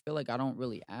things, because I feel like I don't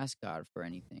really ask God for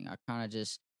anything. I kind of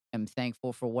just am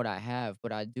thankful for what I have,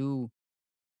 but I do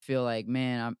feel like,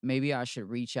 man, maybe I should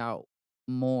reach out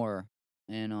more,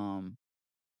 and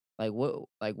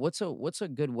what's a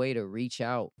good way to reach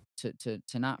out to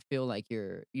not feel like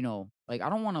you're, like I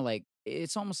don't want to, like,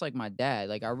 it's almost like my dad.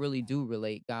 Like I really do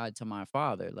relate God to my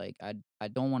father. Like I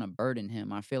don't want to burden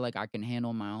him. I feel like I can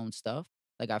handle my own stuff.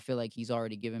 Like I feel like He's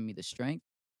already given me the strength,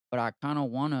 but I kind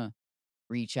of want to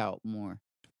reach out more.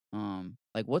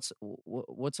 Like what's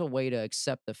a way to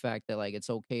accept the fact that like it's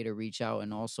okay to reach out,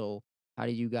 and also how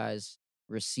do you guys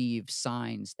receive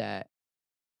signs that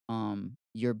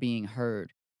you're being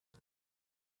heard?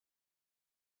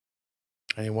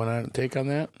 Anyone want to take on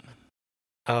that?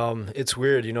 It's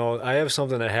weird, I have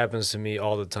something that happens to me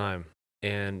all the time,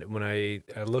 and when I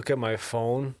look at my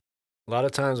phone, a lot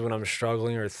of times when I'm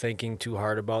struggling or thinking too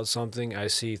hard about something, I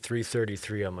see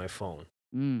 3:33 on my phone.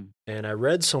 And I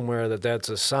read somewhere that that's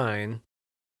a sign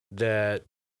that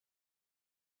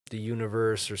the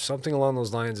universe or something along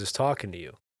those lines is talking to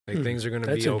you. Like things are going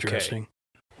to be okay.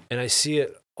 And I see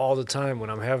it all the time when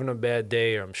I'm having a bad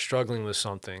day or I'm struggling with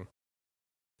something.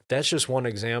 That's just one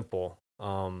example.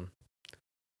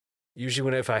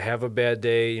 Usually if I have a bad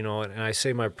day, and I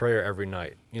say my prayer every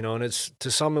night, and it's,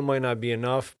 to some it might not be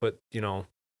enough, but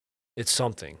it's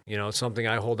something, it's something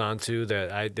I hold on to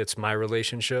that's my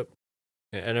relationship,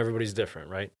 and everybody's different,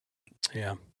 right?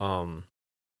 Yeah.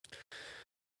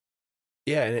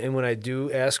 Yeah. And when I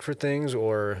do ask for things,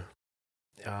 or,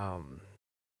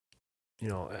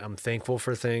 I'm thankful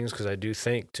for things, because I do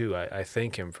thank too. I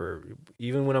thank Him for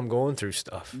even when I'm going through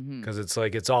stuff, because it's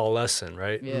like it's all a lesson,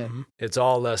 right? Yeah, it's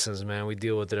all lessons, man. We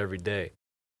deal with it every day,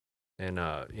 and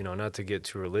not to get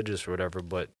too religious or whatever,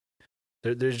 but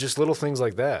there's just little things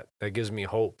like that gives me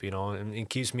hope, and it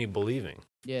keeps me believing.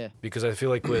 Yeah, because I feel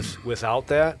like without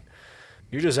that,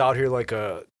 you're just out here like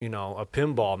a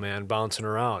pinball, man, bouncing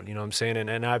around. You know what I'm saying?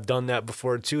 And I've done that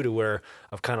before too, to where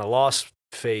I've kind of lost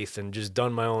faith and just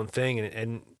done my own thing.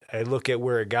 And I look at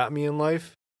where it got me in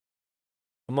life,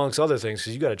 amongst other things,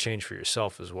 because you got to change for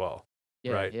yourself as well.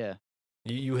 Yeah, right? Yeah.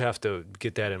 You have to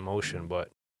get that in motion, but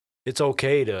it's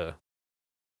okay to,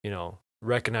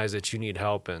 recognize that you need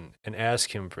help and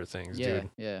ask him for things, dude.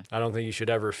 Yeah. I don't think you should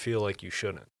ever feel like you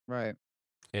shouldn't. Right.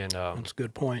 And that's a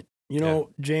good point.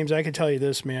 James, I can tell you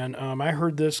this, man. I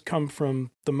heard this come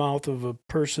from the mouth of a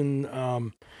person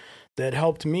that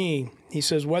helped me. He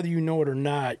says, whether you know it or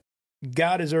not,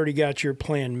 God has already got your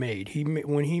plan made.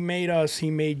 When he made us, he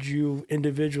made you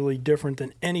individually different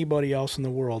than anybody else in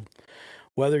the world.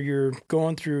 Whether you're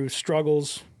going through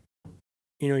struggles,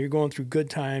 you're going through good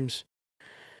times,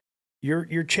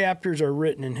 your chapters are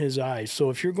written in his eyes. So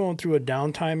if you're going through a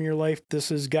downtime in your life,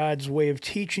 this is God's way of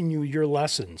teaching you your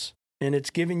lessons. And it's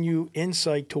giving you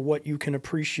insight to what you can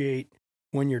appreciate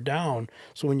when you're down.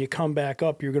 So when you come back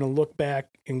up, you're going to look back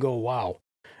and go, wow,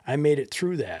 I made it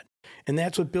through that. And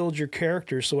that's what builds your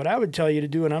character. So what I would tell you to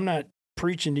do, and I'm not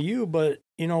preaching to you, but,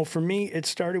 for me, it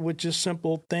started with just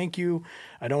simple thank you.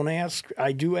 I don't ask.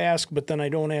 I do ask, but then I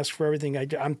don't ask for everything.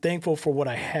 I'm thankful for what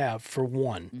I have, for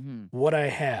one, what I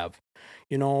have.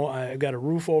 I got a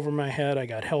roof over my head. I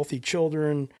got healthy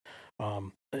children,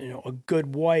 a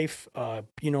good wife,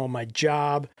 my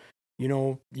job,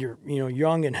 you're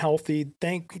young and healthy.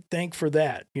 Thank for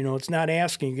that. It's not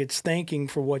asking, it's thanking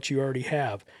for what you already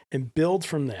have and build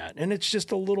from that. And it's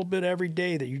just a little bit every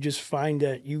day that you just find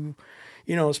that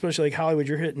especially like Hollywood,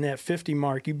 you're hitting that 50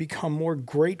 mark. You become more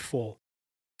grateful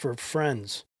for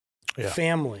friends,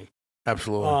 family.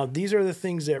 Absolutely. These are the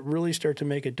things that really start to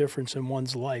make a difference in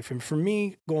one's life. And for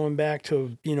me, going back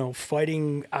to,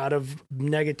 fighting out of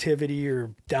negativity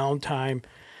or downtime,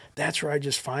 that's where I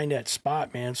just find that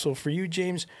spot, man. So for you,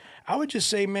 James, I would just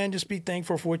say, man, just be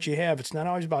thankful for what you have. It's not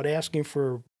always about asking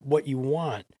for what you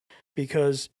want,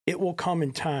 because it will come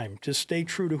in time. Just stay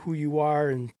true to who you are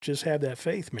and just have that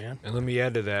faith, man. And let me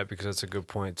add to that, because that's a good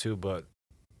point too. But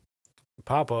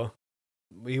Papa,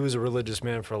 he was a religious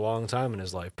man for a long time in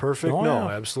his life. Perfect? Oh, no,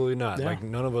 yeah. absolutely not. Yeah. Like,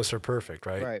 none of us are perfect,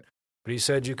 right? Right. But he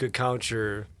said you could count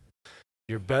your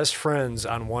best friends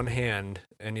on one hand,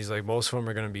 and he's like, most of them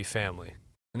are going to be family.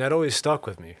 And that always stuck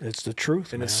with me. It's the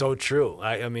truth, And man. it's so true.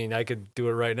 I mean, I could do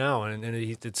it right now, and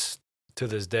it's to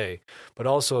this day. But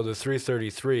also, the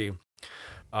 333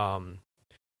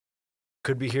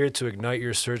 could be here to ignite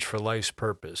your search for life's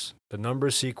purpose. The number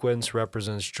sequence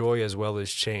represents joy as well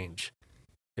as change.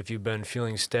 If you've been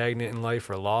feeling stagnant in life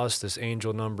or lost, this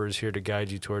angel number is here to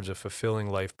guide you towards a fulfilling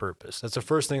life purpose. That's the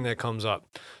first thing that comes up.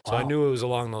 So I knew it was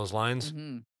along those lines.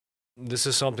 Mm-hmm. This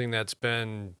is something that's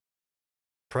been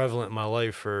prevalent in my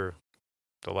life for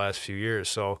the last few years.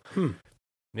 So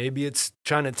maybe it's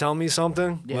trying to tell me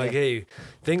something. Yeah. Like, hey,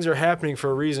 things are happening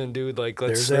for a reason, dude. Like,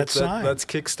 let's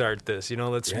kickstart this.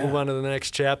 Let's move on to the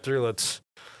next chapter. Let's,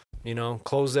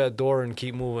 close that door and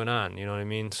keep moving on. You know what I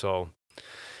mean? So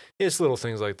it's little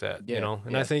things like that,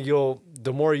 And I think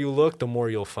the more you look, the more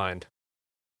you'll find.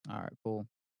 All right, cool.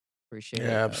 Appreciate it.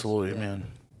 Yeah, absolutely,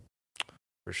 man.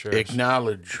 For sure.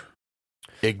 Acknowledge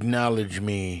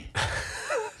me.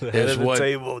 The head of the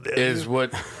table, dude. Is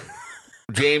what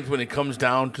James, when it comes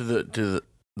down to the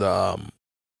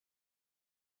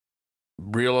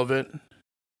real of it,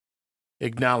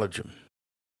 acknowledge him.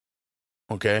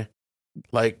 Okay?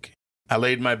 Like, I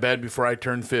laid in my bed before I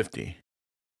turned 50,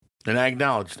 and I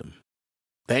acknowledged him.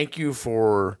 Thank you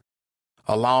for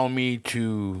allowing me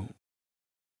to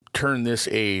turn this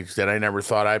age that I never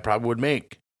thought I probably would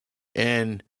make.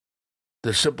 And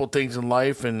the simple things in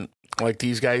life, and like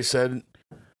these guys said,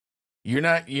 you're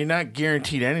not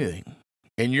guaranteed anything.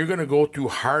 And you're going to go through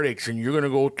heartaches, and you're going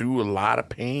to go through a lot of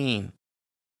pain.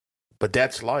 But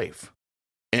that's life.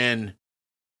 And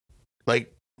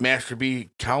like Master B,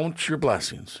 count your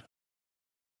blessings.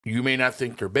 You may not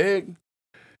think they're big.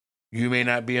 You may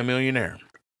not be a millionaire.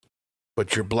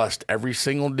 But you're blessed every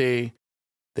single day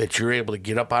that you're able to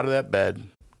get up out of that bed,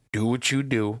 do what you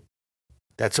do.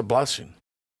 That's a blessing.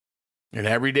 And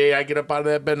every day I get up out of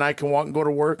that bed and I can walk and go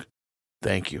to work,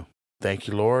 thank you. Thank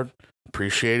you, Lord.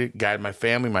 Appreciate it. Guide my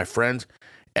family, my friends,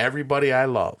 everybody I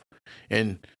love.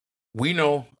 And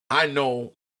I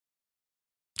know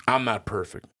I'm not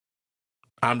perfect.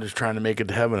 I'm just trying to make it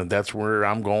to heaven. If that's where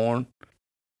I'm going,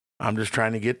 I'm just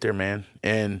trying to get there, man.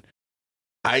 And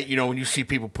when you see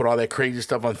people put all that crazy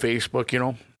stuff on Facebook,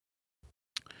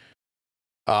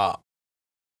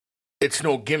 it's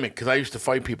no gimmick, because I used to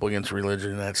fight people against religion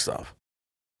and that stuff.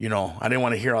 I didn't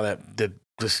want to hear all that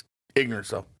just ignorant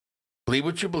stuff. Believe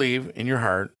what you believe in your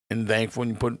heart, and thankful,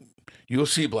 and you'll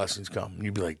see blessings come. And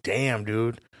you'll be like, damn,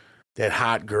 dude, that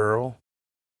hot girl,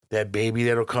 that baby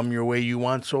that'll come your way you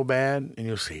want so bad. And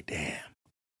you'll say, damn,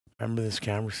 remember this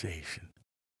conversation.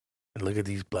 And look at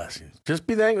these blessings. Just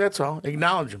be thankful. That's all.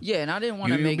 Acknowledge them. Yeah, and I didn't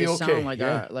want to You'll make be it okay, sound like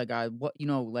yeah.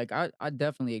 I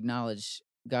definitely acknowledge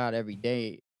God every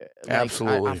day. Like,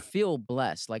 Absolutely. I feel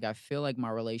blessed. Like I feel like my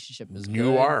relationship is You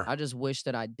good. are. I just wish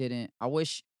that I didn't.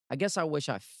 I guess I wish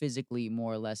I physically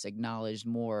more or less acknowledged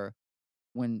more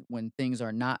when things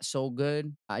are not so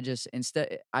good. I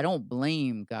don't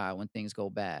blame God when things go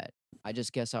bad. I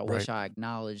just guess I wish I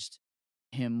acknowledged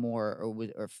him more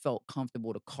or felt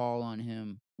comfortable to call on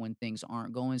him when things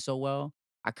aren't going so well.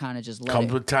 I kind of just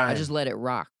Comes with time. I just let it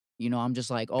rock. You know, I'm just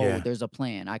like, oh, Yeah. there's a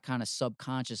plan. I kind of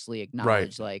subconsciously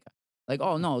acknowledge like,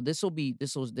 oh no, this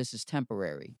is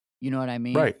temporary. You know what I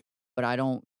mean? Right. But I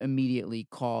don't immediately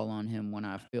call on him when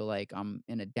I feel like I'm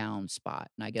in a down spot.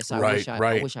 And I guess I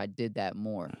wish I did that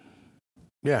more.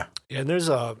 Yeah. Yeah, and there's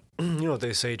a, you know what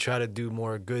they say, try to do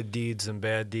more good deeds than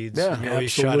bad deeds. Yeah, you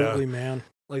always try to- Absolutely, man.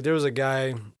 Like there was a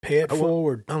guy, Pay it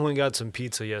forward. I went and got some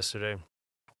pizza yesterday,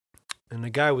 and the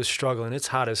guy was struggling. It's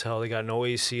hot as hell. They got no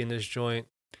AC in this joint.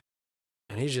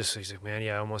 And he's like, man,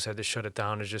 yeah, I almost had to shut it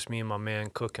down. It's just me and my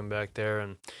man cooking back there.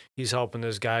 And he's helping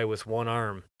this guy with one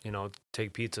arm, you know,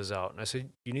 take pizzas out. And I said,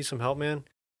 you need some help, man?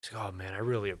 He's like, oh, man, I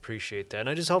really appreciate that. And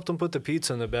I just helped him put the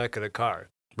pizza in the back of the car.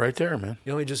 Right there, man.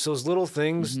 You know, just those little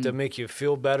things that make you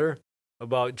feel better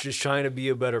about just trying to be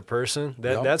a better person.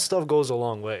 That stuff goes a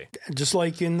long way. Just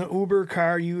like in the Uber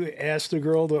car, you asked the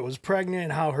girl that was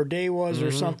pregnant how her day was or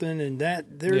something, and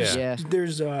that there's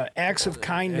acts of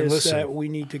kindness that we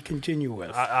need to continue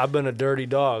with. I've been a dirty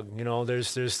dog. You know,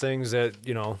 there's things that,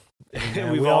 you know,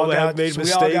 Yeah, we've all made mistakes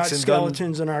we all got and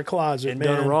skeletons in our closet, and man.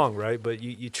 done wrong, right? But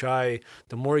you try,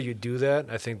 the more you do that,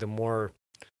 I think the more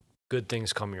good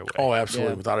things come your way. Oh,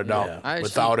 absolutely. Yeah. Without a doubt. I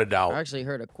Without a doubt. I actually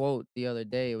heard a quote the other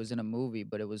day. It was in a movie,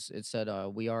 but it said,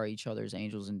 "We are each other's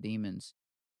angels and demons,"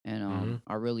 and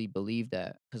I really believe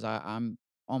that because I'm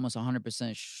almost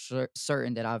 100%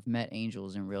 certain that I've met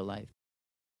angels in real life.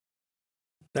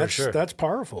 That's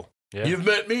powerful. Yeah. You've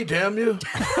met me, damn you.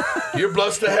 You're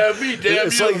blessed to have me, damn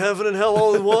It's you. like heaven and hell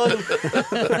all in one.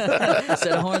 Set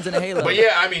of horns and a halo. But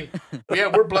yeah, I mean,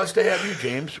 we're blessed to have you,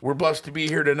 James. We're blessed to be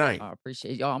here tonight. I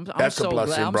appreciate y'all. I'm That's a so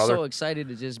blessing, glad. I'm brother. so excited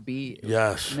to just be.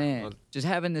 Yes. Man, just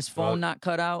having this phone not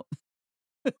cut out.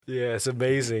 Yeah, it's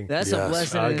amazing. That's a Yes.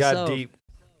 blessing. I in got itself. deep.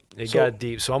 It got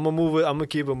deep. So I'm going to move it. I'm going to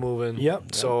keep it moving.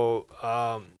 Yep. So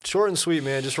short and sweet,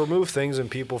 man. Just remove things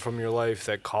and people from your life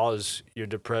that cause your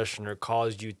depression or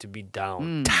cause you to be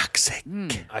down. Toxic.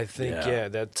 I think,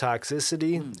 that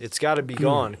toxicity, it's got to be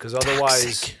gone because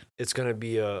otherwise it's going to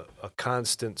be a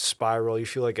constant spiral. You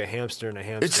feel like a hamster in a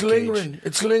hamster It's cage. lingering.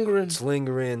 It's lingering. It's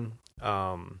lingering.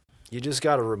 You just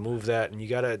got to remove that, and you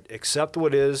got to accept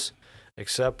what is,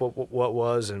 accept what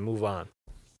was, and move on.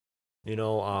 You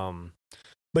know,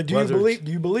 But do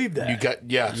you believe that? You got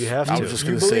yes. You have I to. was just You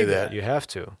going to say believe that. you have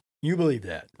to. You believe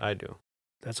that? I do.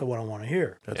 That's what I want to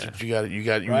hear. That's Yeah. what you got. You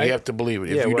got. You Right? have to believe it.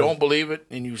 If Yeah, you well- don't believe it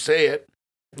and you say it,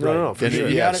 No, for Then sure.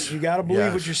 it- yes. You got to believe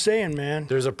Yes. what you're saying, man.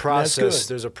 There's a That's process. good.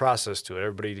 There's a process to it.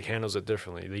 Everybody handles it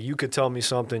differently. You could tell me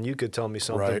something. You could tell me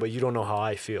something, Right. but you don't know how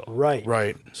I feel. Right.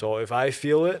 right? So if I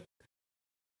feel it,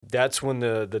 that's when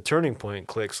the turning point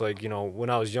clicks. Like, you know, when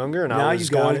I was younger and Now I you was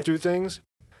got going it. through things,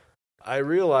 I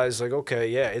realized like, okay,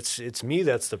 yeah, it's me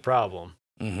that's the problem.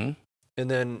 Mm-hmm. And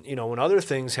then, you know, when other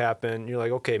things happen, you're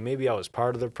like, okay, maybe I was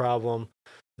part of the problem.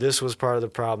 This was part of the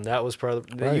problem. That was part of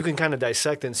the... Right. You can kind of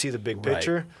dissect it and see the big Right,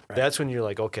 picture. right. That's when you're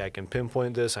like, okay, I can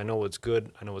pinpoint this. I know what's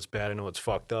good. I know what's bad. I know what's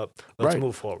fucked up. Let's Right.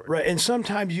 move forward. Right. And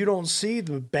sometimes you don't see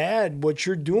the bad, what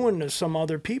you're doing to some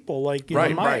other people. Like, you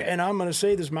Right, know, right. and I'm going to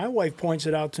say this, my wife points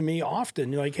it out to me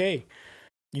often. You're like, hey,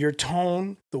 your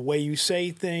tone, the way you say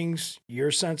things,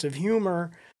 your sense of humor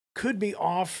could be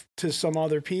off to some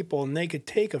other people and they could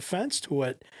take offense to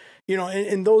it. You know,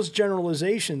 and those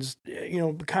generalizations, you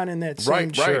know, kind of in that same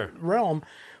Right, right. realm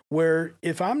where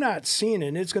if I'm not seeing it,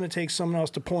 and it's going to take someone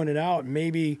else to point it out,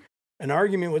 maybe an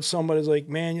argument with somebody is like,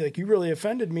 man, you really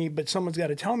offended me, but someone's got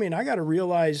to tell me, and I got to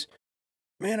realize,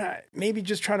 man, I maybe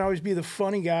just trying to always be the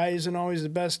funny guy isn't always the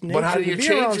best nature But how do to you be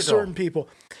change around it, certain though? people.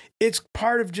 It's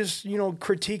part of just, you know,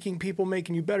 critiquing people,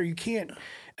 making you better. You can't,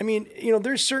 I mean, you know,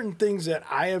 there's certain things that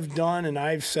I have done and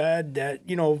I've said that,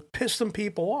 you know, piss some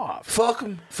people off. Fuck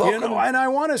them. You know, and I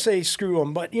want to say screw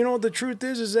them, but you know, the truth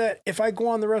is that if I go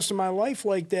on the rest of my life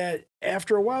like that,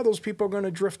 after a while, those people are going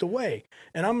to drift away,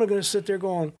 and I'm going to sit there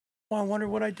going, "Well, I wonder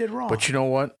what I did wrong." But you know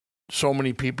what? So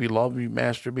many people love you,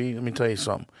 Master B. Let me tell you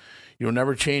something. You'll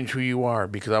never change who you are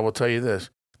because I will tell you this: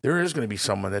 there is going to be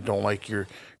someone that don't like your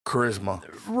charisma.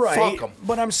 Right. Fuck 'em.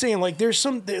 But I'm saying, like, there's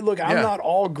some, look, I'm Yeah. not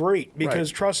all great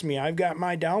because Right. trust me, I've got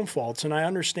my downfalls, and I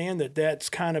understand that that's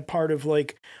kind of part of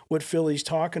like what Philly's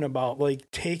talking about, like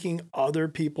taking other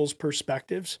people's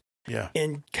perspectives Yeah.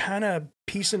 and kind of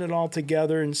piecing it all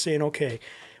together and saying, okay,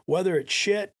 whether it's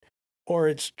shit or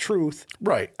it's truth,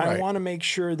 Right. I right. want to make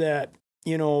sure that,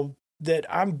 you know, that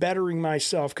I'm bettering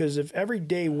myself. Because if every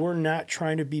day we're not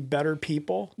trying to be better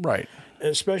people, Right.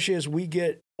 especially as we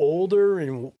get older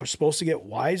and we're supposed to get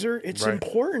wiser, it's Right.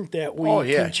 important that we Oh,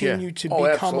 yeah, continue yeah. to Oh,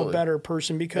 become absolutely. a better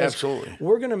person, because Absolutely.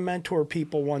 we're going to mentor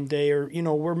people one day, or, you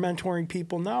know, we're mentoring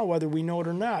people now, whether we know it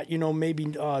or not, you know, maybe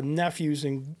nephews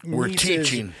and We're nieces.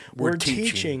 teaching. We're We're teaching.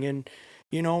 teaching. And,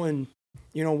 you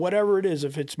know, whatever it is,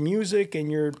 if it's music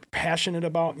and you're passionate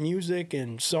about music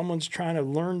and someone's trying to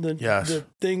learn Yes. the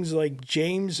things like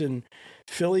James and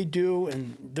Philly do,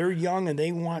 and they're young and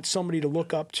they want somebody to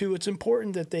look up to, it's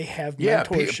important that they have Yeah,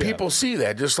 mentorship. people see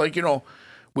that. Just like, you know,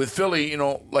 with Philly, you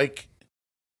know, like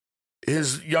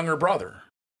his younger brother.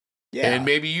 yeah. And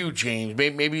maybe you, James,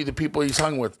 maybe the people he's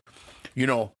hung with, you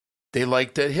know, they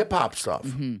like that hip hop stuff.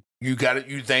 Mm-hmm. You got it.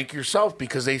 You thank yourself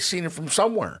because they've seen it from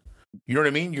somewhere. You know what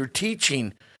I mean? You're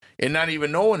teaching and not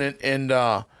even knowing it. And,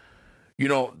 you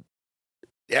know,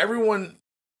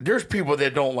 there's people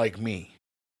that don't like me.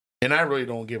 And I really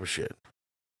don't give a shit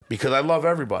because I love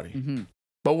everybody. Mm-hmm.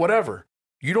 But whatever.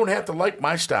 You don't have to like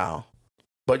my style.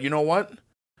 But you know what?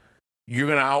 I'm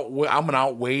gonna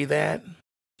outweigh that.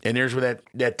 And there's where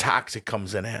that toxic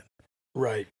comes in at.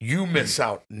 Right. You miss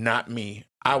out, not me.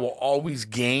 I will always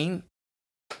gain.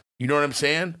 You know what I'm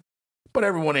saying? But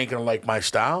everyone ain't gonna like my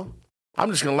style.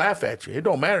 I'm just gonna laugh at you. It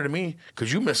don't matter to me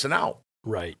because you missing out.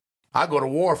 Right. I go to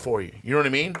war for you. You know what I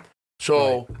mean?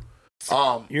 So,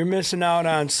 You're missing out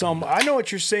on some. I know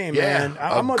what you're saying, Yeah, man.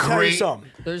 I'm gonna tell you agree. something.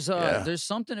 There's Yeah. there's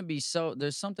something to be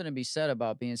said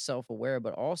about being self-aware,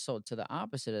 but also to the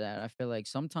opposite of that, I feel like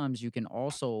sometimes you can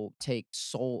also take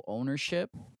sole ownership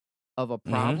of a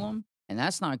Mm-hmm. problem, and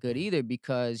that's not good either,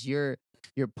 because you're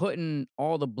putting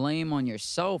all the blame on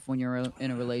yourself when you're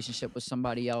in a relationship with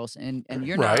somebody else, and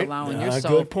you're not Right. allowing Yeah,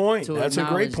 yourself good point. to That's a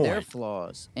acknowledge great their point.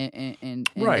 flaws and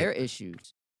Right. their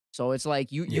issues. So it's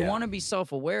like you Yeah. want to be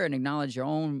self-aware and acknowledge your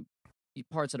own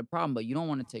parts of the problem, but you don't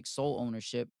want to take sole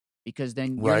ownership, because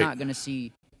then you're Right. not going to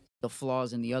see the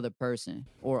flaws in the other person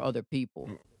or other people.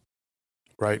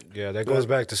 right? Yeah, that goes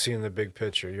back to seeing the big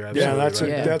picture. You're Yeah,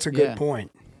 absolutely right. that's a good Yeah.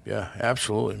 point. Yeah,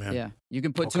 absolutely, man. Yeah, you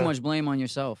can put too Okay. much blame on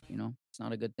yourself. It's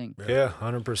not a good thing. Yeah,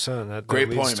 100%. That Great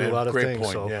leads point, to man. a lot of Great things.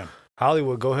 point. So, Yeah.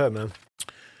 Hollywood, go ahead, man.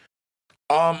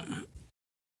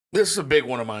 This is a big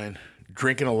one of mine.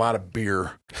 Drinking a lot of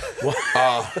beer.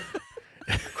 uh,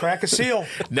 Crack a seal.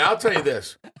 now I'll tell you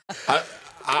this.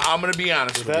 I'm going to be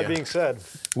honest with That you. being said,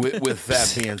 With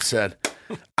that being said,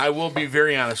 I will be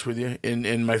very honest with you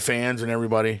and my fans and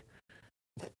everybody.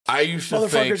 I used to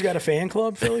Motherfucker's think got a fan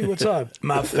club, Philly. What's up?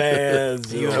 My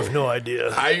fans. you have no idea.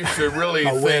 I used to really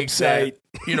A think website.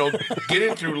 that,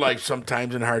 getting through life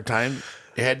sometimes in hard times,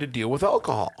 it had to deal with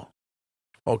alcohol.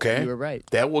 Okay? You were right.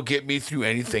 That will get me through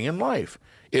anything in life.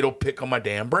 It'll pick on my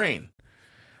damn brain.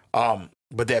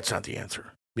 But that's not the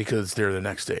answer because it's there the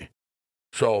next day.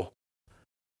 So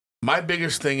my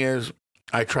biggest thing is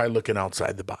I try looking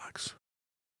outside the box.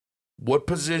 What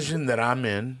position that I'm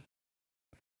in,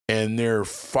 and there are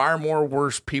far more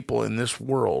worse people in this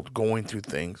world going through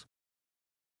things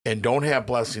and don't have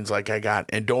blessings like I got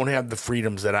and don't have the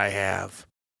freedoms that I have.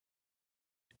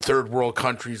 Third world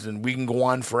countries, and we can go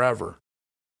on forever.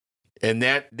 And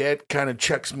that kind of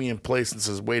checks me in place and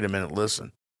says, wait a minute,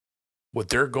 listen. What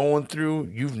they're going through,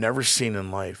 you've never seen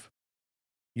in life.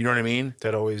 You know what I mean?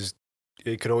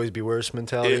 It could always be worse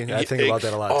mentality. It- I think about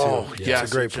that a lot too. oh, Yeah, yes,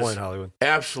 it's a great it's point, just- Hollywood.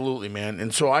 Absolutely, man.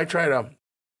 And so I try to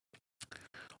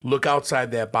look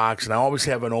outside that box, and I always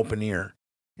have an open ear.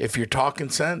 If you're talking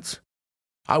sense,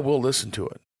 I will listen to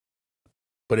it.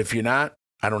 But if you're not,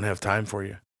 I don't have time for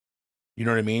you. You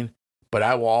know what I mean? But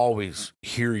I will always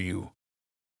hear you.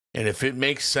 And if it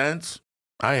makes sense,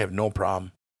 I have no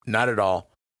problem. Not at all.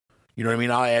 You know what I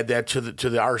mean? I'll add that to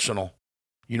the arsenal.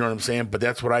 You know what I'm saying? But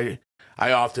that's what I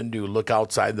often do. Look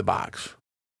outside the box.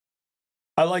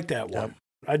 I like that one. Yep.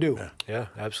 I do. Yeah. Yeah,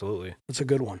 absolutely. It's a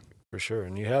good one. For sure.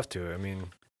 And you have to. I mean,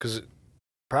 because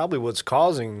probably what's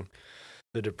causing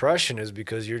the depression is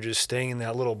because you're just staying in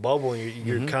that little bubble and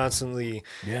you're Mhm. constantly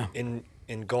Yeah.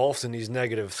 engulfed in these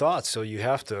negative thoughts. So you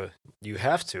have to.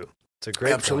 It's a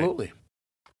great point. Absolutely.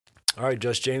 All right,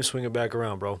 Just James, swing it back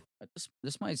around, bro.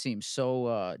 This might seem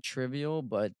so trivial,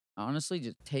 but honestly,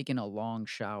 just taking a long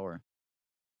shower.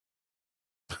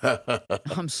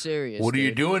 I'm serious. What are you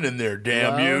dude. doing in there?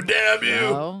 Damn Well, you. Damn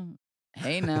you. Well,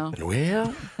 Hey now,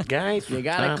 Well, guys, you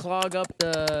gotta clog up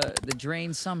the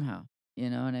drain somehow. You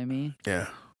know what I mean? Yeah.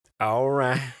 All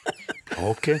right.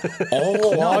 Okay.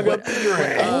 Clog but- up the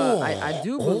drain. but, I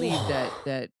do believe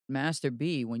that Master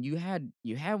B, when you had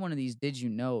one of these did you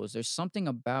knows, there's something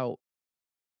about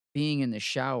being in the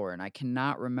shower, and I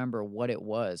cannot remember what it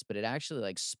was, but it actually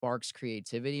like sparks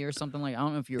creativity or something like. I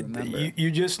don't know if you remember. You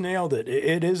just nailed it.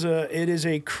 It is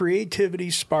a creativity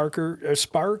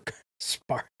spark.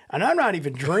 And I'm not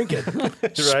even drinking. Right?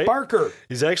 Sparker.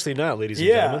 He's actually not, ladies and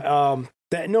gentlemen.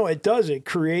 Yeah. It does. It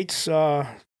creates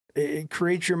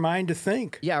your mind to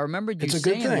think. Yeah, I remember you It's a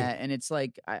good saying thing. that, and it's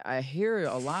like I hear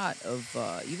a lot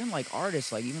of even like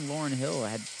artists, like even Lauryn Hill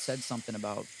had said something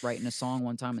about writing a song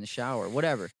one time in the shower,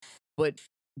 whatever. But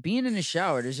being in the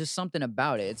shower, there's just something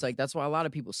about it. It's like that's why a lot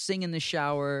of people sing in the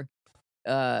shower.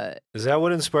 Is that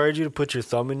what inspired you to put your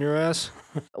thumb in your ass?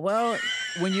 Well,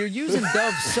 when you're using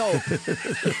Dove soap,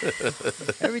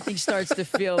 everything starts to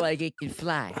feel like it can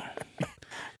fly.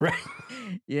 Right.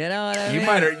 You know what I mean? You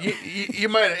might have, you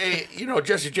might have, hey,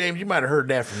 Jesse James, you might have heard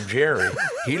that from Jerry.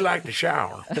 He liked to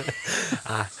shower.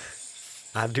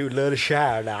 I do love to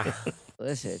shower now.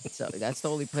 Listen, so that's the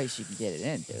only place you can get it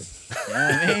in, dude. You know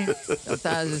what I mean?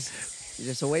 Sometimes you're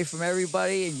just away from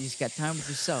everybody and you just got time with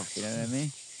yourself. You know what I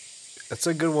mean? That's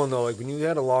a good one, though. Like, when you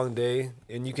had a long day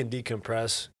and you can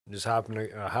decompress, just hop in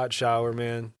a hot shower,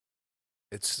 man.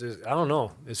 It's I don't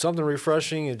know. It's something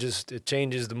refreshing. It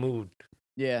changes the mood.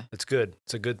 Yeah. It's good.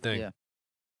 It's a good thing. Yeah.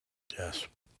 Yes,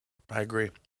 I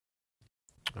agree.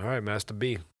 All right, Master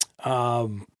B.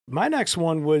 My next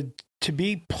one would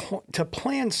to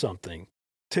plan something,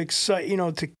 to excite,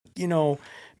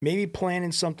 maybe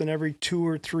planning something every 2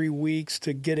 or 3 weeks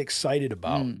to get excited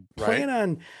about. Plan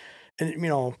on,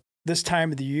 and this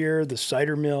time of the year, the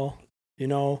cider mill,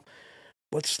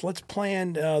 let's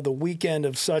plan the weekend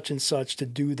of such and such to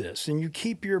do this, and you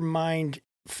keep your mind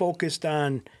focused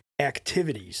on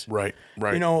activities. Right.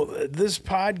 This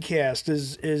podcast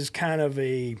is kind of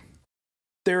a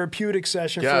therapeutic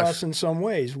session for us in some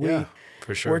ways.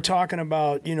 For sure. We're talking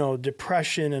about,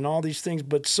 depression and all these things,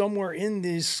 but somewhere in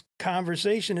this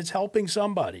conversation, it's helping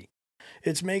somebody.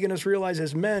 It's making us realize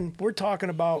as men, we're talking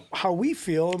about how we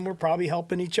feel and we're probably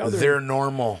helping each other. They're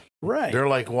normal. Right. They're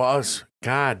like us.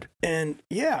 God. And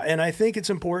I think it's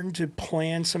important to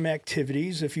plan some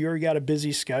activities. If you already got a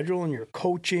busy schedule and you're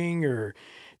coaching or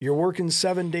you're working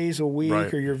 7 days a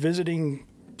week or you're visiting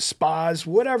spas,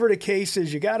 whatever the case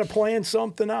is, you got to plan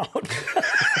something out.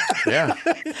 Yeah.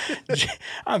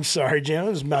 I'm sorry, Jim. I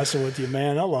was messing with you,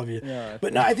 man. I love you. Yeah,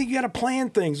 but no, I think you got to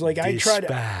plan things. Like I tried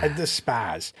spas. the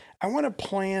spas. I want to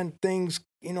plan things.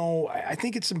 I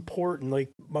think it's important.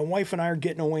 Like my wife and I are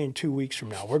getting away in 2 weeks from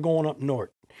now. We're going up north.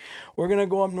 We're going to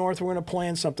go up north. We're going to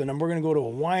plan something. And we're going to go to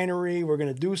a winery. We're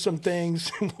going to do some things.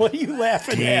 What are you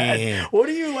laughing at? What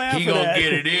are you laughing at? He going to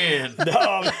get it in.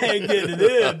 No, man, get it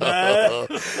in, man.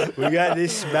 We got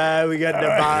this spa. We got the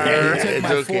bar. I It's took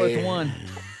my okay. fourth one.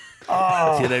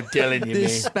 That's what I'm telling you,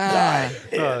 This man.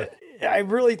 spy. I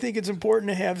really think it's important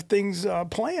to have things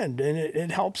planned, and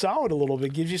it helps out a little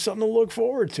bit. Gives you something to look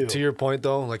forward to. To your point,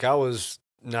 though, like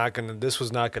this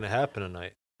was not going to happen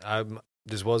tonight. I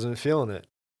just wasn't feeling it.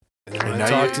 And then when now I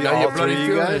talked to now all you're three bloody of you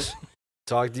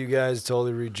feeling guys,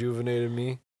 totally rejuvenated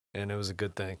me, and it was a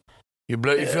good thing. You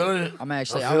feeling it? I'm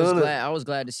actually, I'm I was feeling it. glad. I was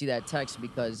glad to see that text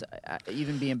because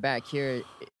even being back here,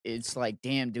 it's like,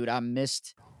 damn, dude, I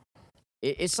missed.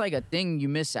 It's like a thing you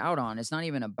miss out on. It's not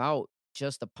even about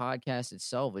just the podcast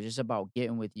itself. It's just about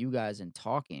getting with you guys and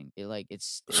talking.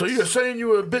 So you're saying you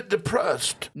were a bit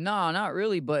depressed? No, not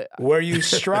really. But Were you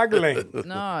struggling?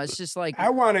 no, it's just like,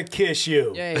 I want to kiss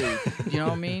you. hey, you know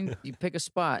what I mean? You pick a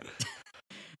spot.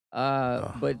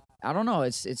 But I don't know.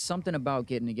 It's something about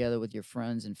getting together with your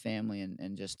friends and family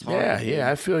and just talking.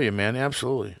 Yeah, I feel you, man.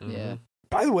 Absolutely. Yeah.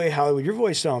 By the way, Hollywood, your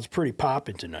voice sounds pretty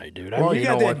popping tonight, dude. Well, you you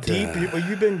got know that what, deep.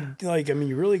 You've been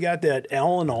you really got that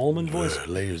Alan Allman voice.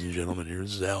 Ladies and gentlemen,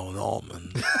 here's Alan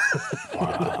Allman.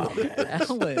 Wow, man.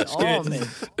 Alan It's Allman.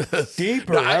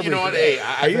 Deeper. No, you know what? Hey,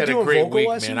 I've had a doing great vocal week,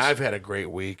 lessons? man. I've had a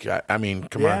great week. I mean,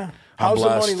 come Yeah. on. I'm How's the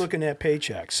blessed. money looking at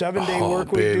paycheck? 7-day Oh,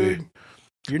 work week, baby. dude.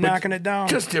 You're knocking it down.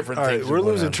 Just different All right, things. we're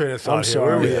going losing on. train of thought I'm here.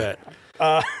 Where are we sorry.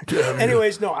 at?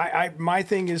 Anyways, no. My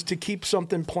thing is to keep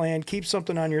something planned, keep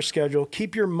something on your schedule,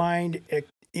 keep your mind,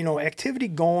 activity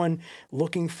going,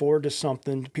 looking forward to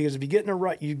something. Because if you get in a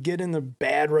rut, you get in the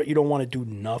bad rut. You don't want to do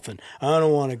nothing. I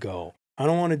don't want to go. I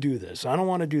don't want to do this. I don't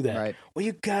want to do that. Right. Well,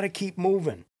 you got to keep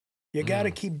moving. You got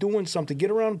to keep doing something.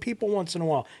 Get around people once in a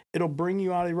while. It'll bring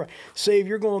you out of the rut. Say if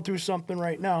you're going through something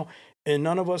right now and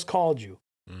none of us called you.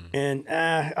 And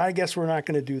I guess we're not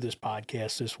going to do this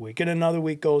podcast this week. And another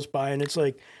week goes by and it's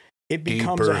like, it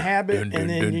becomes a habit, and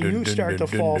then you start to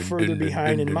fall further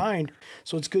behind in mind.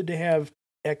 So it's good to have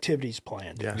activities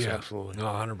planned. Yes, Yeah. absolutely. No,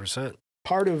 100%.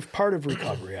 Part of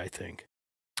recovery, I think.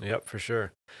 Yep, for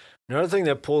sure. Another thing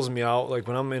that pulls me out, like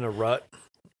when I'm in a rut,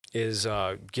 is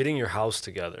getting your house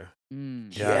together.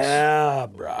 Mm. Yes. Yeah,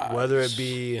 bro. Whether it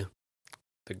be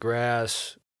the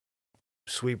grass,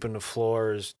 sweeping the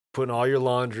floors, putting all your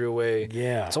laundry away.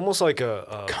 Yeah. It's almost like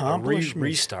a Accomplishment.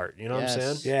 restart. You know what I'm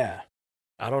saying? Yes. Yeah.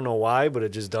 I don't know why, but it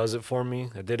just does it for me.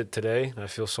 I did it today, and I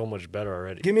feel so much better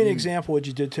already. Give me an example of what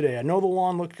you did today. I know the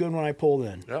lawn looked good when I pulled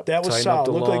in. Yep. That was Tighten up solid.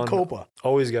 the Looked like lawn. Copa.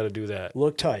 Always got to do that.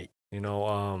 Looked tight. You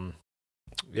know,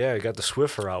 yeah, I got the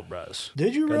Swiffer out, bros.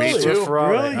 Did you Got really? the Me too. Swiffer out.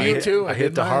 Really? Me hit, too. I I hit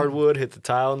did the mine. hardwood, hit the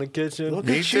tile in the kitchen. Look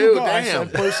Me at too, you guys. damn.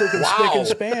 That place looking Wow. spick and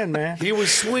span, man. He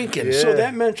was swinking. Yeah. So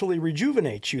that mentally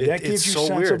rejuvenates you. That gives it's you so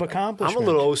sense weird. of accomplishment. I'm a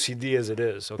little OCD as it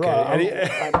is. Okay,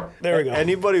 Bro, there we go.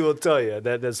 Anybody will tell you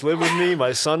that's lived with me.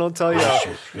 My son will tell you.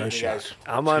 Good shot.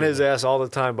 I'm on his ass all the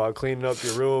time about cleaning up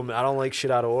your room. I don't like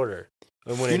shit out of order.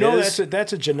 And when You it know is,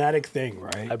 that's a genetic thing,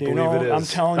 right? I you believe know, it is. I'm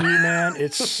telling you, man,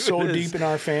 it's so It is. deep in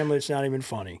our family. It's not even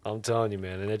funny. I'm telling you,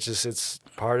 man, and it's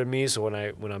part of me. So when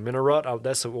I'm in a rut,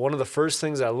 that's one of the first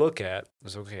things I look at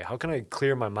is, okay, how can I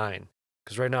clear my mind?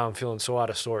 Because right now I'm feeling so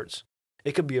out of sorts.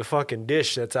 It could be a fucking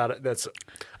dish that's on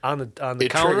the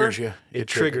It counter. triggers you. It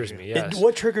triggers me. Yes.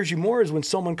 What triggers you more is when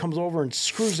someone comes over and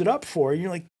screws it up for you. You're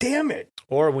like, damn it.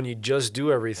 Or when you just do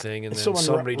everything and then Someone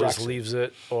somebody just wrecks it. leaves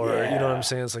it, or you know what Yeah. I'm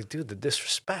saying? It's like, dude, the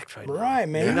disrespect right now. Right,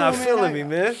 man. You're You not know, feeling me,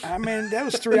 man. I mean, that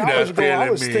was 3 You're not hours ago. I feeling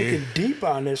was me. thinking deep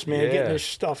on this, man, Yeah. getting this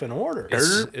stuff in order.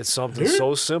 It's something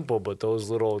so simple, but those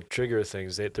little trigger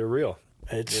things, they're real.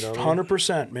 It's You know what I mean?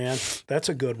 100%, man. That's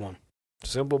a good one.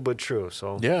 Simple but true.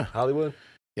 So Yeah. Hollywood.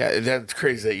 Yeah, that's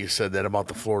crazy that you said that about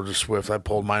the floors of Swift. I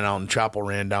pulled mine out and Chapel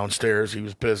ran downstairs. He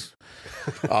was pissed.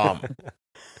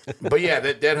 But yeah,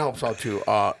 that helps out too.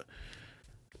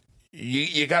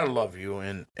 You gotta love you,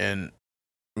 and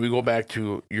we go back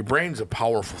to your brain's a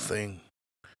powerful thing,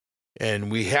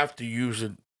 and we have to use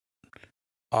it.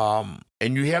 And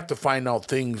you have to find out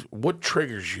things. What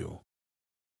triggers you?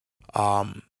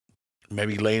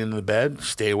 Maybe laying in the bed.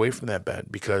 Stay away from that bed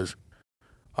because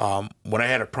when I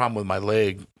had a problem with my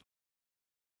leg,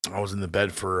 I was in the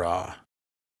bed for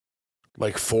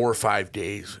like 4 or 5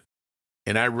 days,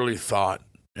 and I really thought,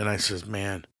 and I says,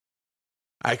 man,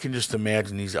 I can just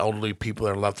imagine these elderly people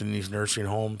that are left in these nursing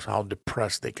homes, how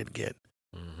depressed they could get.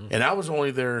 Mm-hmm. And I was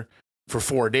only there for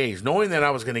 4 days, knowing that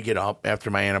I was going to get up after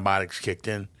my antibiotics kicked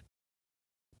in.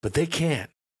 But they can't.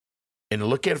 And to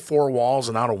look at 4 walls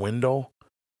and out a window,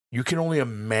 you can only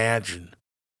imagine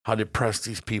how depressed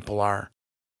these people are.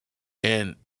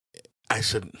 And I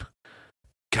said,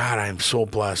 God, I'm so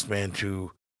blessed, man,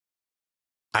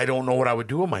 I don't know what I would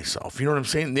do with myself. You know what I'm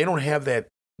saying? They don't have that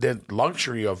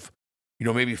luxury of,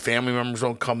 maybe family members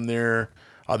don't come there.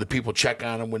 Other people check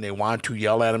on them when they want to,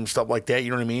 yell at them, stuff like that. You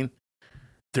know what I mean?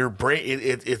 Their brain,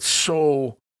 it's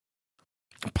so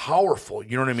powerful.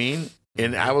 You know what I mean?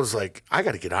 And I was like, I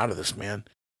got to get out of this, man.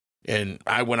 And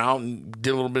I went out and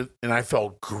did a little bit, and I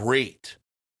felt great.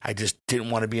 I just didn't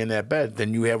want to be in that bed.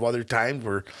 Then you have other times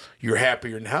where you're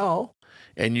happier than hell,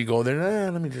 and you go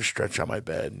there, let me just stretch on my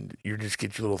bed. And you just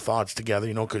get your little thoughts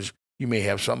together, because you may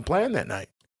have something planned that night.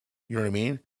 You know what I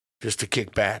mean? Just to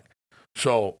kick back.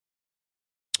 So,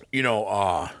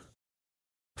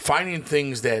 finding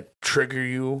things that trigger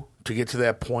you to get to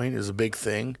that point is a big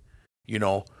thing.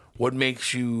 What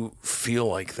makes you feel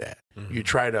like that? Mm-hmm. You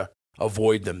try to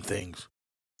avoid them things.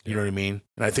 You know what I mean?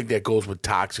 And I think that goes with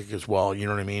toxic as well. You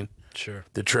know what I mean? Sure.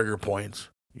 The trigger points.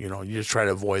 You just try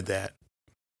to avoid that.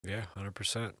 Yeah,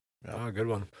 100%. Yeah. Oh, good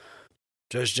one.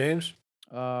 Judge James?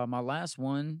 My last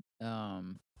one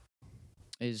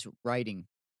is writing.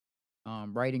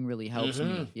 Writing really helps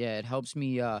me. Yeah, it helps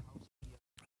me.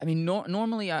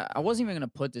 Normally I wasn't even gonna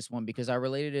put this one because I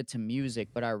related it to music,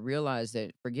 but I realized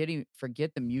that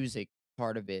forget the music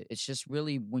part of it. It's just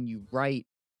really when you write,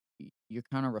 you're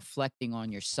kind of reflecting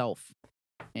on yourself,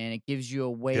 and it gives you a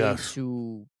way Yes.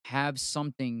 to have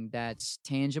something that's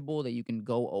tangible that you can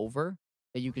go over,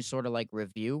 that you can sort of like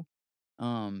review.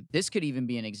 This could even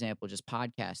be an example, just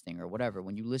podcasting or whatever.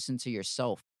 When you listen to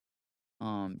yourself,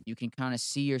 you can kind of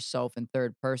see yourself in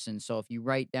third person. So if you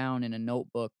write down in a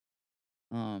notebook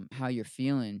how you're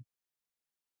feeling,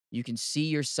 you can see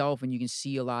yourself and you can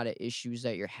see a lot of issues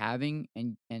that you're having,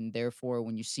 and therefore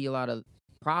when you see a lot of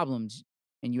problems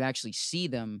and you actually see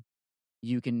them,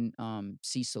 you can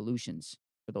see solutions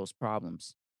for those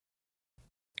problems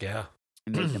Yeah.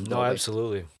 and make them go No, away.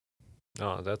 absolutely.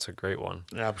 No, that's a great one.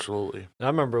 Absolutely. I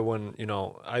remember when,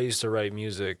 I used to write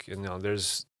music, and,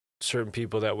 there's certain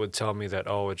people that would tell me that,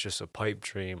 oh, it's just a pipe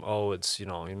dream. Oh, it's,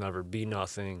 you'll never be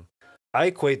nothing. I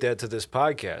equate that to this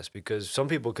podcast because some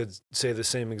people could say the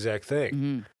same exact thing.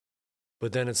 Mm-hmm.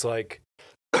 But then it's like,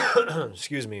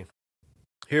 excuse me,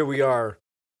 here we are,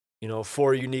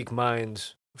 4 unique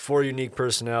minds, 4 unique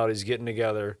personalities getting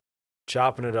together,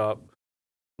 chopping it up.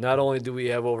 Not only do we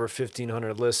have over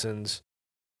 1,500 listens,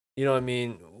 you know what I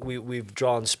mean? We've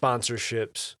drawn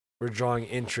sponsorships. We're drawing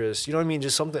interest. You know what I mean?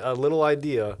 Just a little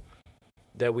idea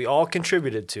that we all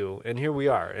contributed to, and here we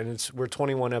are. And we're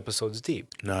 21 episodes deep.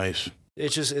 Nice.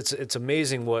 It's just it's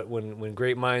amazing when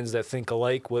great minds that think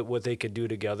alike what they could do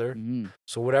together. Mm-hmm.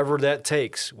 So whatever that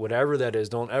takes, whatever that is,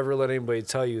 don't ever let anybody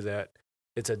tell you that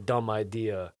it's a dumb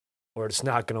idea or it's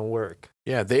not going to work.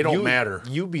 Yeah, they don't matter.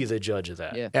 You be the judge of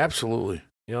that. Yeah. Absolutely.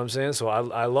 You know what I'm saying? So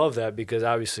I love that because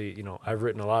obviously, I've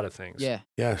written a lot of things. Yeah.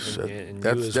 Yes, And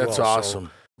that's you as well. awesome.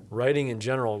 So writing in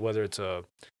general, whether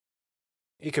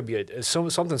it could be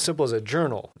something simple as a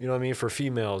journal, you know what I mean, for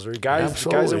females or guys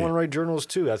that want to write journals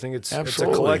too. I think it's a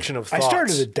collection of thoughts. I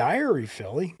started a diary,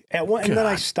 Philly, and then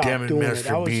I stopped doing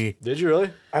it. Did you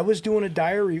really? I was doing a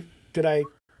diary. Did I?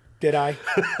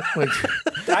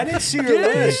 I didn't see your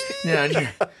list.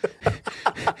 Yeah,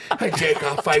 I jack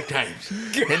off 5 times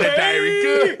in the diary.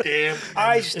 Good damn.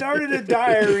 I started a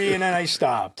diary and then I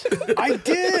stopped. I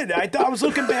did. I thought I was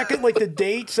looking back at the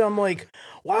dates. I'm like,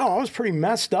 wow, I was pretty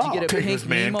messed up. Did you get a pink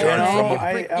Nemo?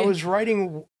 I was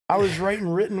writing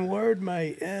written word,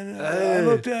 mate, and I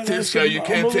looked at it. This guy you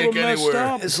can't take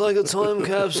anywhere. It's like a time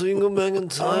capsule. You can go back in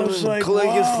time and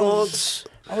collect your thoughts.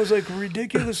 I was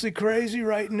ridiculously crazy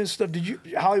writing this stuff. Did you,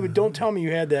 Hollywood? Don't tell me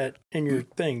you had that in your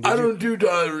thing. I don't do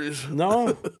diaries.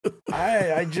 No,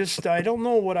 I don't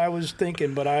know what I was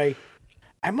thinking, but I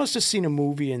must have seen a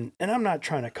movie, and I'm not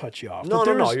trying to cut you off. No,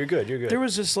 you're good. You're good. There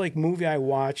was this movie I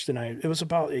watched, and it was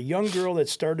about a young girl that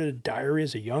started a diary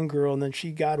as a young girl, and then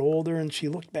she got older, and she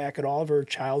looked back at all of her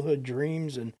childhood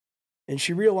dreams, and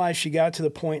she realized she got to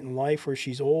the point in life where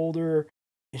she's older,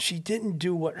 and she didn't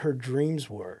do what her dreams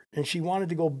were, and she wanted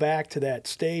to go back to that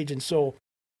stage, and so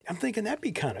I'm thinking that'd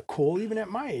be kind of cool, even at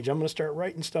my age. I'm going to start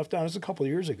writing stuff down. It was a couple of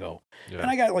years ago, and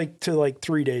I got to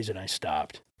 3 days, and I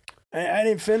stopped. I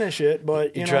didn't finish it,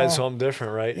 but you tried something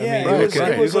different, right? Yeah, I mean,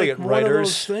 it was like one of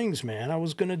those things, man. I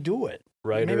was going to do it.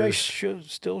 Writers, maybe I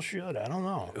still should. I don't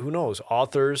know. Who knows?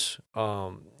 Authors, you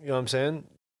know what I'm saying?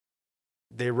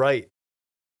 They write.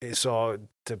 So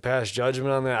to pass judgment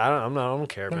on that, I don't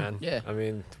care, man. Yeah. I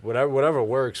mean, whatever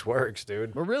works,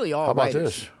 dude. We're really all How about writers.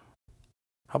 this?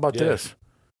 How about this?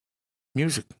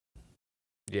 Music.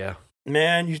 Yeah.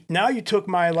 Man, now you took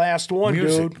my last one,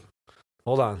 Music. dude.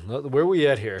 Hold on. Where are we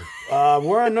at here?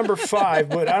 We're on number 5,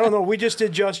 but I don't know. We just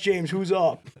did Just James. Who's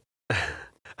up?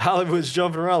 Hollywood's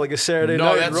jumping around like a Saturday No,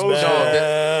 night. that's Rose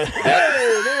there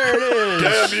it is.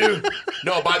 Damn you.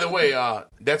 No, by the way,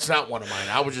 that's not one of mine.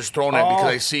 I was just throwing that because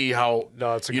I see how,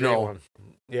 No, it's a great one.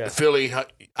 Yeah. Philly,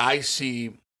 I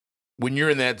see when you're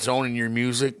in that zone in your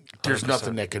music, there's 100%.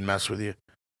 nothing that can mess with you. I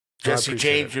Jesse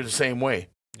appreciate James, it. you're the same way.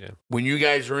 Yeah. When you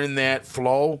guys are in that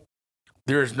flow,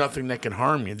 there is nothing that can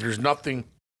harm you. There's nothing.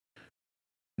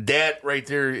 That right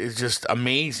there is just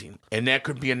amazing. And that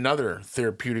could be another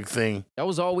therapeutic thing. That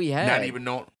was all we had. Not even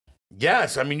know.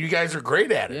 Yes, I mean, you guys are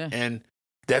great at it. Yeah. And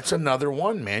that's another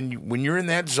one, man. When you're in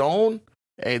that zone,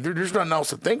 hey, there's nothing else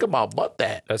to think about but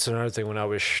that. That's another thing when I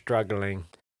was struggling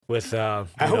with, I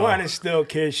want to still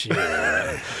kiss you.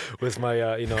 with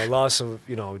my, loss of,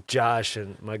 Josh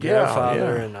and my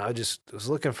grandfather. yeah. And I just was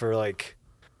looking for like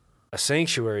a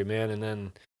sanctuary, man. And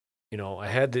then, I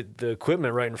had the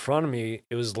equipment right in front of me.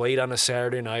 It was late on a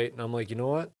Saturday night. And I'm like, you know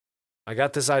what? I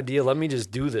got this idea. Let me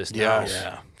just do this now.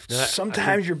 Yes. Yeah.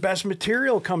 Sometimes your best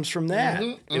material comes from that.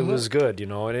 It was good,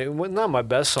 and it was not my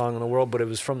best song in the world, but it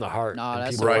was from the heart. Nah, and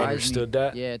that's people right. understood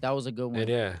that. Yeah, that was a good one. And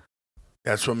yeah,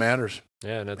 That's what matters.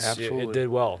 and it Absolutely. did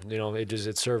well.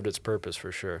 It served its purpose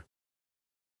for sure.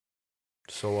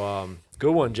 So,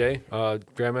 good one, Jay.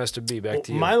 Grandmaster B, back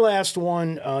to you. My last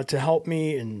one to help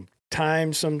me in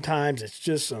time sometimes, it's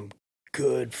just some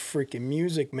good freaking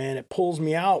music, man. It pulls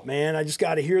me out, man. I just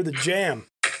got to hear the jam.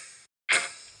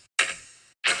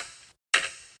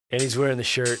 And he's wearing the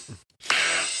shirt.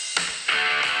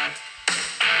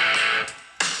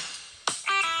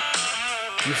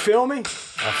 You feel me?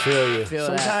 I feel you. Feel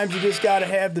that. Sometimes you just got to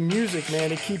have the music,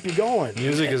 man, to keep you going.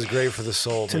 Music is great for the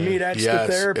soul. To man. me, that's Yes,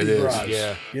 the therapy, it is. bros.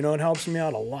 Yeah. It helps me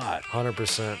out a lot.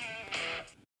 100%.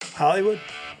 Hollywood?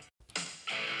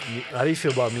 How do you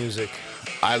feel about music?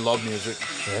 I love music.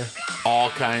 Yeah. All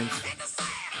kinds.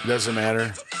 Doesn't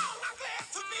matter.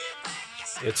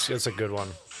 It's a good one.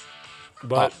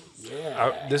 But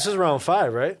this is round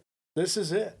 5, right? This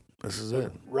is it. This is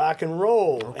it. Rock and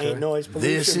roll. Okay. Ain't noise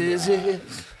pollution. This is it.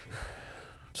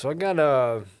 So I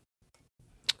gotta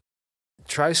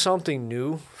try something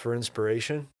new for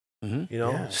inspiration. Mm-hmm. You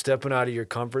know, Yeah. stepping out of your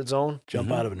comfort zone. Jump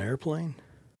Mhm. out of an airplane?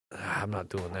 I'm not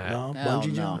doing that. No, Hell bungee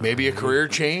no. jump? Maybe a career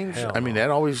change. Hell I mean, no.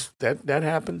 that always that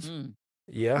happens. Mm.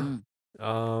 Yeah.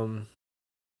 Mm.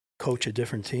 Coach a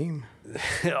different team?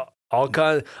 All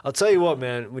kinds. I'll tell you what,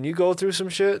 man. When you go through some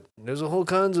shit, there's a whole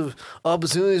kinds of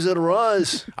opportunities that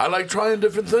arise. I like trying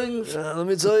different things. Let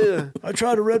me tell you, I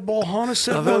tried a Red Bull Honda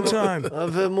set I've one had- time.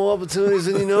 I've had more opportunities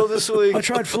than you know this week. I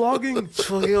tried flogging. It's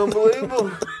fucking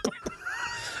unbelievable.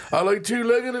 I like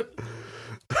two-legging it.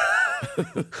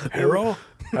 Hero?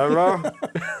 Hello,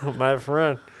 my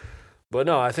friend. But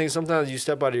no, I think sometimes you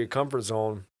step out of your comfort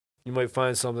zone, you might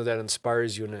find something that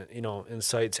inspires you and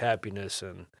incites happiness,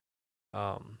 and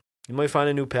you might find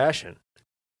a new passion.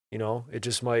 You know, it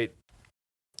just might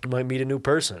you might meet a new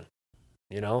person.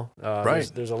 You know, Right.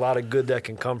 There's a lot of good that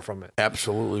can come from it.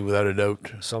 Absolutely, without a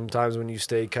doubt. Sometimes when you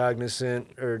stay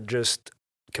cognizant or just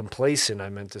complacent, I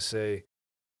meant to say,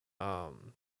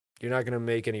 you're not going to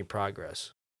make any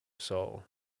progress. So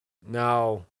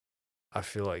now I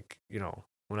feel like,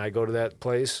 when I go to that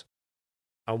place,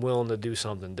 I'm willing to do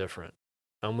something different.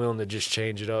 I'm willing to just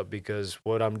change it up because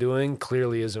what I'm doing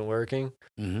clearly isn't working.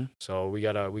 Mm-hmm. So we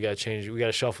gotta change. We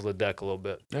gotta shuffle the deck a little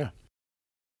bit.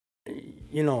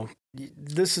 You know,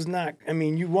 this is not, I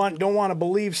mean, don't want to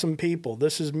believe some people.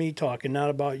 This is me talking,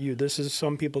 not about you. This is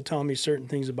some people telling me certain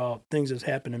things about things that's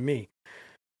happened to me.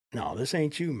 No, this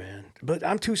ain't you, man. But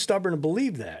I'm too stubborn to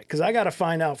believe that because I got to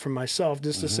find out for myself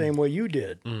just the same way you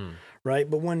did, right?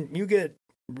 But when you get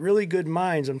really good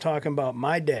minds, I'm talking about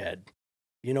my dad,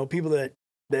 people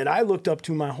that I looked up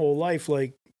to my whole life,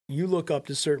 like you look up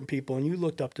to certain people and you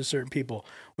looked up to certain people.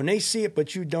 When they see it,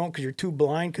 but you don't because you're too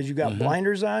blind because you got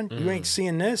blinders on, you ain't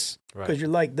seeing this because Right. you're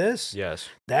like this. Yes.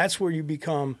 That's where you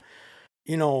become,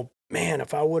 man,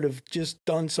 if I would have just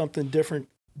done something different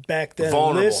back then.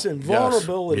 Vulnerable. Listen, Yes.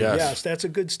 vulnerability. Yes. Yes, that's a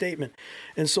good statement.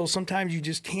 And so sometimes you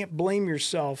just can't blame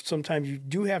yourself. Sometimes you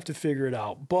do have to figure it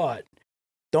out. But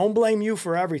don't blame you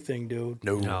for everything, dude.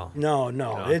 No. No.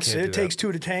 No. I can't do It that. takes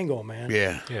two to tango, man.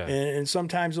 Yeah. Yeah. And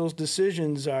sometimes those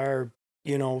decisions are,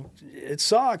 it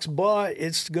sucks, but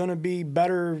it's going to be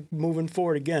better moving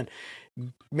forward again.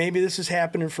 Maybe this is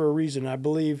happening for a reason. I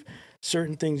believe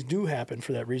certain things do happen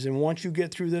for that reason. Once you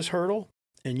get through this hurdle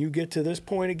and you get to this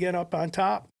point again up on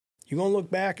top, you're going to look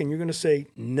back and you're going to say,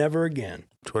 never again.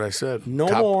 That's what I said. No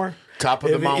Top- more. Top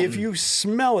of the mountain. If you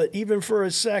smell it, even for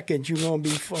a second, you're going to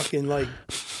be fucking like,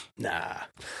 nah,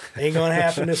 ain't going to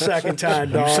happen the second time,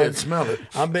 You dog. said smell it.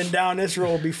 I've been down this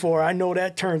road before. I know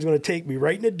that turn's going to take me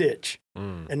right in the ditch.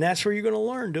 And that's where you're going to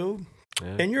learn, dude.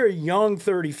 Yeah. And you're a young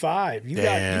 35. You got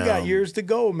Damn. years to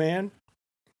go, man.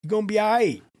 You're going to be all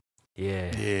right.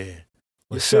 Yeah. Yeah.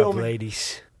 What's feel up, me?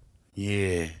 ladies?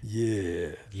 Yeah. Yeah.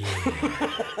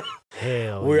 Yeah.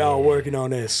 Hell We're yeah. all working on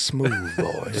that smooth,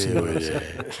 boys.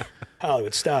 Yeah.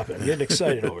 Hollywood, stop it. I'm getting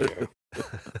excited over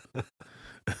there.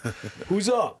 Who's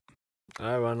up? All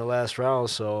right, we're on the last round.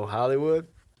 So Hollywood.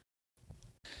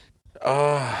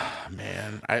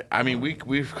 Man. I mean,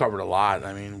 we've covered a lot.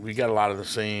 I mean, we got a lot of the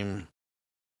same.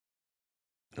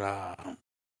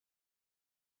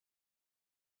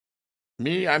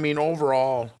 Me, I mean,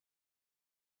 overall,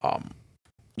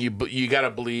 you got to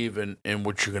believe in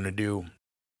what you're gonna do,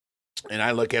 and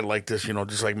I look at it like this,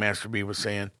 just like Master B was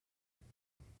saying.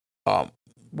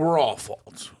 We're all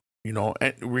faults, and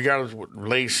regardless of what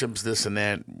relationships, this and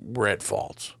that, we're at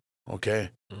faults. Okay.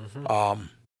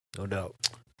 No doubt.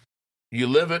 You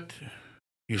live it,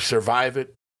 you survive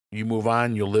it, you move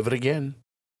on, you'll live it again.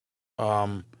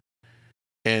 And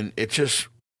it's just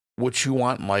what you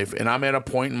want in life. And I'm at a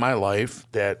point in my life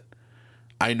that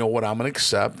I know what I'm going to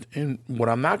accept and what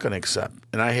I'm not going to accept.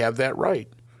 And I have that right.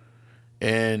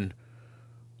 And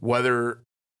whether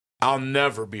I'll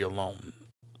never be alone.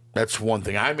 That's one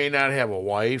thing. I may not have a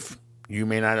wife. You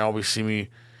may not always see me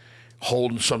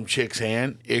holding some chick's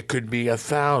hand. It could be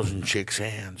 1,000 chicks'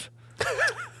 hands.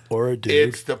 Or a dude.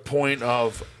 It's the point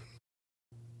of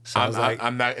Sounds like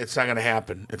I'm not. It's not going to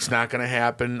happen. It's not going to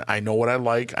happen. I know what I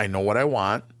like. I know what I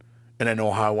want, and I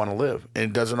know how I want to live. And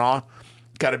it doesn't all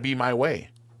got to be my way.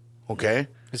 Okay.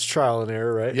 it's trial and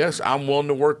error, right? Yes, I'm willing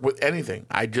to work with anything.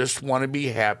 I just want to be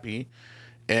happy,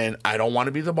 and I don't want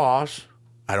to be the boss.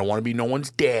 I don't want to be no one's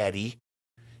daddy.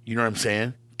 You know what I'm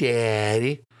saying,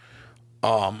 daddy?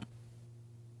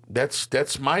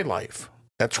 That's my life.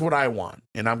 That's what I want,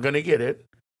 and I'm going to get it.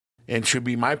 And should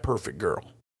be my perfect girl.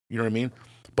 You know what I mean?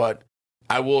 But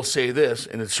I will say this,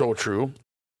 and it's so true.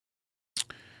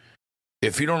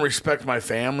 If you don't respect my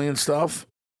family and stuff,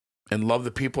 and love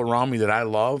the people around me that I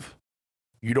love,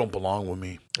 you don't belong with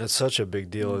me. That's such a big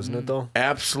deal, isn't it, though?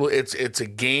 Absolutely. It's a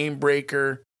game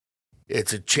breaker.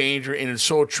 It's a changer, and it's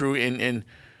so true. And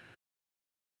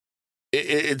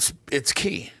it's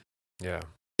key. Yeah.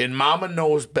 And Mama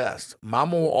knows best.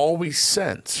 Mama will always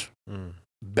sense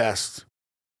best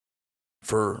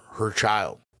for her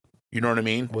child. You know what I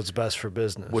mean? What's best for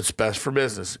business. What's best for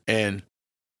business. And,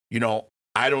 you know,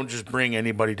 I don't just bring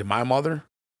anybody to my mother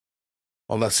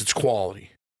unless it's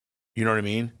quality. You know what I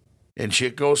mean? And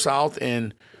shit goes south,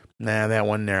 and that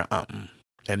one there,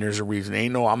 and there's a reason.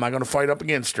 I'm not going to fight up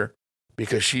against her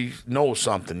because she knows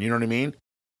something. You know what I mean?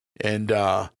 And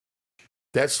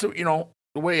that's the, you know,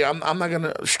 the way I'm not going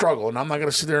to struggle, and I'm not going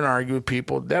to sit there and argue with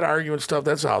people. That arguing stuff,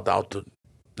 that's out the,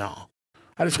 no.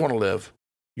 I just want to live,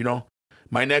 you know?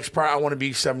 My next part, I want to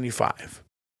be 75.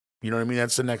 You know what I mean?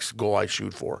 That's the next goal I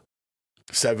shoot for,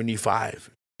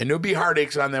 75. And there'll be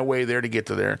heartaches on that way there to get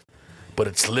to there, but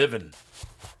it's living.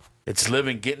 It's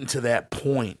living, getting to that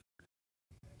point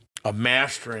of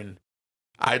mastering.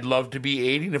 I'd love to be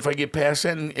 80, and if I get past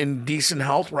that in decent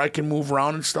health where I can move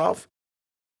around and stuff,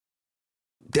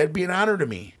 that'd be an honor to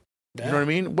me. Yeah. You know what I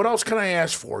mean? What else can I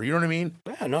ask for? You know what I mean?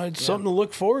 Yeah, no, it's something to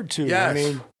look forward to. Yes. I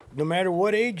mean, no matter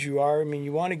what age you are, I mean,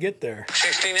 you want to get there.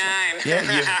 69.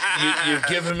 Yeah, you've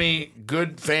given me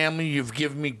good family. You've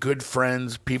given me good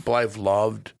friends, people I've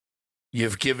loved.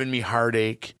 You've given me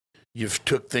heartache. You've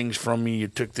took things from me. You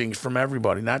took things from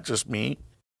everybody, not just me.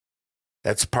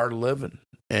 That's part of living.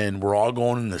 And we're all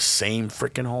going in the same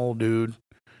freaking hole, dude.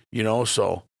 You know,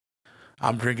 so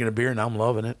I'm drinking a beer and I'm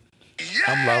loving it. Yeah!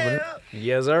 I'm loving it.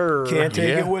 Yes, sir. Can't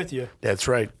take it with you. That's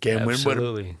right. Can't win with it.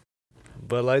 Absolutely.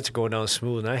 Bud Light's going down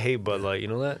smooth, and I hate Bud Light. You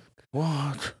know that?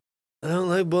 What? I don't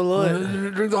like Bud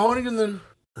Light. Drink the Heineken then.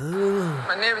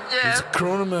 My name is Jeff. It's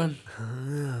Corona, man.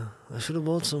 Yeah, I should have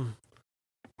bought some.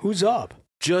 Who's up?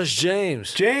 Just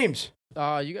James. James.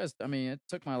 You guys, I mean, it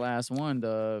took my last one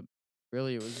to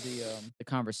really, it was the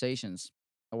conversations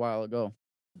a while ago.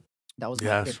 That was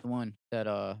my fifth one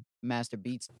that Master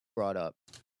Beats brought up.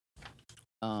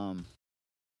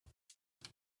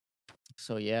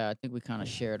 So yeah, I think we kind of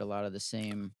shared a lot of the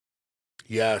same.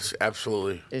 Yes,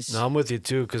 absolutely. No, I'm with you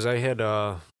too, because I had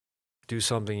Do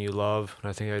Something You Love, and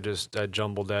I think I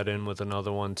jumbled that in with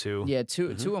another one too. Yeah,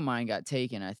 two of mine got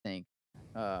taken, I think.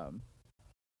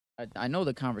 I know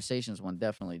the Conversations one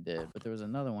definitely did, but there was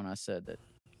another one I said that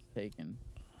taken.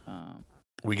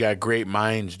 We got great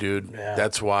minds, dude. Yeah.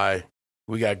 That's why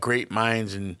we got great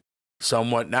minds, and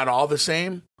somewhat not all the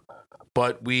same,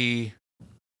 but we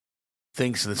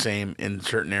thinks the same in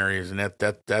certain areas, and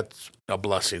that's a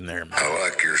blessing there, man. I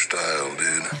like your style,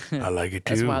 dude. I like it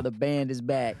too. That's why the band is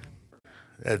back.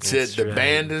 That's it. The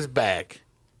band is back.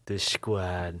 The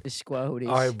squad. The squad.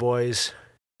 All right, boys.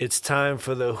 It's time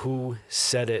for the Who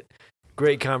Said It.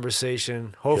 Great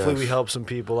conversation. Hopefully we helped some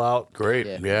people out. Great,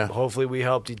 yeah. Hopefully we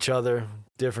helped each other.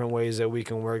 Different ways that we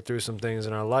can work through some things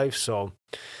in our life. So,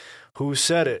 Who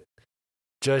Said It?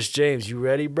 Just James, you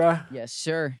ready, bruh? Yes,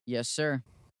 sir. Yes, sir.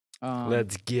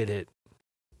 Let's get it.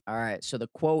 All right. So the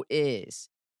quote is,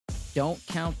 "Don't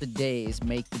count the days,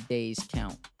 make the days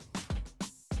count."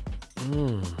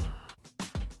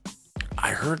 I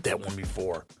heard that one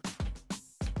before.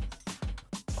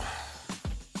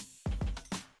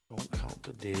 Don't count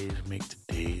the days, make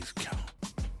the days count.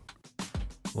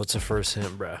 What's the first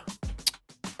hint, bruh?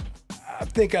 I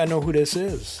think I know who this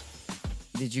is.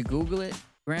 Did you Google it,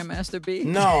 Grandmaster B?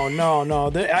 No.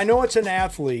 I know it's an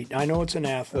athlete. There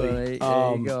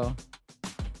you go.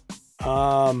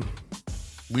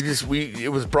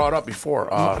 It was brought up before.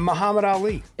 Muhammad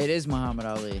Ali. It is Muhammad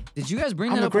Ali. Did you guys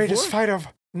bring I'm that the up greatest before? fighter of...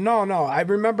 No. I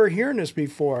remember hearing this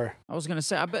before. I was gonna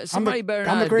say, I bet somebody better.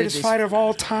 I'm the greatest fighter of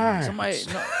all time.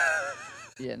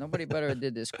 Nobody better have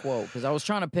did this quote, because I was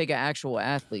trying to pick an actual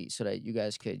athlete so that you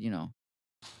guys could, Yeah,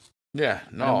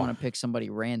 I don't want to pick somebody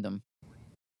random.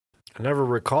 I never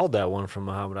recalled that one from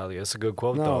Muhammad Ali. That's a good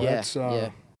quote, though. That's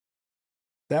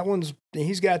that one's.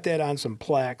 He's got that on some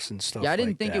plaques and stuff. Yeah, I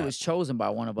didn't think that. it was chosen by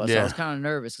one of us. Yeah. I was kind of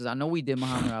nervous because I know we did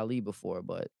Muhammad Ali before,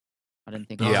 but I didn't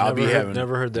think. Yeah,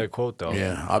 never heard that quote though.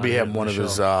 Yeah, I'll be having one of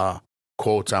his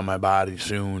quotes on my body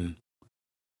soon.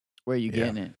 Where are you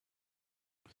getting it?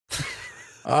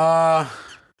 I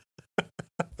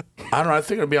don't know. I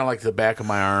think it'll be on like the back of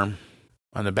my arm,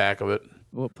 on the back of it.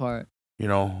 What part?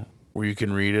 Where you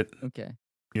can read it. Okay.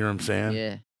 You know what I'm saying?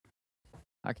 Yeah.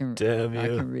 I can. Damn you. I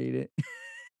can read it.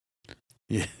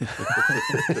 Yeah.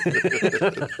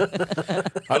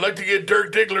 I'd like to get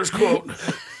Dirk Diggler's quote.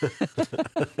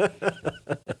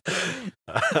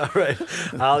 All right,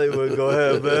 Hollywood, go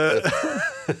ahead,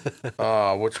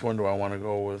 man. Which one do I want to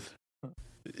go with?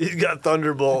 He's got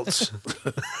thunderbolts.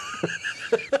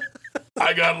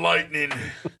 I got lightning.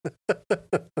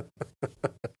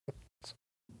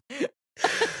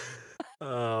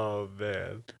 Oh,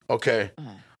 man. Okay.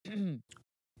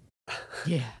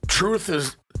 Yeah. Truth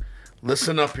is,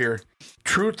 listen up here.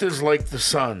 Truth is like the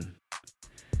sun.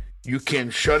 You can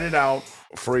shut it out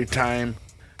for a time,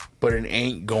 but it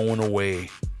ain't going away.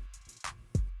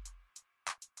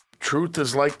 Truth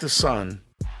is like the sun.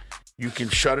 You can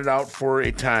shut it out for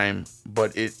a time,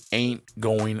 but it ain't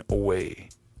going away.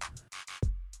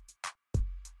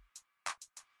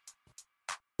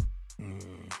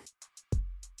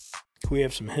 We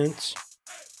have some hints.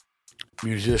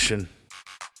 Musician.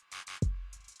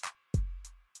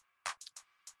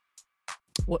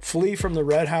 What? Flea from the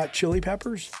Red Hot Chili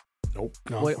Peppers? Nope.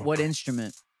 No. What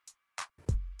instrument?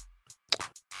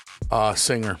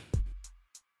 Singer.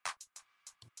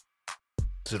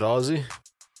 Is it Ozzy?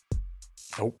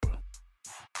 Nope.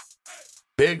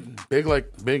 Big,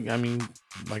 I mean,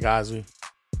 like Ozzy.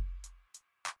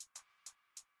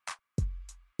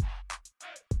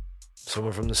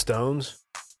 Someone from the Stones?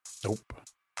 Nope.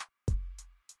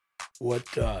 What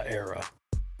era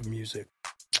of music?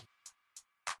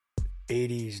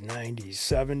 80s, 90s,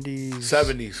 70s?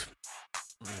 70s.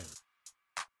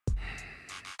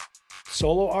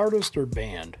 Solo artist or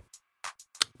band?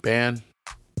 Band.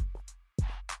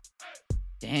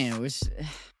 Damn, it was...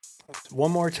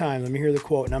 One more time. Let me hear the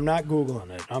quote. And I'm not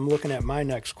Googling it. I'm looking at my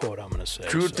next quote I'm going to say.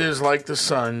 Truth is like the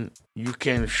sun. You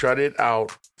can shut it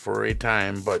out for a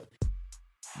time, but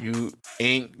it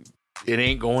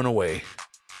ain't going away.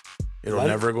 It'll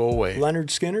never go away.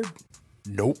 Leonard Skinner?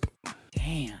 Nope.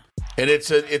 Damn. And it's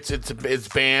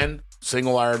band,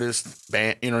 single artist,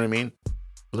 band, you know what I mean?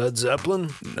 Led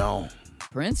Zeppelin? No.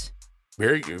 Prince?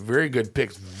 Very, very good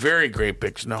picks. Very great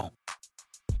picks. No.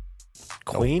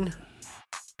 Queen?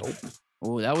 Nope.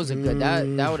 Oh, that was a good...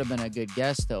 That would have been a good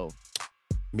guess, though.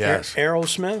 Yes.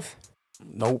 Aerosmith?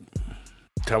 Nope.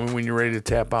 Tell me when you're ready to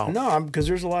tap out. No, because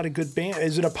there's a lot of good band.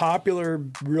 Is it a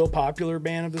real popular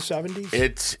band of the 70s?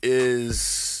 It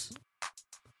is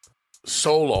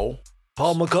solo.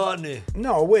 Paul McCartney.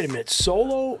 No, wait a minute.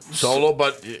 Solo? Solo,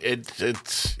 but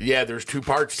it's yeah, there's two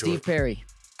parts to Steve it. Perry.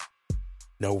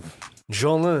 No.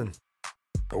 John Lennon.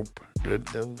 Nope. Good.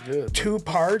 Two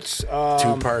parts? Two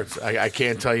parts. I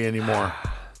can't tell you anymore.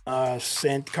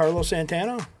 Carlos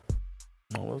Santana?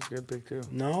 No, that's a good pick too.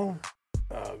 No.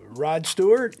 Rod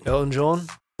Stewart? Elton John?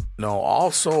 No.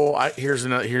 Also, here's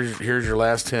your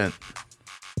last hint.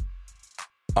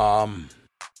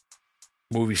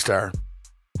 Movie star.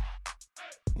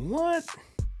 What?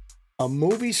 A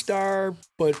movie star,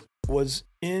 but was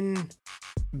in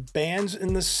bands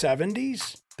in the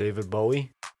 70s? David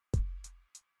Bowie?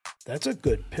 That's a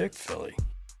good pick, Philly.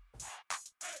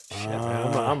 Shit,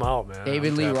 man. I'm out, man.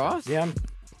 David Lee Roth? Yeah.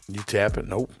 You tap it?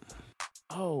 Nope.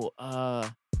 Oh,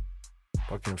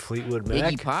 Fucking Fleetwood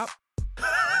Mac. Iggy Pop?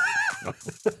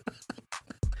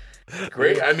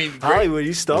 Great. I mean, great. Hollywood,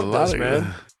 you stumped us,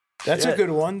 man. That's a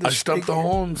good one. I stumped the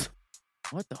Holmes.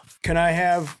 What the... Can I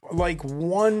have like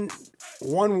one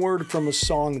word from a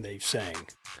song they sang?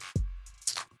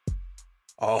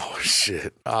 Oh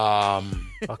shit.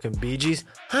 Fucking Bee Gees.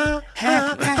 Right.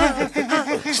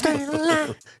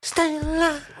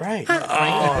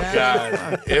 Oh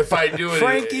god. If I do it,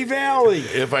 Frankie Valli.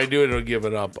 If I do it, it'll give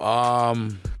it up.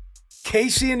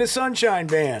 Casey and the Sunshine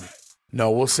Band.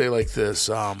 No, we'll say like this.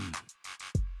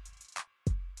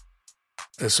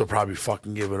 This will probably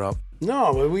fucking give it up.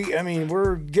 No, but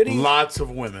we're getting Lots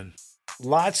of women.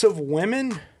 lots of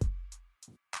women.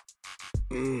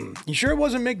 You sure it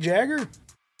wasn't Mick Jagger?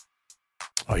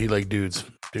 Oh, he like dudes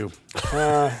too.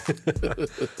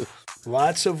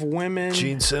 Lots of women.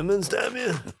 Gene Simmons, damn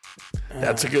you.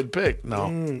 That's a good pick.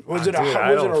 No. Was it a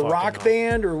rock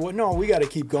band or what? No, we got to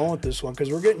keep going with this one because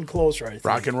we're getting closer, I think.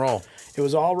 Rock and roll. It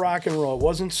was all rock and roll. It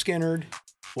wasn't Skinner.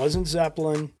 Wasn't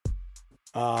Zeppelin.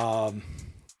 I'm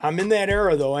in that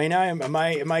era though, ain't I? Am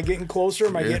I getting closer?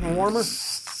 Am I getting warmer?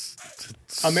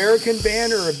 American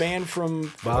band or a band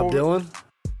from Bob Dylan?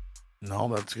 No,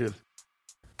 that's good.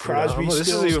 Crosby, This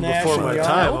Stills, is even Nash, before and my Young?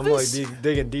 time. I'm like Elvis?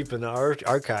 digging deep in the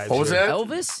archives. What was here. that?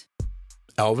 Elvis?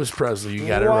 Elvis Presley. You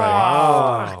got it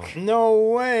Wow. right.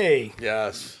 No way.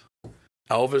 Yes.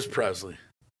 Elvis Presley.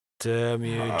 Damn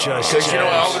you, just Because you know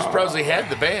Elvis Presley had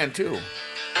the band too.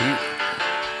 Damn,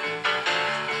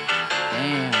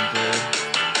 dude.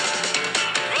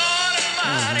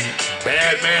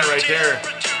 Bad man right there.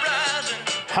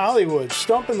 Hollywood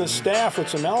stumping the staff with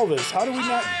some Elvis. How do we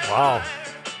not? Wow.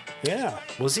 Yeah.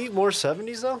 Was he more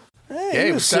 70s though? Hey,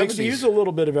 he was 60s. He was a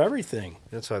little bit of everything.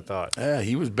 That's what I thought. Yeah,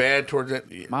 he was bad towards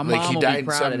that. My like mom he will be died in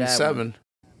proud of that 77.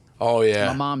 Oh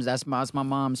yeah. That's my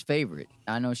mom's favorite.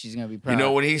 I know she's gonna be proud. You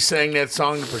know when he sang that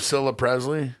song to Priscilla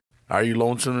Presley, "Are You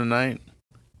Lonesome Tonight"?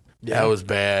 Yeah. That was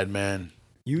bad, man.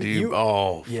 You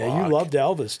loved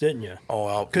Elvis, didn't you?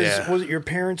 Oh, Because yeah. was it your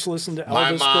parents listened to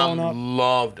My Elvis growing up? mom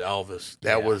loved Elvis.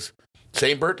 That was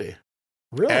same birthday.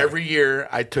 Really? Every year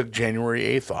I took January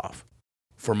 8th off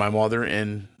for my mother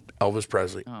and Elvis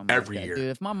Presley. Oh, my Every God, year. dude.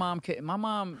 If my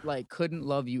mom like couldn't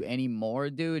love you anymore,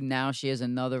 dude. Now she has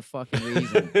another fucking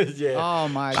reason. Yeah. Oh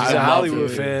my She's God, a Hollywood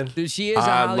dude. fan. Dude, she is a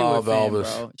I Hollywood love fan,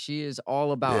 Elvis. bro. She is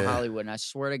all about Yeah. Hollywood, and I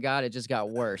swear to God, it just got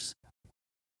worse.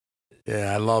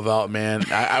 Yeah, I love Elvis, man.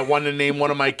 I wanted to name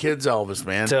one of my kids Elvis,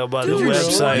 man. Tell about the Dude,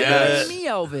 website. she Yes. named me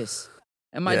Elvis,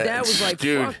 and my Yeah, dad was like,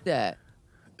 dude. "Fuck that."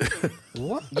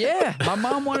 What? Yeah, my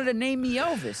mom wanted to name me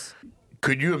Elvis.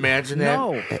 Could you imagine that?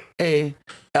 No. Hey,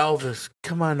 Elvis,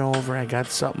 come on over. I got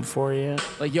something for you.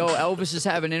 Like, yo, Elvis is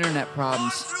having internet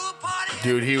problems.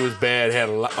 Dude, he was bad. Had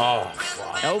a lot. Oh,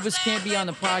 fuck. Elvis can't be on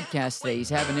the podcast today. He's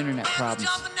having internet problems.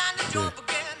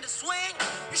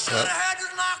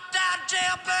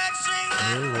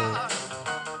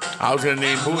 I was going to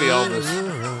name Bowie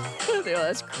Elvis. Yo,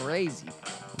 that's crazy.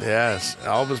 Yes,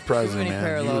 Elvis Too Presley, many man. He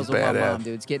parallels was with my bad mom, at.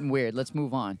 dude. It's getting weird. Let's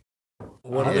move on.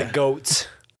 One of the goats.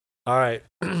 All right.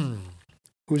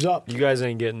 Who's up? You guys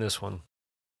ain't getting this one.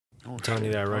 I'm telling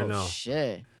you that right oh, now.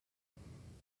 Shit.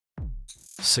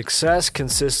 Success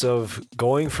consists of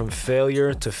going from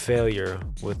failure to failure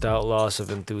without loss of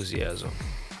enthusiasm.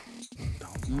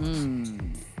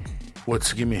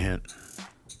 Give me a hint.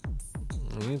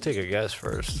 You can take a guess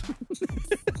first.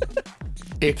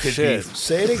 It could Shit. be.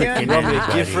 Say it again. freaking Want me to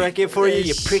anybody. gift wreck it for you,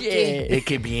 you pricky? Shit. It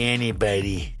could be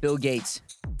anybody. Bill Gates.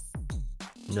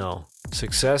 No.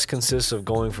 Success consists of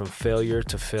going from failure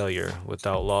to failure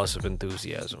without loss of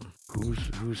enthusiasm.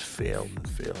 Who's failed and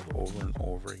failed over and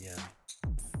over again?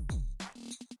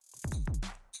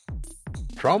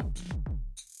 Trump?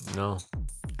 No.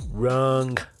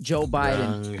 Wrong. Joe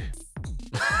Biden.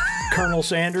 Wrong. Colonel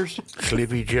Sanders.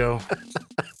 Sleepy Joe.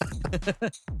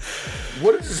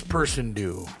 What does this person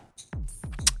do?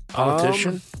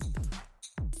 Politician?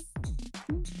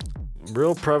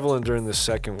 Real prevalent during the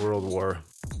Second World War.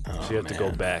 So you have to go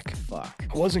man. back. Fuck.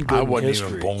 I wasn't good I in wasn't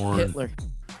history. even born. Hitler.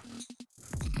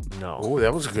 No. Oh,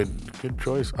 that was a good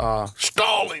choice.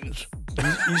 Stallings.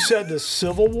 You said the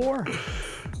Civil War?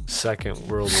 Second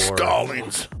World War.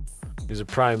 Stallings. He's a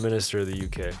prime minister of the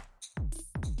UK.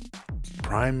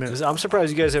 Prime Minister. I'm surprised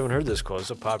you guys haven't heard this quote. It's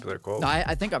a popular quote. No,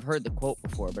 I think I've heard the quote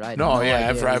before, but I had No, no yeah,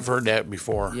 idea I've heard that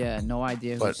before. Yeah, no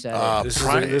idea who But, said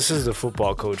it. This is the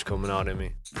football coach coming out at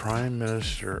me. Prime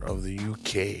Minister of the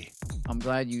UK. I'm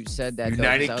glad you said that. though, 'cause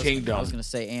United I was Kingdom. going to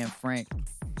say Anne Frank.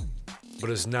 But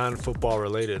it's non-football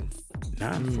related.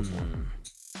 Non-football.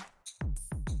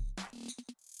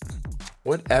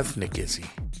 What ethnic is he?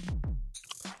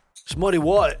 Smutty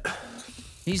what?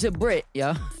 He's a Brit,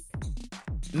 yeah.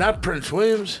 Not Prince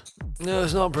Williams. No,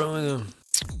 it's not probably.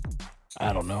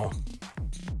 I don't know.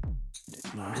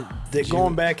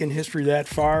 Going back in history that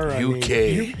far, I mean,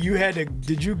 UK. you had to.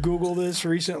 Did you Google this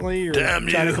recently, or Damn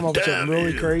trying you, to come up with damn something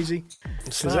really you. crazy?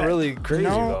 It's not really crazy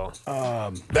no,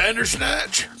 though.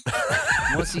 Bandersnatch.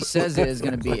 Once he says it, it's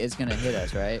gonna hit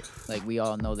us, right? Like we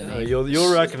all know the name.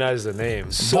 You'll recognize the name.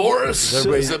 Boris.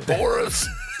 Everybody- Is it Boris?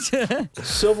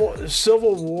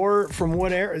 Civil War from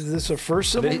what era? Is this the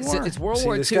first Civil War? It's World See,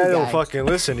 War II. this guy don't guy. fucking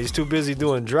listen. He's too busy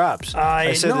doing drops.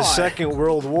 I said know, the I- Second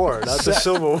World War, not the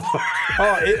Civil War.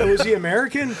 Was he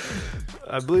American?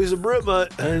 I believe he's a Brit,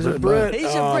 but He's a Brit.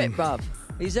 He's a Brit, Bob.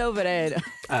 He's over there.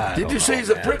 Did you say he's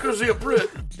a prick or is he a Brit?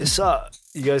 it's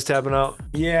you guys tapping out.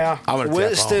 Yeah. I'm gonna tap out.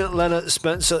 Winston Leonard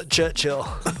Spencer Churchill.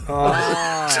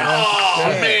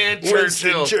 Oh man,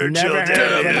 Churchill. Never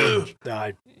heard of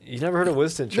him. You never heard of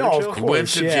Winston No, Churchill? of course.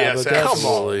 Winston, yeah, yes, but that's-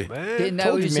 absolutely. Man. Didn't know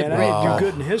Told he you, was a man, Brit. I do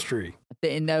good in history.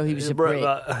 Didn't know he was a Brit,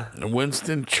 Brit.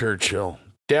 Winston Churchill.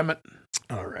 Damn it.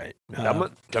 All right. Damn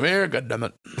Come here,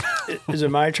 goddammit. Is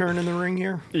it my turn in the ring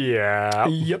here? Yeah.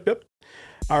 Yep.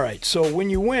 All right. So when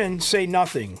you win, say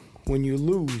nothing. When you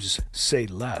lose, say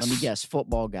less. Let me guess,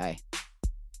 football guy.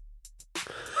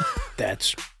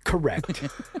 That's correct.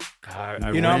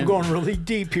 I You know, I'm win. going really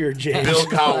deep here, James. Bill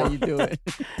How Cowher. you do it?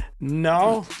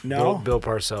 No. Bill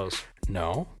Parcells.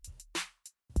 No.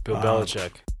 Bill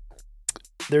Belichick.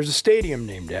 There's a stadium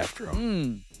named after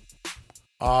him.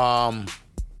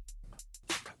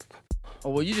 Oh,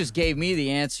 well, you just gave me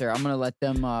the answer. I'm gonna let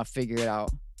them figure it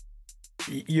out.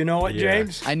 You know what, Yeah.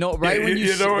 James? I know right when you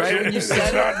when you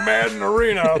said it, not Madden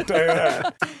Arena, I'll tell you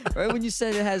that. right when you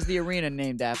said it has the arena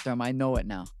named after him. I know it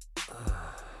now.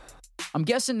 I'm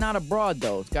guessing not abroad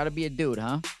though. It's got to be a dude,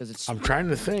 huh? Because it's I'm trying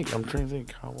to think.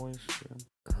 Cowboys.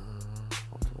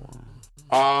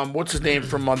 What's his name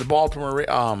from the Baltimore? We're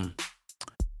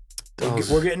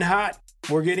getting hot.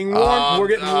 We're getting warm. We're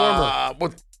getting warmer.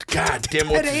 God damn,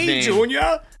 what's his name?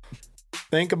 Junior.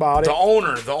 Think about The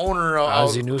it. owner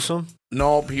Ozzie Newsome?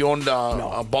 No, he owned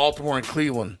Baltimore and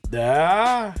Cleveland.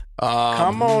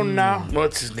 Come on now.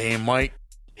 What's his name, Mike?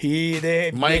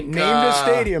 They named a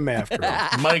stadium after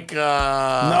him. Mike.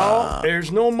 No,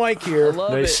 there's no Mike here.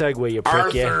 Nice segue, you prick.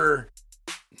 Arthur.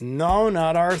 No,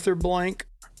 not Arthur Blank.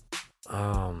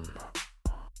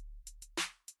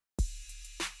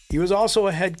 He was also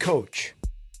a head coach.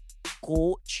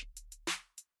 Coach.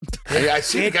 I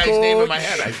see the guy's name in my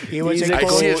head. I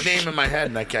see his name in my head,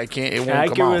 and I can't. It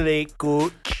won't come out. relate,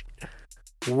 coach.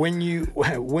 When you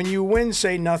win,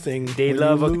 say nothing. They When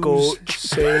love you a lose, coach.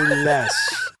 Say less.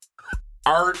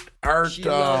 Art. She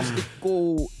loves the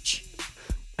coach.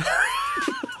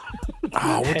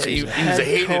 He was a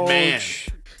hated man.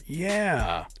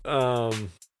 Yeah.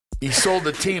 He sold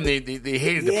the team. They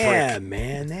hated the Yeah, prick.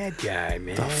 man, that guy,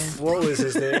 man. What was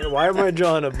his name? Why am I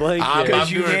drawing a blank here?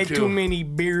 Because you doing it had too. too many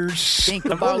beers. Think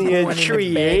about only had going in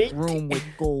three, the eh? back room with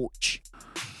coach.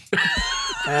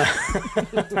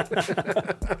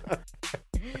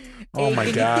 Oh my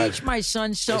Can God! you teach my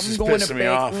son something is going to pissing the me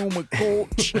back off. room with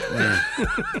coach?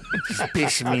 It's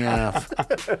pissing me off.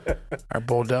 Our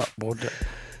bowled up.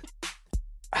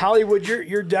 Hollywood,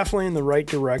 you're definitely in the right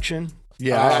direction.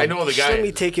 Yeah, I know the guy. Let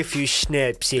me take a few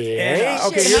snaps here. And,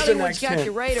 okay, Shit, here's the Hollywood's next got hint.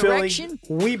 the right Philly, erection.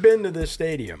 we've been to this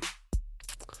stadium.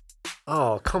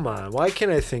 Oh, come on. Why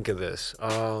can't I think of this?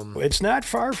 It's not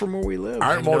far from where we live.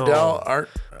 Art know. Modell. Art.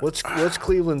 What's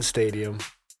Cleveland Stadium?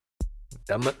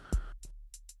 Damn it.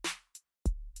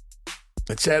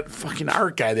 It's that fucking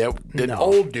Art guy. That No.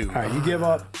 old dude. All right, you give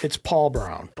up. It's Paul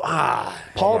Brown. Ah,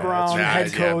 Paul yeah, Brown,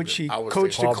 that's- head yeah, coach. He I was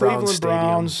coached the thinking Paul Brown Cleveland Stadium.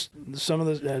 Browns, some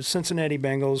of the Cincinnati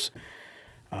Bengals.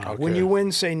 When Okay. you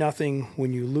win, say nothing.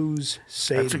 When you lose,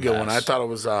 say That's a good one. I less. thought it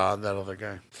was that other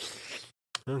guy.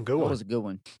 good That one. was a good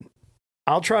one.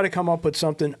 I'll try to come up with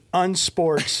something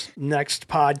unsports next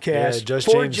podcast Yeah, just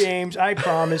for James. James. I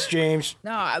promise, James.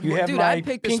 No, You have dude, my I'd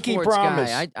pick the pinky sports promise.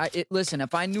 guy. Listen,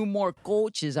 if I knew more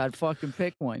coaches, I'd fucking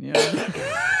pick one. You know,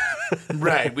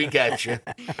 Right, we got you.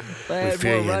 if I had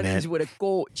feel more you, run-ins man. with a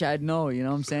coach, I'd know. You know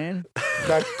what I'm saying?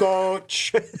 The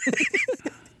coach.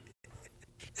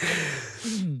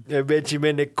 I bet you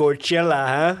been to Coachella,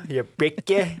 huh? You prick.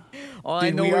 All I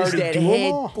Did know we is already that do 'em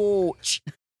head all? coach.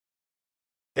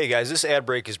 Hey guys, this ad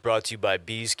break is brought to you by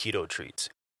Bees Keto Treats.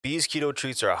 Bees Keto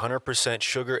Treats are 100%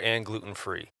 sugar and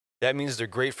gluten-free. That means they're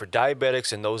great for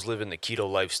diabetics and those living the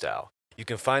keto lifestyle. You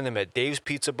can find them at Dave's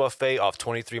Pizza Buffet off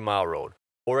 23 Mile Road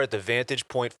or at the Vantage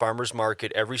Point Farmers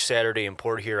Market every Saturday in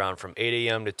Port Huron from 8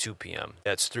 a.m. to 2 p.m.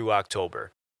 That's through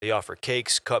October. They offer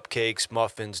cakes, cupcakes,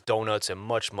 muffins, donuts, and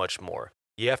much, much more.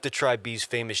 You have to try Bee's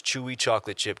famous chewy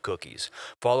chocolate chip cookies.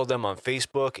 Follow them on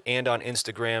Facebook and on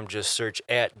Instagram. Just search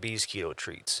at Bees Keto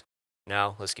Treats.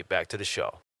 Now, let's get back to the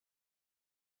show.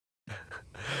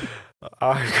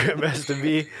 All right, Grandmaster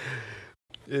B,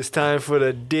 it's time for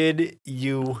the Did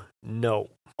You Know?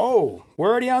 Oh, we're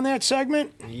already on that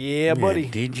segment? Yeah, buddy.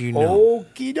 Did you know?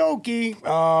 Okie dokie.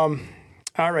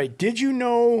 All right. Did you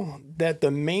know that the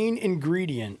main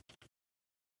ingredient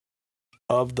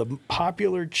of the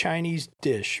popular Chinese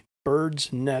dish,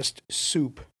 bird's nest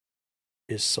soup,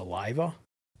 is saliva?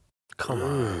 Come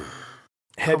on.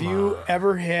 Have you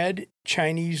ever had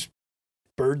Chinese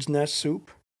bird's nest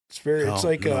soup? It's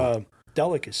like a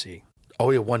delicacy. Oh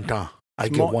yeah, wonton. I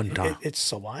get wonton. It's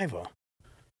saliva.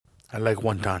 I like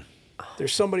wonton.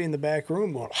 There's somebody in the back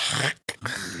room going,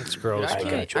 That's Dude, gross. I man.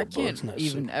 can't, your I bird's can't nest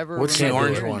even soup. ever What's the remember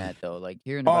orange hearing one? that, though. Like,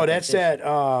 hearing oh, about that's dish.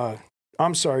 that.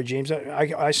 I'm sorry, James.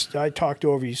 I talked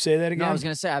over you. Say that again. No, I was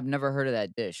going to say, I've never heard of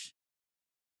that dish.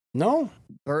 No,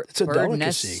 it's a bird delicacy.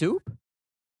 nest soup?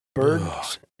 Bird,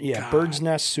 Oh, yeah, God. bird's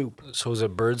nest soup. So is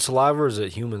it bird saliva or is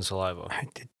it human saliva?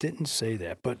 Didn't say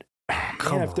that, but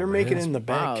Come man, if they're on, making man. it in the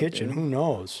back Wow, kitchen, dude. who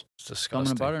knows? It's Coming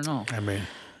disgusting. about or no? I mean,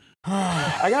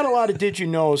 I got a lot of did you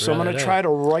know, so I'm Rather going to that. try to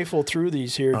rifle through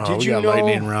these here. Did we you got know?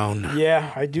 lightning round.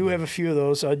 Yeah, I do have a few of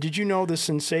those. Did you know the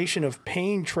sensation of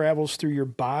pain travels through your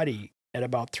body at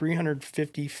about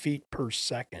 350 feet per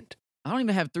second? I don't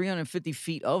even have 350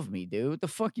 feet of me, dude. What the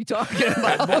fuck you talking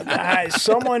about?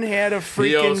 Someone had a Yo,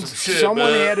 freaking some shit,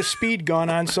 someone man. had a speed gun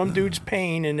on some dude's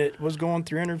pain, and it was going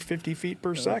 350 feet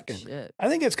per second. Shit. I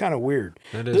think it's kind of weird.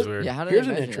 That is weird. Yeah, how do Here's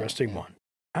they an measure that? interesting Yeah. one.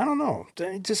 I don't know.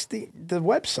 Just the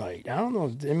website. I don't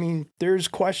know. I mean, there's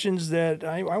questions that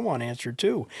I want answered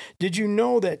too. Did you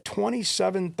know that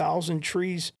 27,000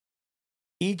 trees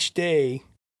each day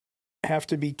have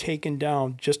to be taken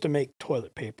down just to make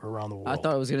toilet paper around the world? I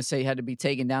thought it was going to say you had to be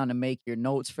taken down to make your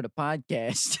notes for the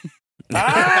podcast.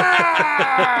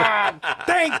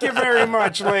 Thank you very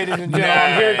much, ladies and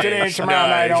gentlemen. Here today and tomorrow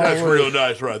night. That's only. real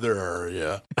nice right there.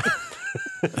 Yeah.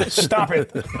 Stop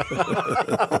it.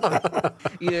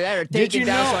 Either that or take it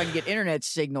down so I can get internet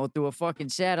signal through a fucking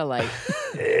satellite.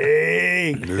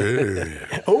 Hey.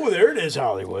 Oh, there it is,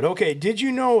 Hollywood. Okay, did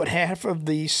you know that half of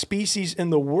the species in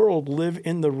the world live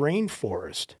in the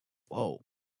rainforest? Whoa.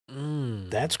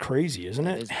 That's crazy, isn't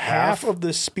it? Is Half of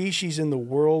the species in the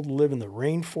world live in the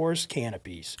rainforest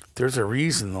canopies. There's a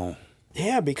reason, though.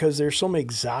 Yeah, because there's some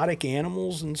exotic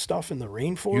animals and stuff in the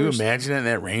rainforest. You imagine in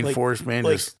that rainforest, man?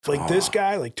 Like this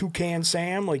guy, like Toucan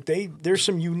Sam, like there's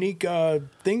some unique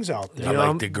things out there. I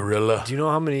like the gorilla. Do you know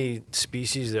how many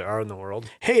species there are in the world?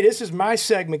 Hey, this is my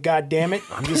segment, goddammit.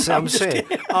 I'm saying.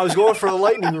 I was going for a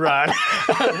lightning rod.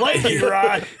 Lightning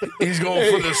rod. He's going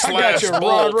for the I slash got your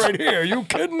bolt. rod right here. You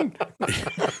kidding?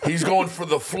 He's going for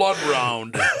the flood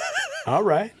round. All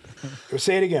right.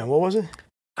 Say it again. What was it?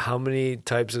 How many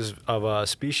types of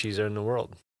species are in the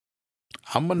world?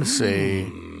 I'm going to say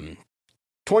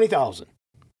 20,000.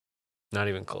 Not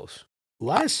even close.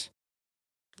 Less?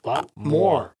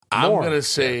 More. I'm going to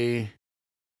say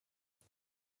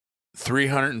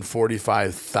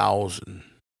 345,000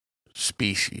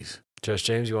 species. Just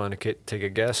James, you want to take a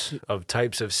guess of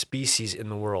types of species in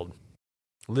the world?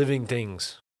 Living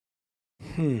things.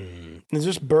 Is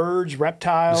this birds,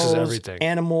 reptiles, This is everything.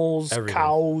 animals, Everything.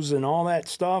 cows, and all that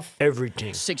stuff?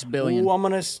 Everything. 6 billion. Ooh, I'm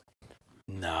going to...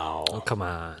 No. Oh, come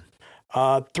on.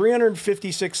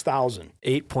 356,000.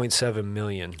 8.7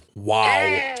 million.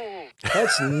 Wow.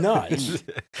 That's nuts.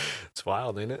 It's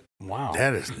wild, ain't it? Wow.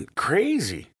 That is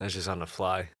crazy. That's just on the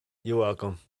fly. You're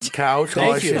welcome. Cows,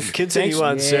 Thank you. horses. Continue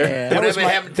on, sir. That was Whatever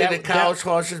my- happened to the cows,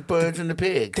 horses, birds, and the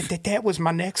pigs? That was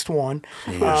my next one.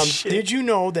 Shit. Did you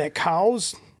know that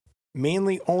cows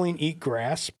mainly only eat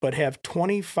grass, but have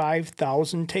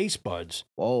 25,000 taste buds?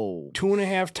 Whoa.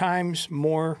 2.5 times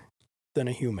more than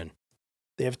a human.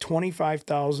 They have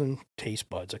 25,000 taste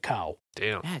buds, a cow.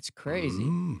 Damn. That's crazy.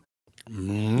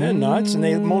 They're nuts, and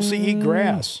they mostly eat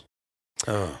grass.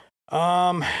 Oh.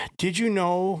 Did you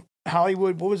know,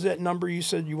 Hollywood, what was that number you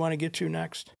said you want to get to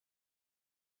next?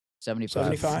 75.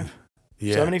 75?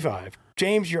 Yeah. 75.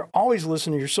 James, you're always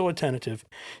listening. You're so attentive.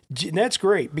 And that's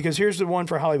great, because here's the one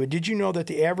for Hollywood. Did you know that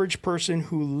the average person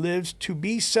who lives to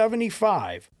be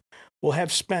 75 will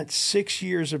have spent 6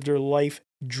 years of their life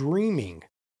dreaming?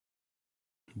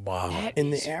 Wow. That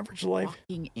In is the average life?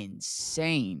 fucking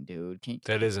insane, dude.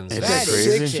 That is insane. Is That that is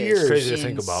crazy? 6 years. Crazy to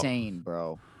think about. Insane,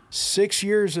 bro. 6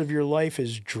 years of your life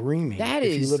is dreaming. That if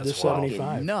is you live to that's wild.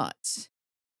 75. nuts.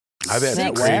 I've had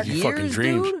 6 crazy years, fucking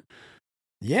dreams. dude?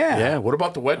 Yeah. Yeah. What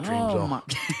about the wet dreams, Oh though? my.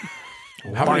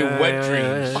 How many wet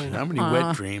dreams? How many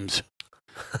wet dreams?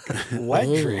 Wet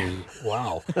dream.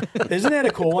 Wow. Isn't that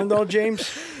a cool one, though,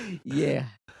 James? Yeah.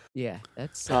 Yeah.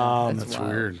 That's That's wild.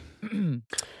 weird.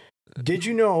 Did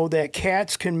you know that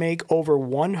cats can make over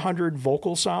 100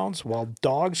 vocal sounds while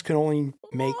dogs can only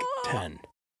make 10?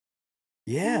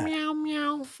 Yeah. Meow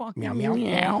meow. Fucking Meow,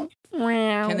 meow,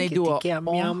 meow. Can they do a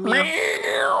meow,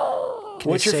 meow?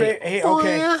 What's your favorite? Hey,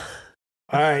 okay.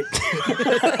 All right.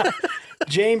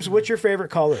 James, what's your favorite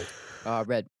color?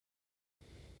 red?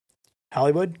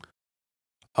 Hollywood?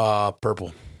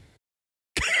 Purple.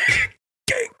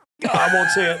 I won't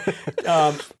say it.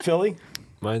 Philly?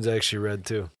 Mine's actually red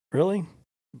too. Really?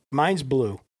 Mine's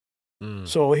blue. Mm.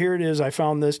 So here it is. I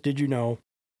found this. Did you know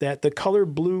that the color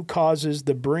blue causes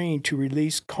the brain to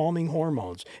release calming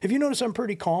hormones? Have you noticed I'm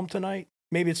pretty calm tonight?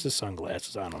 Maybe it's the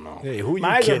sunglasses. I don't know. Hey, who you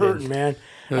My eyes kidding? are hurting, man.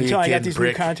 Who I'm you telling you, I got kidding, these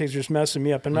prick? new contacts just messing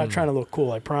me up. I'm not trying to look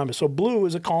cool, I promise. So blue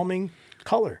is a calming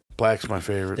color. Black's my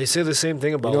favorite. They say the same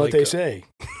thing about You know like, what they say?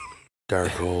 Dark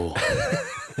hole.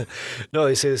 No,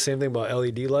 they say the same thing about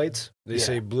LED lights. They Yeah.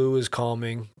 say blue is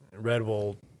calming, red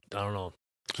will, I don't know.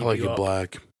 I keep like you it up.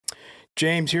 black.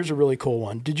 James, here's a really cool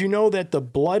one. Did you know that the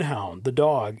bloodhound, the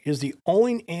dog, is the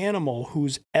only animal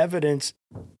whose evidence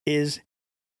is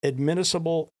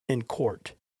admissible in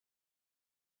court?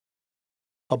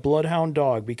 A bloodhound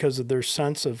dog, because of their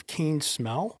sense of keen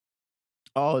smell,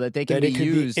 Oh, that they can That be it can be-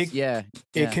 used. it- yeah.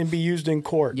 it can be used in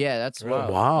court. Yeah, that's Really?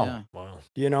 wild. Wow. Yeah. Wow.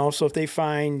 You know, so if they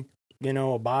find,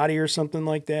 a body or something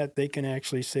like that, they can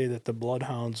actually say that the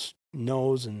bloodhound's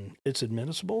nose and it's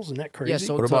admissible. Isn't that crazy? Yeah,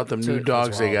 so What about them new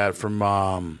dogs they got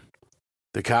from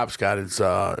the cops got? It's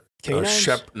a Canines?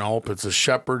 it's a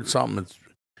shepherd something. It's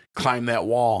climb that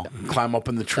wall, climb up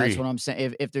in the tree. That's what I'm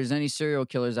saying. If there's any serial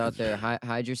killers out there,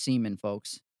 hide your semen,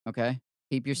 folks. Okay,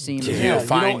 keep your semen. Yeah, Yeah, he'll you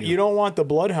find don't, you. you don't want the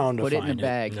bloodhound to Put it in find a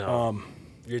bag. No.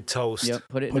 You're toast. Yep,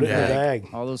 put it Put in it a in a bag.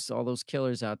 bag. All those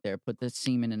killers out there, put the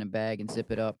semen in a bag and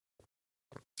zip it up.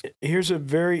 here's a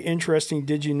very interesting.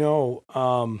 Did you know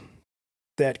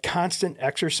that constant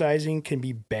exercising can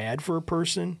be bad for a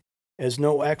person as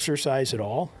no exercise at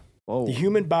all? Whoa. The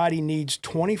human body needs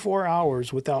 24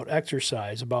 hours without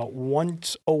exercise, about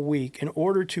once a week, in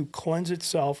order to cleanse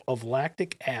itself of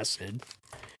lactic acid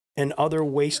and other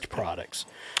waste products.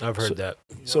 I've heard that.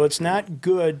 So it's not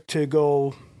good to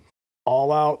go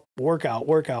all out, workout.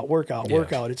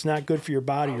 It's not good for your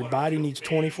body. Your body needs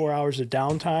 24 hours of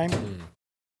downtime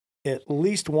at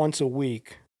least once a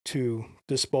week to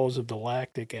dispose of the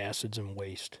lactic acids and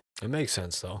waste. It makes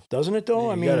sense, though. Doesn't it,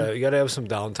 though? You gotta have some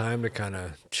downtime to kind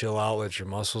of chill out, let your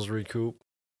muscles recoup.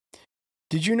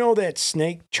 Did you know that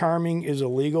snake charming is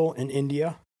illegal in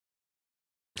India?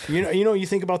 You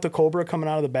think about the cobra coming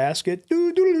out of the basket.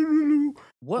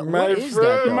 What My is friend,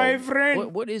 that, though? my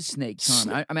friend. What is snake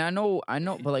charm? I know,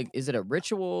 but like, is it a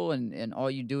ritual and all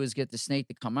you do is get the snake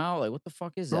to come out? Like, what the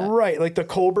fuck is that? Right, like the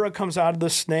cobra comes out of the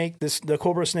snake. The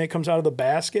cobra snake comes out of the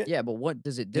basket. Yeah, but what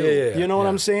does it do? Yeah. You know what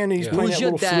I'm saying? He's playing Who's that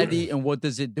your little daddy flute. and what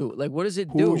does it do? Like, what does it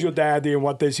do? Who's your daddy and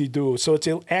what does he do? So it's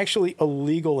actually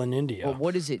illegal in India. But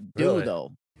what does it do, Really?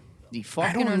 though? The I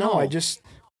fucking don't or know. no? I just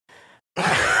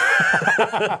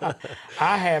I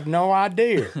have no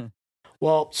idea.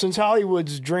 Well, since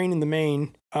Hollywood's draining the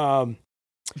main,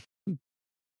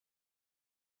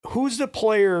 who's the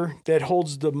player that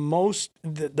holds the most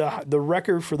the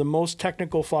record for the most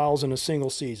technical fouls in a single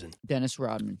season? Dennis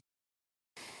Rodman.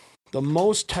 The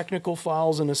most technical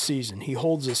fouls in a season. He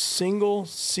holds a single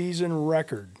season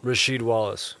record. Rasheed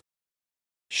Wallace.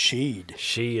 Sheed.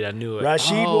 I knew it.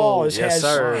 Rasheed Wallace yes,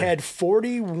 sir. had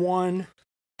 41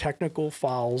 technical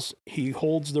fouls. He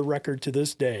holds the record to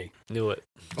this day. Knew it.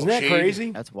 Isn't that Sheed?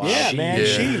 crazy? That's wild. Yeah, Sheed. man, Yeah.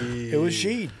 Sheed. It was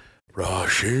Sheed.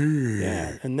 Rashid.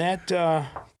 Yeah, and that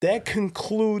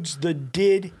concludes the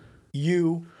Did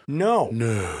You Know?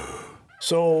 No.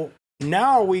 So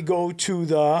now we go to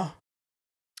the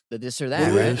this or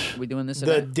that, This. right? We doing this or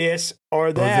the that? this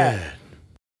or that.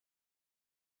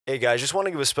 Hey guys, just want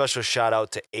to give a special shout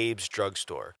out to Abe's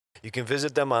Drugstore. You can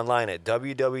visit them online at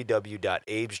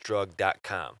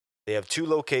www.abesdrug.com. They have 2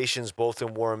 locations, both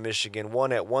in Warren, Michigan,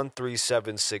 one at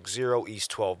 13760 East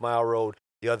 12 Mile Road,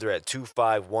 the other at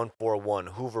 25141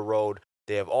 Hoover Road.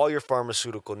 They have all your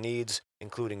pharmaceutical needs,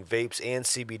 including vapes and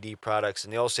CBD products,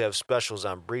 and they also have specials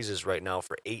on breezes right now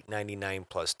for $8.99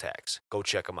 plus tax. Go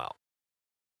check them out.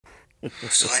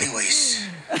 So anyways,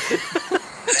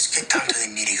 let's get down to the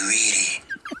nitty-gritty.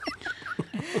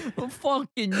 A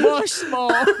fucking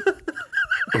mushmouth.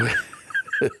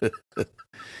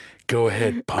 Go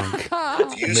ahead, punk.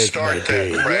 You Make start my that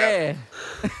day. crap.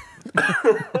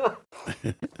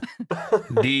 Yeah.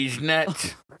 These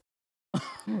nuts.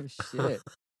 Oh shit.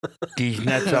 These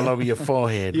nuts all over your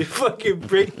forehead. You fucking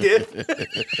pricked it.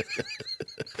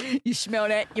 You smell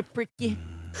that, you pricky?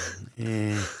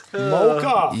 Yeah.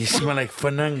 Mocha. You smell like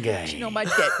funungi. You know about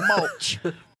that mulch.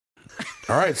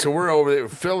 All right, so we're over there,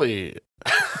 Philly.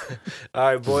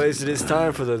 All right, boys, it is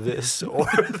time for the this or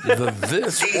The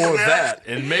this or that,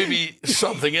 and maybe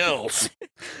something else.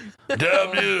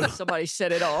 W. Somebody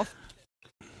set it off.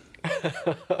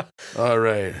 All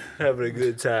right. having a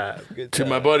good time. Good To time.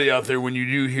 my buddy out there, when you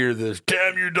do hear this,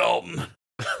 damn you, Dalton.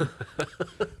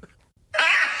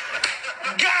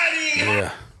 Got him!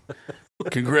 Yeah.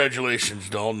 Congratulations,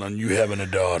 Dalton, on you having a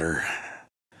daughter.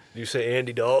 You say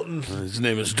Andy Dalton? His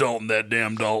name is Dalton, that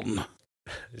damn Dalton.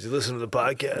 Does he listen to the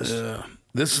podcast? Yeah.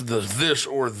 This is the this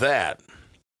or that.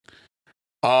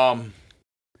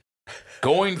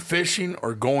 Going fishing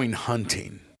or going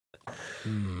hunting?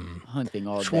 Hunting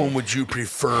all Which day. one would you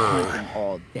prefer? Hunting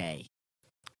all day.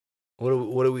 What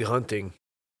are we hunting?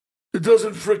 It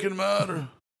doesn't frickin' matter.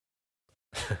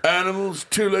 Animals,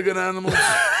 2-legged animals,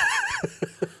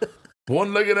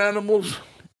 1-legged animals,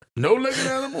 no-legged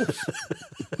animals.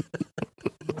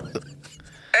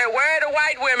 Hey, where are the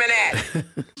white women at?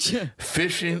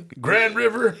 Fishing, Grand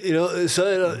River. You know,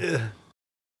 so,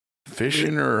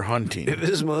 Fishing or hunting? if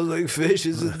it smells like fish,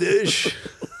 it's a dish.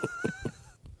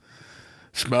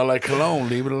 Smell like cologne,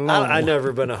 leave it alone. I've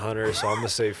never been a hunter, so I'm gonna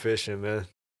say fishing, man.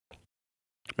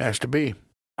 Master B.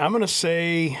 I'm going to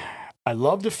say I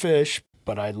love to fish,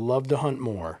 but I love to hunt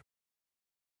more.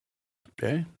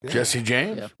 Okay. Jesse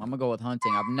James. Yeah, I'm gonna go with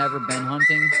hunting. I've never been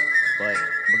hunting, but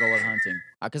I'm gonna go with hunting.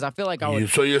 Because I feel like I would.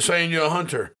 So you're saying you're a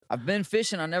hunter? I've been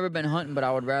fishing. I've never been hunting, but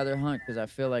I would rather hunt because I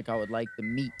feel like I would like the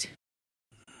meat.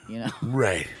 You know.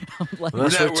 Right. Like,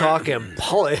 Unless we're talking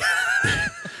pullet.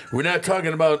 We're not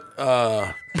talking about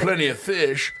plenty of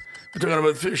fish. We're talking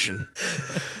about fishing.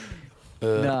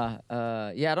 yeah,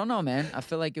 I don't know, man. I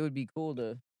feel like it would be cool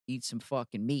to eat some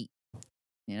fucking meat.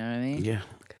 You know what I mean? Yeah.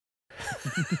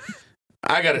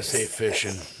 I gotta say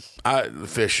fishing.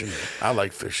 Fishing. I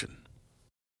like fishing.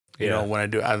 You know, when I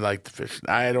do, I like the fishing.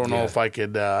 I don't know if I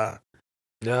could. No,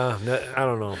 I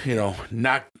don't know. You know,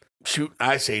 shoot.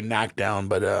 I say knock down,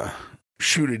 but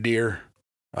shoot a deer.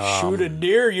 Shoot a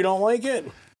deer? You don't like it?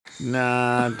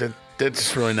 Nah,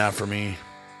 that's really not for me.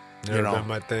 Never been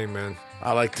my thing, man.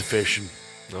 I like the fishing.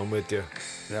 I'm with you.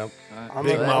 Yep.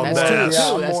 Big mouth bass. That's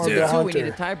more two. of a We need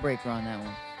a hunter. tiebreaker on that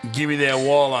one. Give me that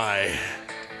walleye.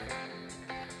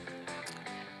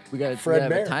 We got Fred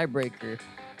have a Bear. tiebreaker.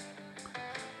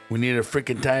 We need a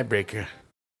freaking tiebreaker.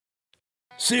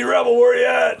 Sea Rebel, where you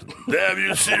at? Damn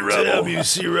you, Sea Rebel. Damn you,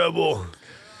 Sea Rebel.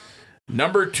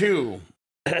 Number 2.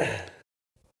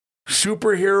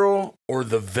 Superhero or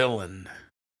the villain?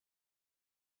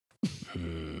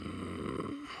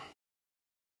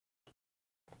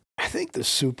 I think the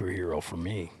superhero for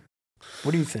me.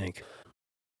 What do you think?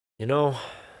 You know,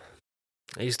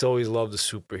 I used to always love the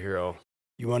superhero.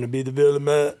 You want to be the villain,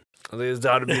 man? I think it's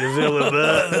time to be the villain,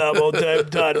 man.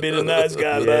 I'm tired of being the nice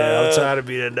guy, man. Yeah, I'm tired of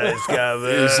being a nice guy,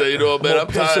 man. You say, you know, man,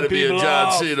 I'm More tired of being pissing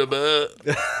John people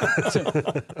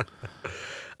Cena, man.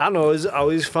 I don't know. I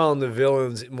always found the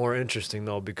villains more interesting,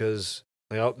 though, because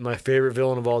my favorite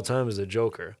villain of all time is the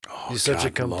Joker. He's such a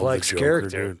God, complex love the Joker,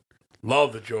 character. dude.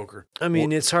 Love the Joker. I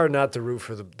mean, it's hard not to root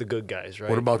for the good guys, right?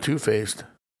 What about Two-Faced?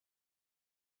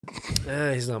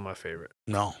 He's not my favorite.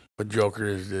 No, but Joker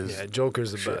is Yeah,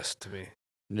 Joker's the Sure. best to me.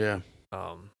 yeah.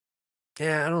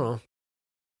 Yeah, I don't know.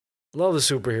 Love the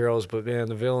superheroes, but man,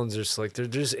 the villains are just they're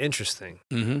just interesting.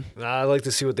 Mm-hmm. I like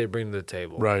to see what they bring to the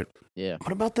table. Right. Yeah.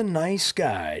 What about the nice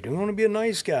guy? Do you want to be a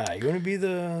nice guy? You want to be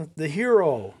the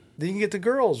hero? Then you can get the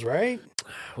girls, right?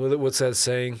 What's that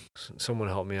saying? Someone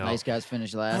help me out. Nice guys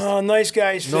finish last. Oh, nice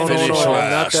guys No, finish Finish not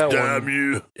last, that damn one.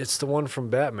 you. It's the one from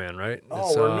Batman, right? Oh,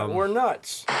 It's, we're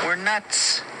nuts. We're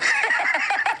nuts.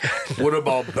 What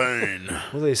about Bane?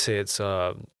 what do they say? It's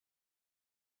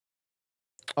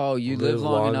Oh, you Live live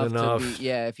long long enough to enough. be.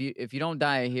 Yeah, if you don't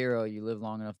die a hero, you live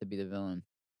long enough to be the villain.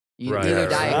 You Right, either right,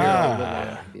 die a right. hero or you live long Ah.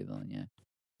 enough to be the villain. Yeah.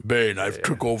 Bane, I've Yeah.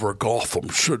 took over Gotham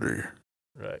City.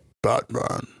 right.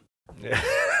 Batman. Yeah.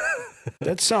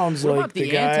 That sounds What like about the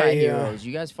guy. anti-heroes?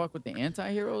 You guys fuck with the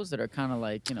anti-heroes that are kind of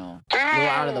like, a little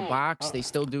out of the box. They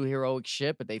still do heroic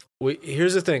shit, but they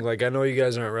Here's the thing. Like, I know you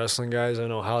guys aren't wrestling guys. I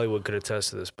know Hollywood could attest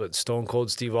to this, but Stone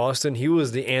Cold Steve Austin, he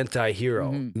was the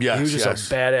anti-hero. Mhm. Yes, he was just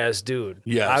yes. a badass dude.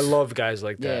 Yes. I love guys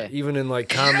like that. Yeah. Even in like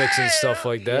comics and stuff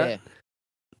like that. Yeah.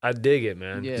 I dig it,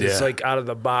 man. Yeah. It's Yeah. like out of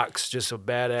the box, just a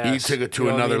badass. He took it to You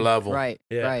know what I another mean? level. right,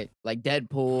 Yeah. right, like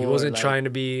Deadpool. He or wasn't like, trying to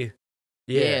be.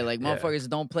 Yeah, like motherfuckers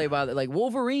don't play by the like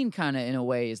Wolverine kind of in a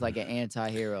way is like an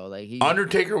anti-hero. Like he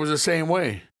Undertaker was the same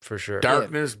way. for sure.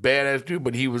 Darkness, badass dude,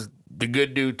 but he was the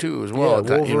good dude too as well. Yeah, You know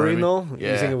what I Wolverine mean? though.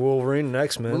 Yeah. You think of Wolverine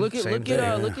next, man? Well, Same look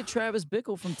thing. at Travis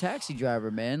Bickle from Taxi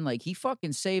Driver, man. Like he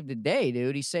fucking saved the day,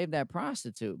 dude. He saved that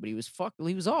prostitute, but he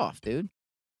was off, dude.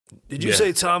 Did you Yeah.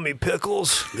 say Tommy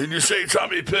Pickles? Did you say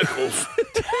Tommy Pickles?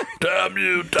 damn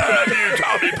you,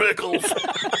 Tommy Pickles.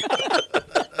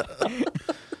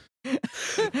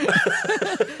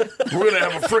 We're going to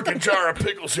have a freaking jar of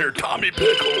pickles here, Tommy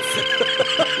Pickles.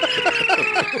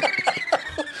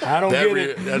 I don't get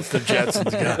it. That's the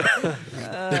Jetsons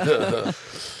guy.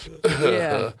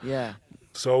 Yeah, yeah,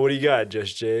 So what do you got,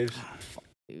 Just James?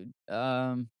 dude.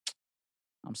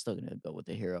 I'm still gonna go with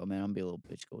the hero, man. I'm gonna be a little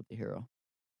bitch. Go with the hero.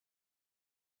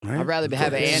 I'd rather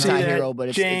have an See that, anti-hero, but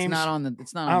it's James? not on the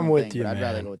I'm the with thing, you, but I'd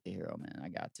rather man. go with the hero, man. I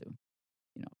got to.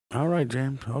 All right,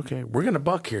 James. Okay. We're going to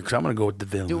buck here because I'm going to go with the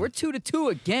villain. Dude, we're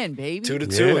 2-2 again, baby.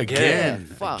 2-2 again.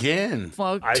 Yeah, fuck. Again.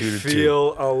 Fuck. I 2-2.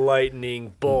 feel a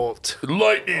lightning bolt.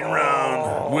 Lightning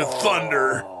round with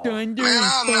thunder. Thunder, Man,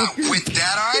 I'm not with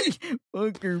that, all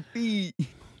right? fucker feet.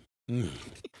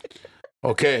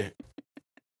 Okay.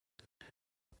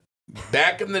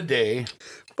 Back in the day,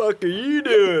 Fuck are you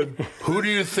doing? who do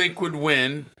you think would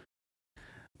win?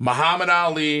 Muhammad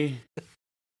Ali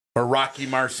or Rocky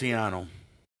Marciano?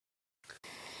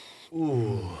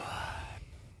 Ooh.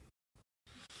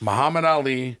 Muhammad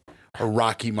Ali or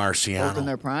Rocky Both in Marciano?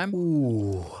 their prime.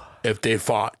 Ooh. If they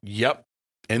fought, yep.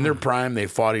 In their prime, they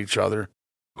fought each other.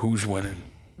 Who's winning?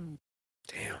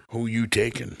 Damn. Who you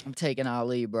taking? I'm taking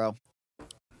Ali, bro.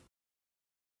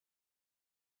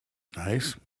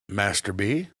 Nice. Master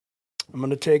B. I'm going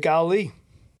to take Ali.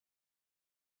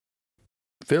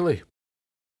 Philly.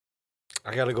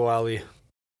 I gotta go Ali.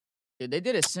 Dude, they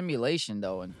did a simulation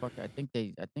though, and fuck, I think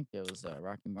it was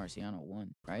Rocky Marciano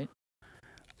won, right?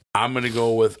 I'm going to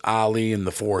go with Ali in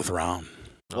the 4th round.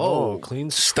 Oh, Whoa.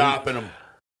 clean sweep. Stopping him.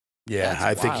 Yeah, That's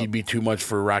I think wild. he'd be too much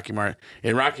for Rocky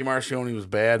And Rocky Marciano was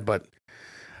bad, but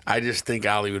I just think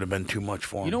Ali would have been too much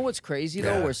for him. You know what's crazy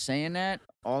though? Yeah. We're saying that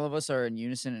all of us are in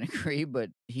unison and agree, but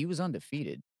he was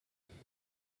undefeated.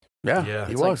 Yeah, Yeah.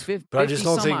 he It's was. like 50, But I just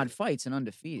don't some think- odd fights and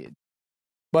undefeated.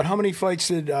 But how many fights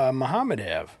did Muhammad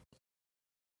have?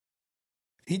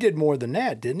 He did more than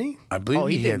that, didn't he? I believe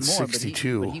He he did had more,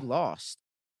 62. but he lost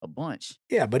a bunch.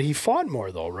 Yeah, but he fought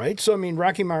more though, right? So I mean,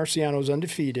 Rocky Marciano's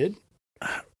undefeated.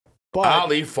 But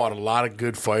Ali fought a lot of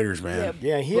good fighters, man.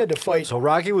 yeah, he had to fight. So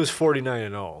Rocky was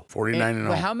 49-0. 49 and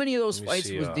But 0. how many of those Let me fights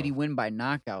see, did he win by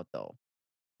knockout though?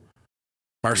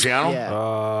 Marciano?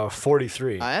 Yeah.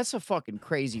 43. That's a fucking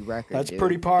crazy record. That's dude.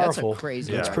 pretty powerful. That's a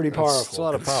crazy. That's record. pretty That's a powerful.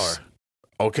 lot of power.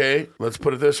 Okay, let's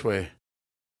put it this way.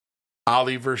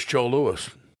 Ali versus Joe Louis.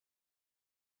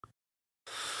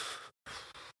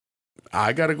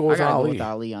 I got to go I with gotta Ali. go with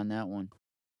Ali on that one.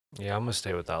 Yeah, I'm gonna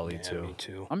stay with Ali Yeah, too. me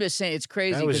too. I'm just saying it's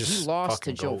crazy That was because he just lost to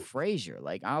fucking Joe goat. Frazier.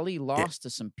 Like Ali lost to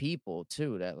some people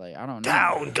too. That like I don't know.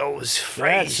 Down goes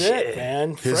That's it, man.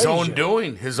 His Frazier. own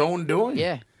doing. His own doing.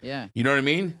 Yeah, yeah. You know what I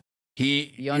mean?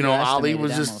 He you know, Ali underestimated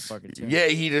was that just motherfucker, too. yeah.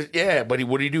 He just but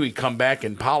what did he do? He come back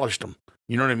and polished him.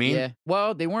 You know what I mean? Yeah.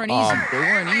 Well, they weren't easy. They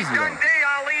weren't easy though. Dundee,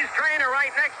 Ali's trainer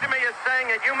right next to me is saying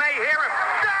it. You may hear him.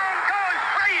 Down goes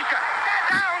Frazier.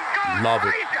 Down goes Love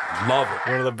it. Frazier. Love it.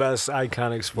 One of the best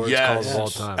iconic sports Yes. calls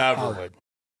of all time. Ever.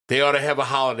 They ought to have a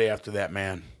holiday after that,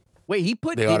 man. Wait, he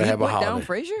put They ought did to he have a put down holiday.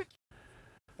 Frazier?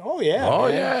 Oh yeah. Oh,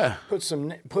 man. yeah. Put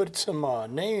some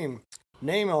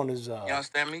name on his. You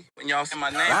understand me? When y'all say my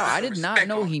name. Wow, I put did some not respect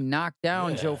know on it. he knocked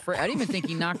down Joe Frazier. I didn't even think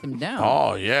he knocked him down.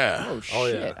 Oh yeah. Oh shit! Oh,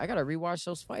 yeah. I gotta rewatch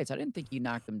those fights. I didn't think he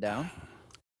knocked him down.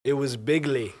 It was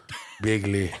Bigly.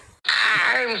 Bigly.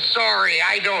 I'm sorry,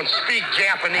 I don't speak I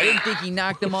Japanese. didn't think he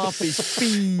knocked him off his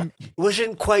feet.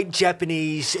 Wasn't quite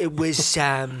Japanese. It was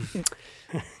Wuhan.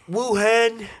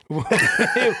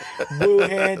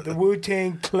 Wuhan, the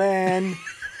Wu-Tang Clan.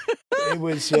 It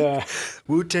was.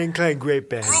 Wu-Tang Clan, great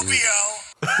band.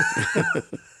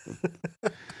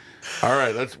 All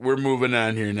right, we're moving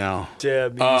on here now.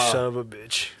 Damn you, son of a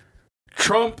bitch.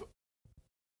 Trump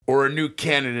or a new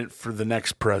candidate for the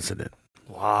next president?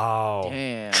 Wow.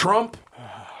 Damn. Trump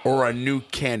or a new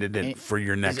candidate for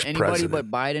your next Is anybody president?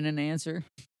 but Biden an answer?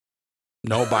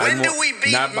 No, Biden. When do we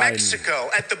beat not Biden. Mexico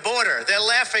at the border? They're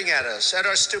laughing at us, at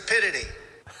our stupidity.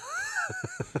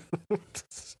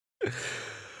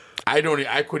 I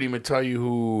couldn't even tell you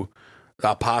who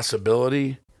a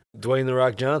possibility. Dwayne The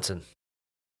Rock Johnson.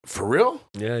 For real?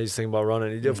 Yeah, he's thinking about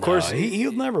running. Of course.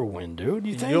 he'll never win, dude.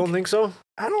 You You think? don't think so?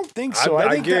 I don't think so. I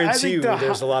think guarantee you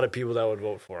there's a lot of people that would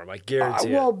vote for him. I guarantee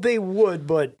it. well, they would,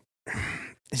 but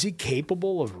is he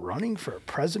capable of running for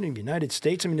president of the United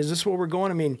States? I mean, is this where we're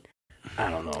going? I mean, I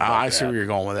don't know. I see where you're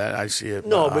going with that. I see it.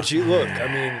 No, but you look, I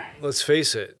mean, let's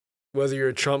face it. Whether you're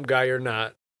a Trump guy or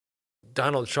not,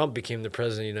 Donald Trump became the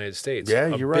president of the United States. Yeah,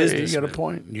 a you're right. You got a businessman.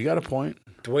 point. You got a point.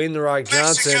 Dwayne The Rock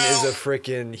Johnson Mexico! is a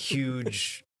freaking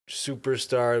huge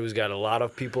superstar who's got a lot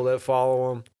of people that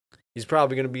follow him. He's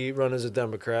probably going to be run as a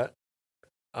Democrat.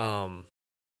 I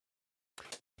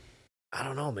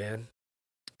don't know, man.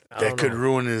 That could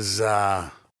ruin his.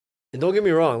 And don't get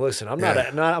me wrong. Listen, I'm not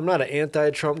an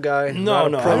anti-Trump guy. No,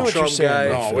 I'm no, not I a know what you're pro-Trump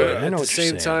saying. guy. No, but I at know the what you're same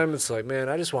saying. time, it's like, man,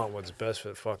 I just want what's best for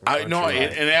the fucking I country. no, right?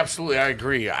 and absolutely, I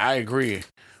agree. I agree.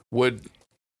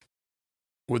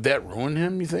 Would that ruin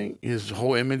him? You think his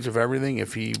whole image of everything?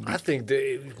 If he, I think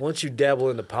that once you dabble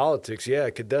into politics, yeah,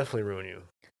 it could definitely ruin you.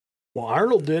 Well,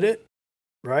 Arnold did it,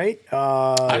 right?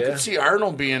 I Yeah. could see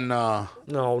Arnold being. No,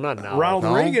 not now. Ronald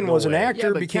No, Reagan no was an way.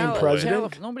 actor, became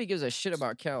president. Nobody gives a shit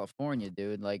about California,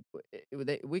 dude. Like,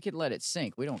 we could let it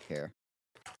sink. We don't care.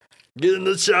 Get in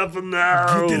the chopper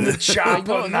now. Get in the Like, chopper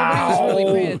nobody was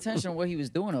really paying now. attention to what he was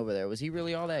doing over there. Was he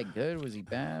really all that good? Was he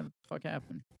bad? What the fuck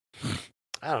happened?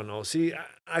 I don't know. See,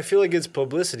 I feel like it's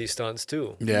publicity stunts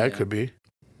too. Yeah, it Yeah. could be.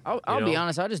 I'll be know?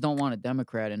 honest. I just don't want a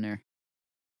Democrat in there.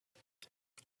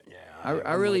 Yeah,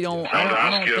 I really don't. I'm gonna I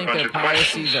ask don't you a think bunch their of questions.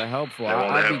 policies are helpful. I want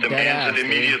to I'll have be them dead answered ass, dude.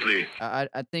 immediately.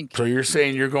 I think So you're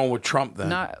saying you're going with Trump then?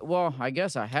 not. Well, I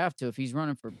guess I have to. If he's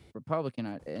running for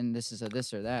Republican, and this is a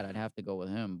this or that, I'd have to go with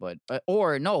him. But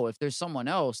or no, if there's someone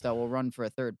else that will run for a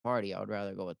third party, I would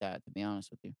rather go with that. To be honest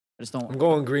with you, I just don't. I'm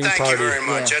going Green Thank Party. you very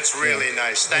much. Yeah. That's really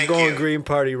nice. I'm Thank going you. Green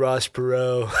Party. Ross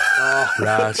Perot.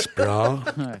 Ross, bro.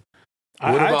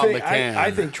 What about McCann?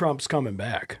 I think Trump's coming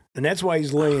back, and that's why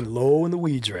he's laying low in the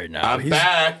weeds right now. I'm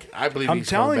back. I believe I'm he's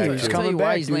telling coming you, back he's too. I'll tell coming you why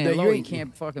back, he's dude, laying that low. you He ain't-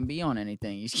 can't fucking be on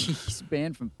anything. He's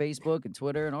banned from Facebook and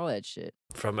Twitter and all that shit.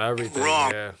 From everything.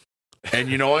 Wrong. Yeah. And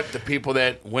you know what? The people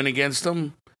that went against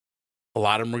him, a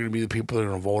lot of them are going to be the people that are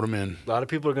going to vote him in. A lot of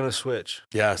people are going to switch.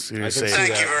 Yes, you're going I to can say. see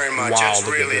Thank you very much. Wow, That's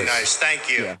look at really this. nice. Thank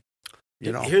you. Yeah.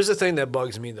 You know, Here's the thing that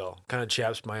bugs me, though, kind of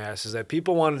chaps my ass, is that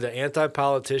people wanted an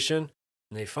anti-politician,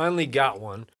 and they finally got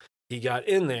one. He got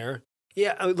in there.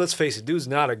 Yeah, let's face it, dude's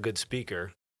not a good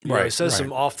speaker. You know, he says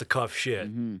some off-the-cuff shit,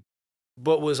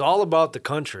 but was all about the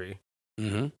country.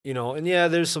 You know, and yeah,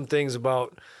 there's some things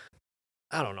about,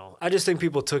 I don't know. I just think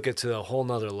people took it to a whole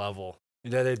nother level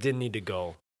that it didn't need to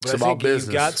go. But It's I about think business.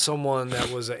 you got someone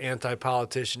that was an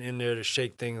anti-politician in there to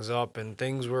shake things up, and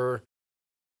things were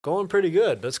going pretty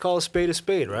good. Let's call a spade,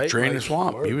 right? Draining Like, the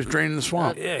swamp. He was draining the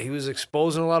swamp. Yeah, he was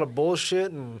exposing a lot of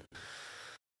bullshit, and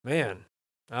man,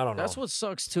 I don't know. That's what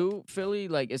sucks too, Philly.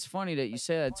 Like, it's funny that you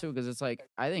say that too, because it's like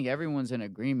I think everyone's in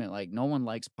agreement. Like, no one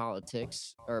likes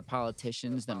politics or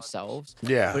politicians themselves.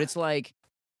 Yeah. But it's like,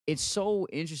 it's so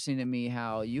interesting to me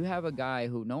how you have a guy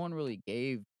who no one really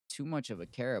gave too much of a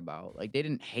care about. Like, they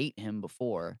didn't hate him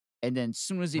before, and then as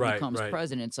soon as he becomes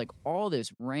president, it's like all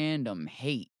this random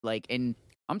hate. Like, and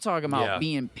I'm talking about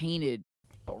being painted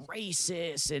a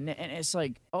racist, and it's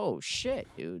like, oh shit,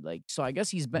 dude. Like, so I guess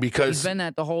he's been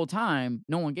that the whole time.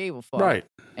 No one gave a fuck, Right.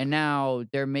 And now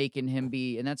they're making him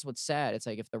be, and that's what's sad. It's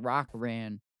like if The Rock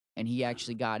ran and he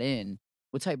actually got in,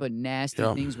 what type of nasty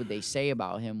things would they say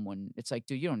about him? When it's like,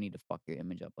 dude, you don't need to fuck your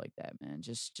image up like that, man.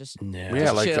 Just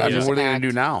Yeah, like, chill, I mean, just what are they going act. to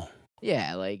do now?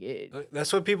 Yeah, like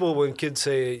That's what people, when kids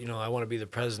say, you know, I want to be the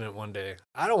president one day.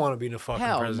 I don't want to be the fucking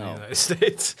Hell president no. of the United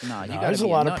States. No, you There's a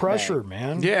lot of pressure,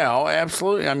 man. Yeah, oh,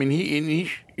 absolutely. I mean,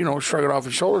 he you know, shrugged it off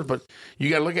his shoulders, but you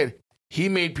got to look at it. He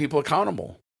made people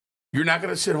accountable. You're not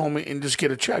going to sit home and just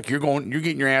get a check. You're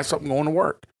getting your ass up and going to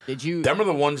work. Did you? Them are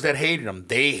the ones that hated him.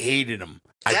 They hated him.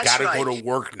 I got to go to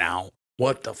work now.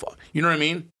 What the fuck? You know what I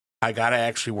mean? I got to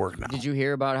actually work now. Did you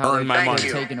hear about how Earn my money.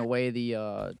 they're taking away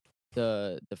the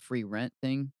free rent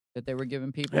thing that they were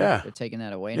giving people? Yeah. They're taking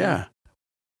that away Yeah. now.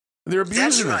 They're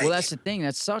abusing it. Well, that's the thing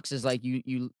that sucks is like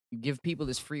you give people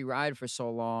this free ride for so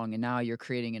long, and now you're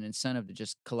creating an incentive to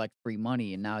just collect free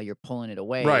money, and now you're pulling it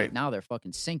away. Right. Now they're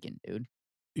fucking sinking, dude.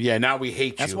 Yeah, now we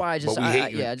hate That's you. why I just, but we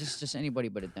hate you. yeah, just anybody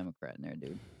but a Democrat in there,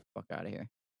 dude. Fuck out of here.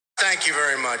 Thank you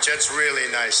very much. That's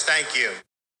really nice. Thank you.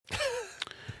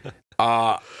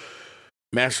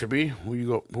 Master B,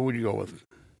 who would you go with?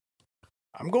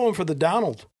 I'm going for the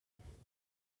Donald.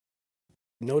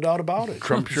 No doubt about it.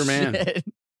 Trump's your man.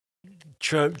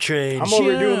 Trump train. I'm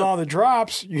over doing all the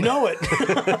drops. You know it.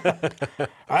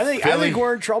 I think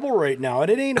we're in trouble right now. And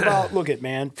it ain't about, look at,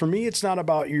 man, for me, it's not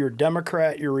about you're a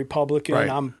Democrat, you're a Republican. Right.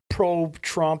 I'm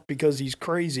pro-Trump because he's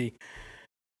crazy.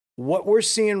 What we're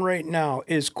seeing right now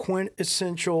is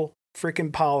quintessential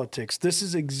freaking politics. This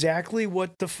is exactly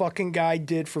what the fucking guy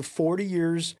did for 40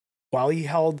 years while he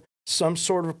held some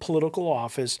sort of political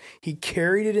office. He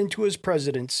carried it into his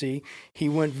presidency. He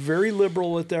went very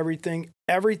liberal with everything.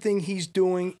 Everything he's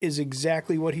doing is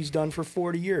exactly what he's done for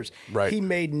 40 years. Right. He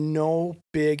made no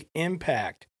big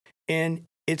impact. And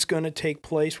it's going to take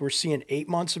place. We're seeing 8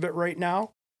 months of it right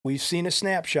now. We've seen a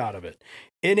snapshot of it.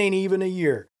 It ain't even a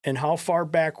year. And how far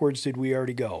backwards did we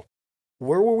already go?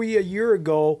 Where were we a year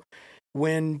ago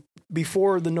when,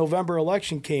 before the November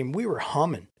election came, we were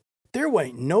humming? There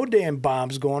wasn't no damn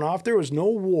bombs going off. There was no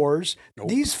wars. Nope.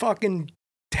 These fucking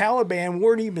Taliban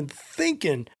weren't even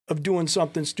thinking of doing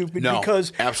something stupid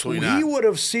because absolutely he not. would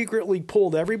have secretly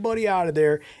pulled everybody out of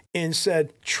there and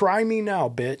said, try me now,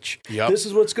 bitch. Yep. This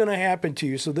is what's going to happen to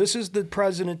you. So this is the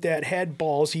president that had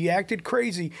balls. He acted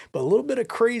crazy, but a little bit of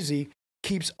crazy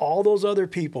keeps all those other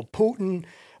people, Putin,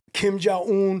 Kim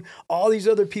Jong-un, all these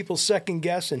other people second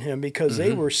guessing him because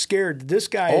they were scared. This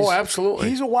guy is, absolutely.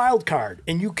 He's a wild card,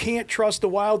 and you can't trust a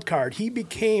wild card. He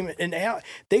became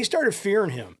they started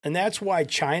fearing him, and that's why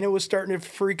China was starting to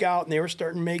freak out, and they were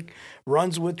starting to make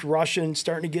runs with Russia and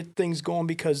starting to get things going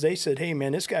because they said, hey,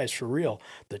 man, this guy's for real.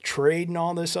 The trade and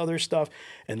all this other stuff,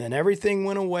 and then everything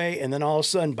went away, and then all of a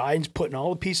sudden Biden's putting all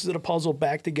the pieces of the puzzle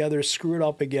back together, screw it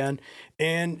up again,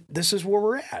 and this is where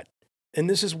we're at. And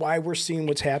this is why we're seeing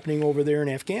what's happening over there in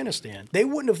Afghanistan. They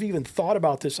wouldn't have even thought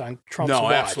about this on Trump's watch.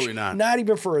 No, absolutely not. Not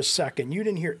even for a second. You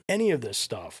didn't hear any of this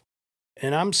stuff.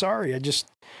 And I'm sorry.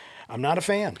 I'm not a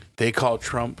fan. They call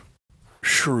Trump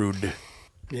shrewd.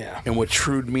 Yeah. And what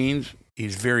shrewd means,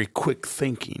 he's very quick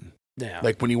thinking. Yeah.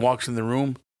 Like when he walks in the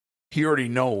room, he already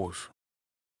knows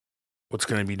what's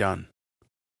going to be done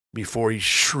before he's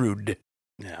shrewd.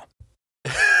 Yeah.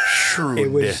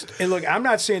 Shrewd. And look, I'm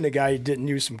not saying the guy didn't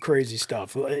do some crazy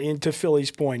stuff. And to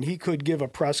Philly's point, he could give a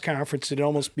press conference that'd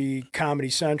almost be Comedy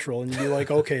Central, and you'd be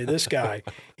like, okay, this guy,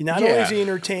 not only is he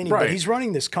entertaining, but he's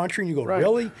running this country, and you go,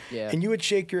 really? Yeah. And you would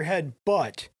shake your head,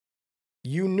 but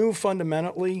you knew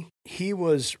fundamentally he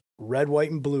was red,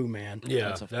 white, and blue, man. Yeah,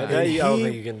 That's a that, fact. I don't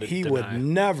think you can he deny would it.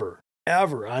 never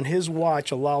ever on his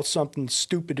watch allow something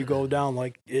stupid to go down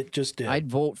like it just did. I'd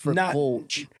vote for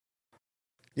Coach.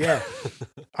 Yeah.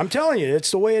 I'm telling you,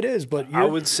 it's the way it is. But I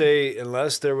would say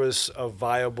unless there was a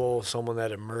viable someone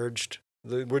that emerged,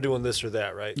 we're doing this or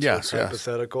that, right? Yes, so it's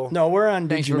hypothetical. No, we're on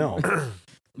Did You Know?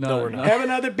 No, we're not. Have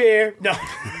another beer. No.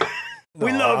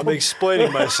 We love I'm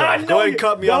explaining myself. Go ahead and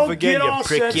cut me off again, get you all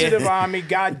prick. sensitive on me.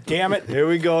 God damn it. Here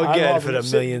we go again for the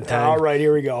millionth time. All right,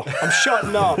 here we go. I'm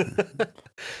shutting up.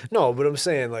 No, but I'm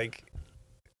saying, like,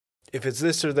 if it's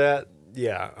this or that,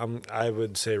 yeah, I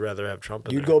would say rather have Trump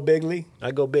in You'd there. go bigly?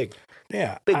 I'd go big.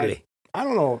 Yeah. Bigly. I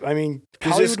don't know. I mean,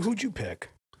 Hollywood, who'd you pick?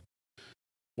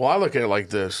 Well, I look at it like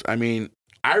this. I mean,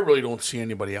 I really don't see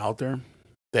anybody out there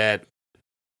that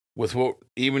with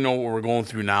even though what we're going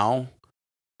through now,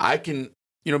 I can,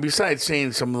 besides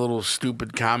saying some little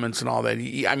stupid comments and all that,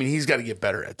 he's got to get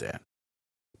better at that.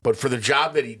 But for the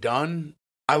job that he done,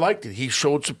 I liked it. He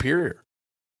showed superior.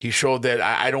 He showed that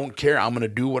I don't care. I'm going to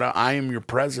do what I am your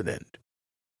president.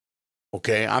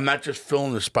 Okay? I'm not just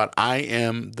filling the spot. I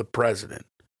am the president.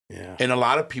 Yeah. And a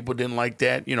lot of people didn't like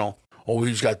that.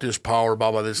 He's got this power, blah,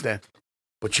 blah, this, that.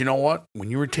 But you know what? When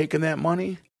you were taking that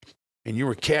money and you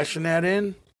were cashing that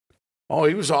in,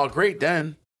 he was all great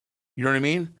then. You know what I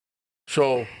mean?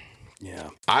 So, yeah,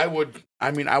 I would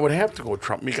have to go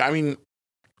Trump.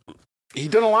 He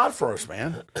done a lot for us,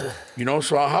 man.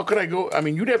 So how could I go? I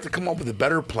mean, you'd have to come up with a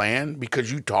better plan because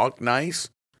you talk nice,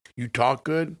 you talk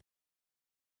good.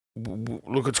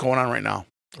 Look what's going on right now.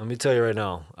 Let me tell you right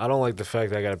now, I don't like the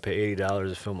fact that I got to pay $80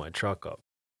 to fill my truck up.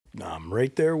 No, I'm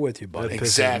right there with you, buddy.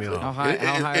 Exactly. How high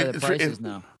are the prices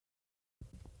now?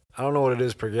 I don't know what it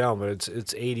is per gallon, but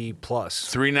it's 80 plus.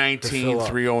 319,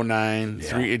 309,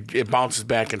 it bounces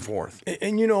back and forth.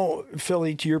 And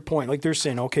Philly, to your point, like they're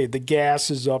saying, okay, the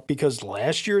gas is up because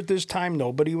last year at this time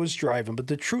nobody was driving. But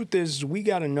the truth is we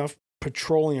got enough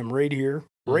petroleum right here,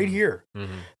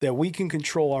 that we can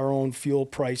control our own fuel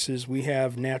prices. We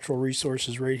have natural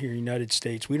resources right here in the United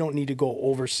States. We don't need to go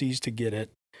overseas to get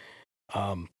it.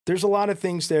 There's a lot of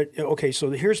things that, okay, so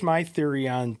here's my theory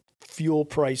on fuel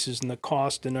prices and the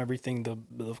cost and everything.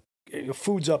 The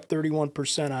food's up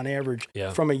 31% on average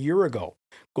from a year ago.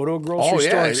 Go to a grocery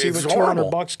store and see what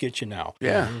 $200 gets you now.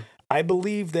 Yeah. I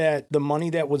believe that the money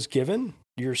that was given,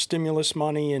 your stimulus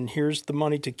money, and here's the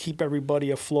money to keep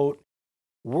everybody afloat,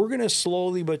 we're going to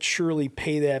slowly but surely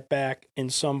pay that back in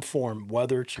some form,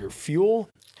 whether it's your fuel,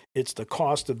 it's the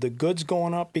cost of the goods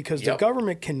going up, because the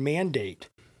government can mandate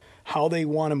how they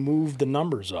want to move the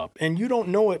numbers up. And you don't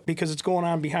know it because it's going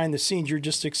on behind the scenes. You're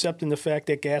just accepting the fact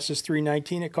that gas is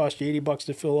 $3.19. It costs you $80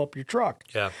 to fill up your truck.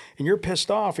 Yeah. And you're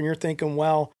pissed off and you're thinking,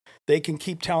 well, they can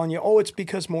keep telling you, it's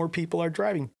because more people are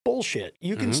driving. Bullshit.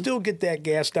 You can still get that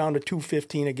gas down to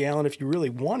 $2.15 a gallon if you really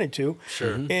wanted to.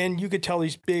 Sure. And you could tell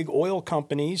these big oil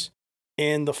companies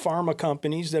and the pharma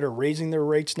companies that are raising their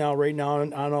rates right now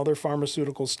on all their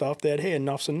pharmaceutical stuff that, hey,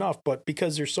 enough's enough. But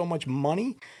because there's so much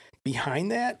money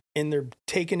behind that, and they're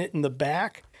taking it in the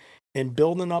back and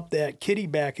building up that kitty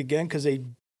back again because they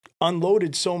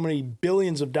unloaded so many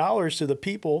billions of dollars to the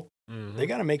people, they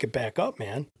got to make it back up,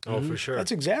 man. Oh, for sure.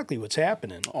 That's exactly what's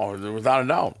happening. Oh, without a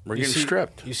doubt. We're getting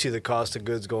stripped. You see the cost of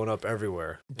goods going up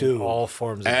everywhere. Dude. In all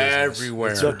forms of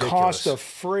everywhere. business. The It's cost ridiculous. of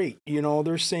freight,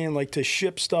 they're saying like to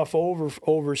ship stuff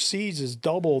overseas is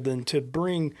doubled, and to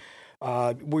bring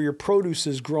where your produce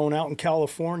is grown out in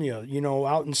California,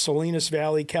 out in Salinas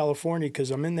Valley, California,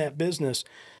 because I'm in that business,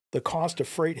 the cost of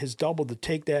freight has doubled to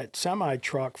take that semi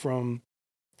truck from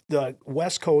the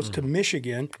West Coast to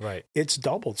Michigan. Right. It's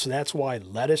doubled. So that's why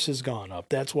lettuce has gone up.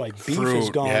 That's why beef Fruit, has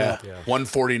gone up. Yeah.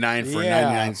 $1.49 for a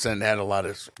 99-cent head of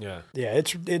lettuce. Yeah. Yeah,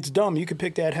 it's dumb. You could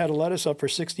pick that head of lettuce up for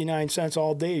 69 cents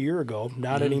all day a year ago.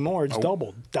 Not anymore. It's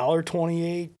doubled.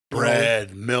 $1.28.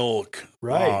 Bread, milk.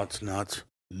 Right. Oh, it's nuts.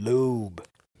 Lube.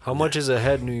 How much is a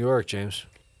head in New York, James?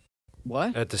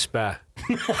 What? At the spa.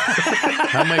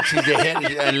 How much is the head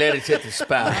and lettuce at the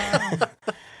spa?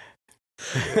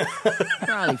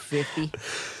 Probably 50.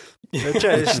 I'm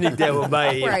trying to sneak that one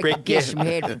by you. Where I prick. could get some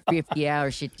head for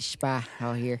 $50 at the spa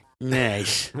out here.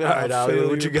 Nice. All right, Ollie,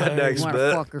 what you got next, man?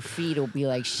 Motherfucker feet will be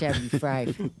like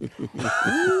 75.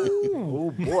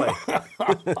 Oh, boy.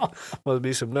 Must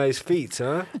be some nice feet,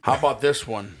 huh? How about this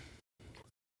one?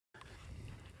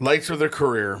 Lights of their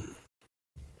career.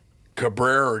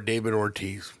 Cabrera or David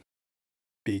Ortiz?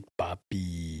 Big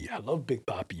Papi. I love Big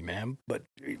Papi, man. But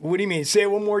what do you mean? Say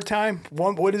it one more time.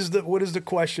 What is the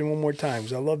question one more time?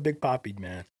 Because I love Big Papi,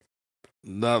 man.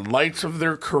 The lights of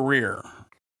their career.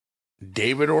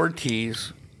 David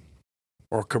Ortiz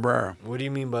or Cabrera? What do you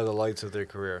mean by the lights of their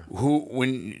career?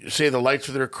 When you say the lights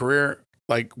of their career,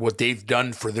 like what they've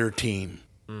done for their team.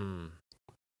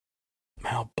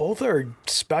 Well, both are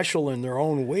special in their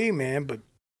own way, man. But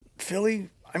Philly,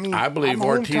 I mean, I believe I'm a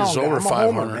Ortiz is hometown guy. over I'm a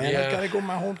 500. homer, man. Yeah. I gotta go to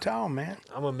my hometown, man.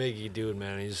 I'm a Miggy dude,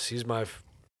 man. He's my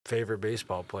favorite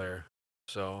baseball player.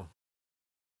 So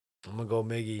I'm gonna go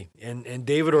Miggy. And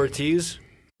David Ortiz,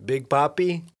 Big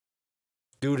Papi,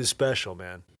 dude is special,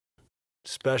 man.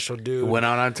 Special dude. Went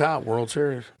out on top, World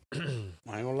Series. I ain't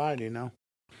gonna lie to you now.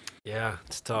 Yeah,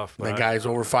 it's tough. That guy's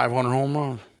over 500 home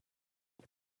runs.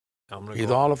 He's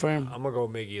the Hall of Fame. I'm gonna go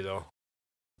Miggy though.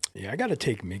 Yeah, I got to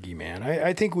take Miggy, man.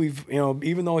 I think we've,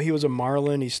 even though he was a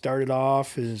Marlin, he started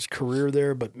off his career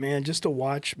there, but man, just to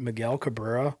watch Miguel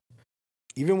Cabrera,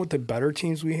 even with the better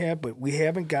teams we have, but we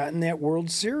haven't gotten that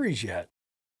World Series yet.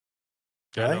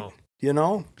 I Right? know. You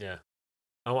know? Yeah.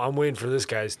 I'm waiting for this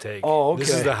guy's take. Oh, okay.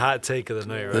 This is the hot take of the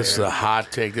night, right? This is a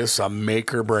hot take. This is a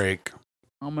make or break.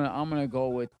 I'm gonna go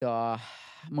with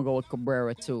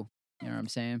Cabrera too. You know what I'm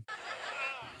saying?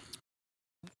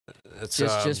 It's,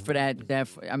 Just for that.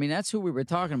 I mean, that's who we were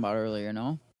talking about earlier,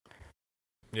 no?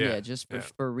 Yeah. Just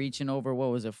for reaching over. What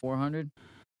was it? 400.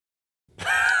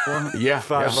 Yeah,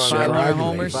 500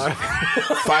 homers.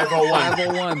 501.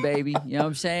 501, baby. You know what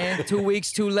I'm saying? 2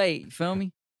 weeks too late. You feel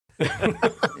me? You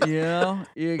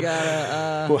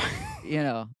gotta,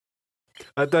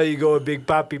 I thought you go with Big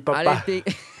Papi Papa. I didn't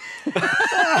think.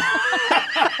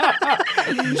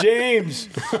 James.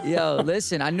 Yo,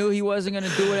 listen, I knew he wasn't going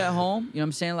to do it at home. You know what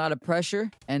I'm saying? A lot of pressure.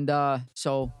 And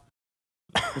so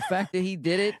the fact that he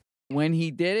did it when he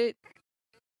did it,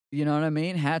 you know what I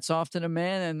mean? Hats off to the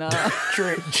man. And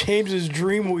James is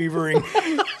dreamweavering.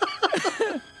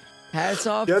 hats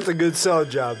off. That's a good sell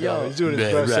job, though. He's doing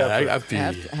his best effort. I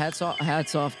feel you. Hats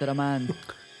off to the man.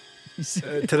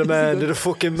 To the man, to the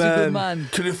fucking He's a good man. man.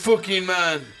 To the fucking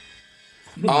man.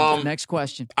 Next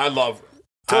question. I love.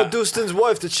 Tell Dustin's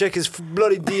wife to check his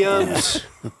bloody DMs.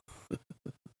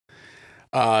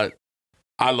 I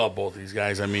love both these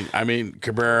guys. I mean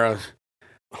Cabrera,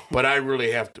 but I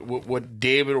really have to. What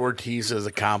David Ortiz has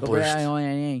accomplished,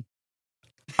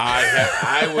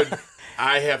 I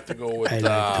have to go with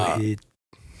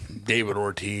David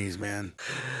Ortiz, man.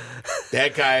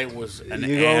 That guy was an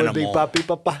You go animal. with Big Papi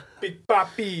Papa? Big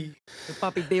Papi.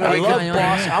 David I love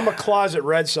Boston. I'm a closet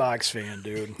Red Sox fan,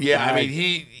 dude. Yeah, I mean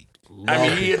he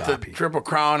hit the Triple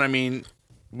Crown. I mean,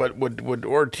 but with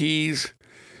Ortiz,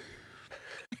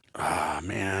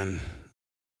 man,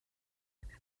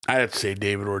 I have to say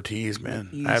David Ortiz,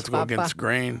 man. I have to go against the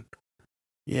grain.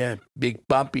 Yeah, Big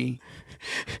Papi.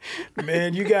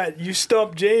 Man, you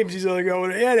stumped James. He's only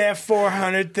going, that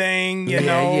 400 thing, you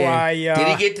know. Yeah. Did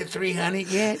he get to 300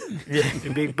 yet?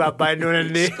 Big Papa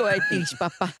doing it. Go ahead, Tish,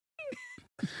 Papa.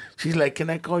 She's like, can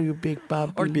I call you Big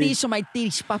Papi? Ortiz on my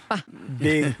Tish, Papa.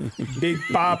 Big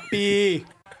Papi.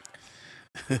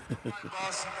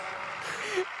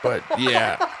 But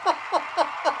yeah,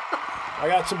 I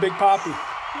got some Big Papi.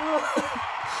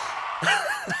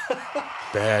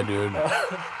 bad dude.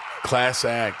 Class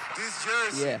act. This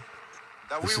jersey Yeah.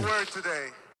 that we wear today,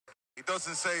 it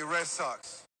doesn't say Red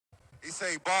Sox. It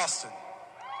say Boston.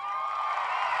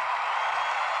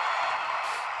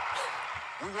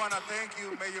 We want to thank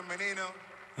you, Mayor Menino.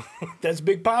 That's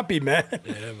Big Papi, man.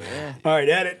 Yeah, man. All right,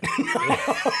 edit.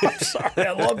 Sorry,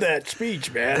 I love that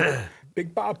speech, man.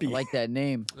 Big Papi. I like that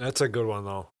name. That's a good one,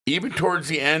 though. Even towards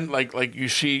the end, like you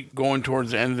see going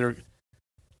towards the end,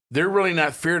 they're really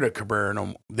not feared of Cabrera no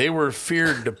more. They were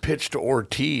feared to pitch to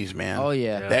Ortiz, man. Oh,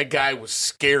 yeah. That guy was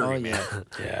scary, man.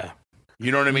 Yeah.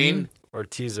 You know what I mean?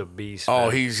 Ortiz a beast. Oh,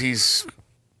 man. he's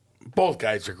both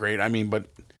guys are great. I mean, but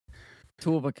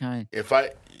Two of a kind.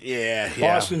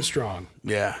 Boston strong.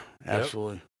 Yeah,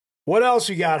 absolutely. What else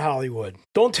you got, Hollywood?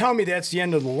 Don't tell me that's the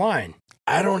end of the line.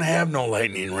 I don't have no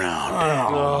lightning round.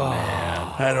 Oh,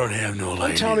 man. I don't have no lightning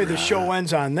Don't tell me the show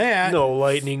ends on that. No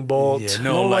lightning bolt. Yeah,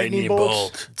 no lightning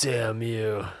bolt. Damn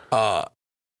you.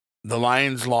 The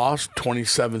Lions lost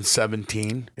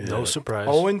 27-17. No surprise.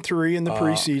 0-3 in the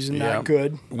preseason, not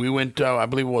good. We went, I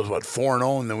believe it was,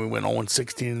 4-0, and then we went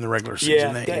 0-16 in the regular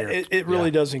season that year. It really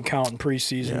doesn't count in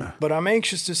preseason. But I'm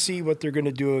anxious to see what they're going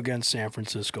to do against San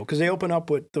Francisco because they open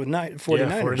up with the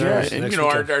 49ers. Yeah, and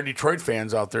our Detroit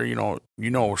fans out there, you know,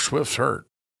 Swift's hurt.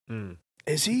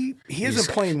 Is he? He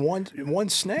isn't playing one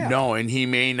snap. No, and he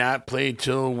may not play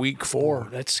till week 4. Oh,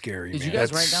 that's scary. Did you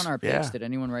guys write down our picks? Did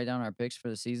anyone write down our picks for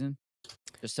the season?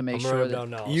 Just to make sure that I'm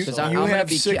definitely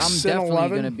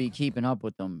going to be keeping up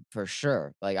with them for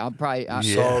sure. Like I'll probably.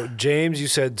 So James, you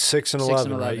said 6 and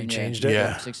 11, right? You changed it.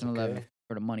 Yeah, 6 and 11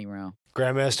 for the money round.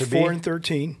 Grandmaster B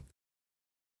 4-13.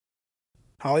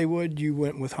 Hollywood, you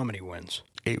went with how many wins?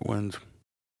 8 wins.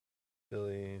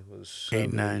 Philly was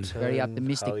 8-9. Very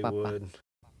optimistic, Hollywood. Papa.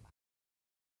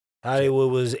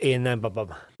 Hollywood was 8 and 9.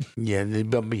 Yeah, they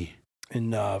bumped me.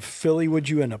 In Philly, what'd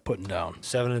you end up putting down?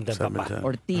 7 and 10.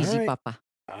 Ortiz All y right. papa.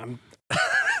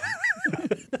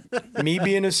 Me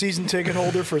being a season ticket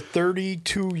holder for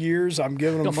 32 years, I'm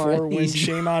giving them Come on, 4 wins. easy.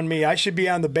 Shame on me. I should be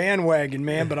on the bandwagon,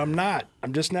 man, but I'm not.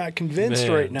 I'm just not convinced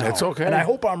Man, right now. that's okay. And I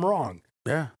hope I'm wrong.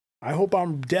 Yeah. I hope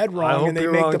I'm dead I wrong hope and they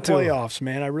you're make wrong, the too. playoffs,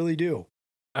 man. I really do.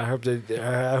 I hope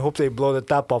they blow the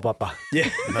top off, papa. Yeah.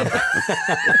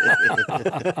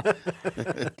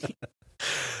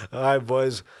 All right,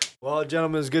 boys. Well,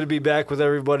 gentlemen, it's good to be back with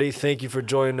everybody. Thank you for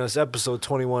joining us. Episode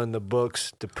 21 in the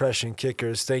books, Depression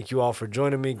Kickers. Thank you all for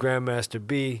joining me. Grandmaster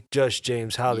B, Judge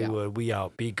James Hollywood. We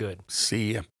out. Be good.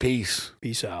 See ya. Peace.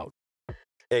 Peace out.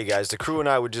 Hey guys, the crew and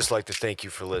I would just like to thank you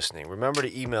for listening. Remember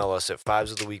to email us at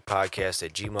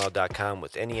fivesoftheweekpodcast@gmail.com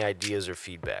with any ideas or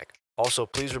feedback. Also,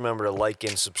 please remember to like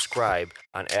and subscribe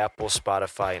on Apple,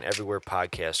 Spotify, and everywhere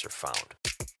podcasts are found.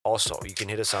 Also, you can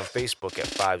hit us on Facebook at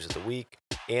Fives of the Week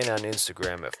and on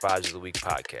Instagram at Fives of the Week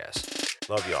Podcast.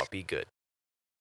 Love y'all. Be good.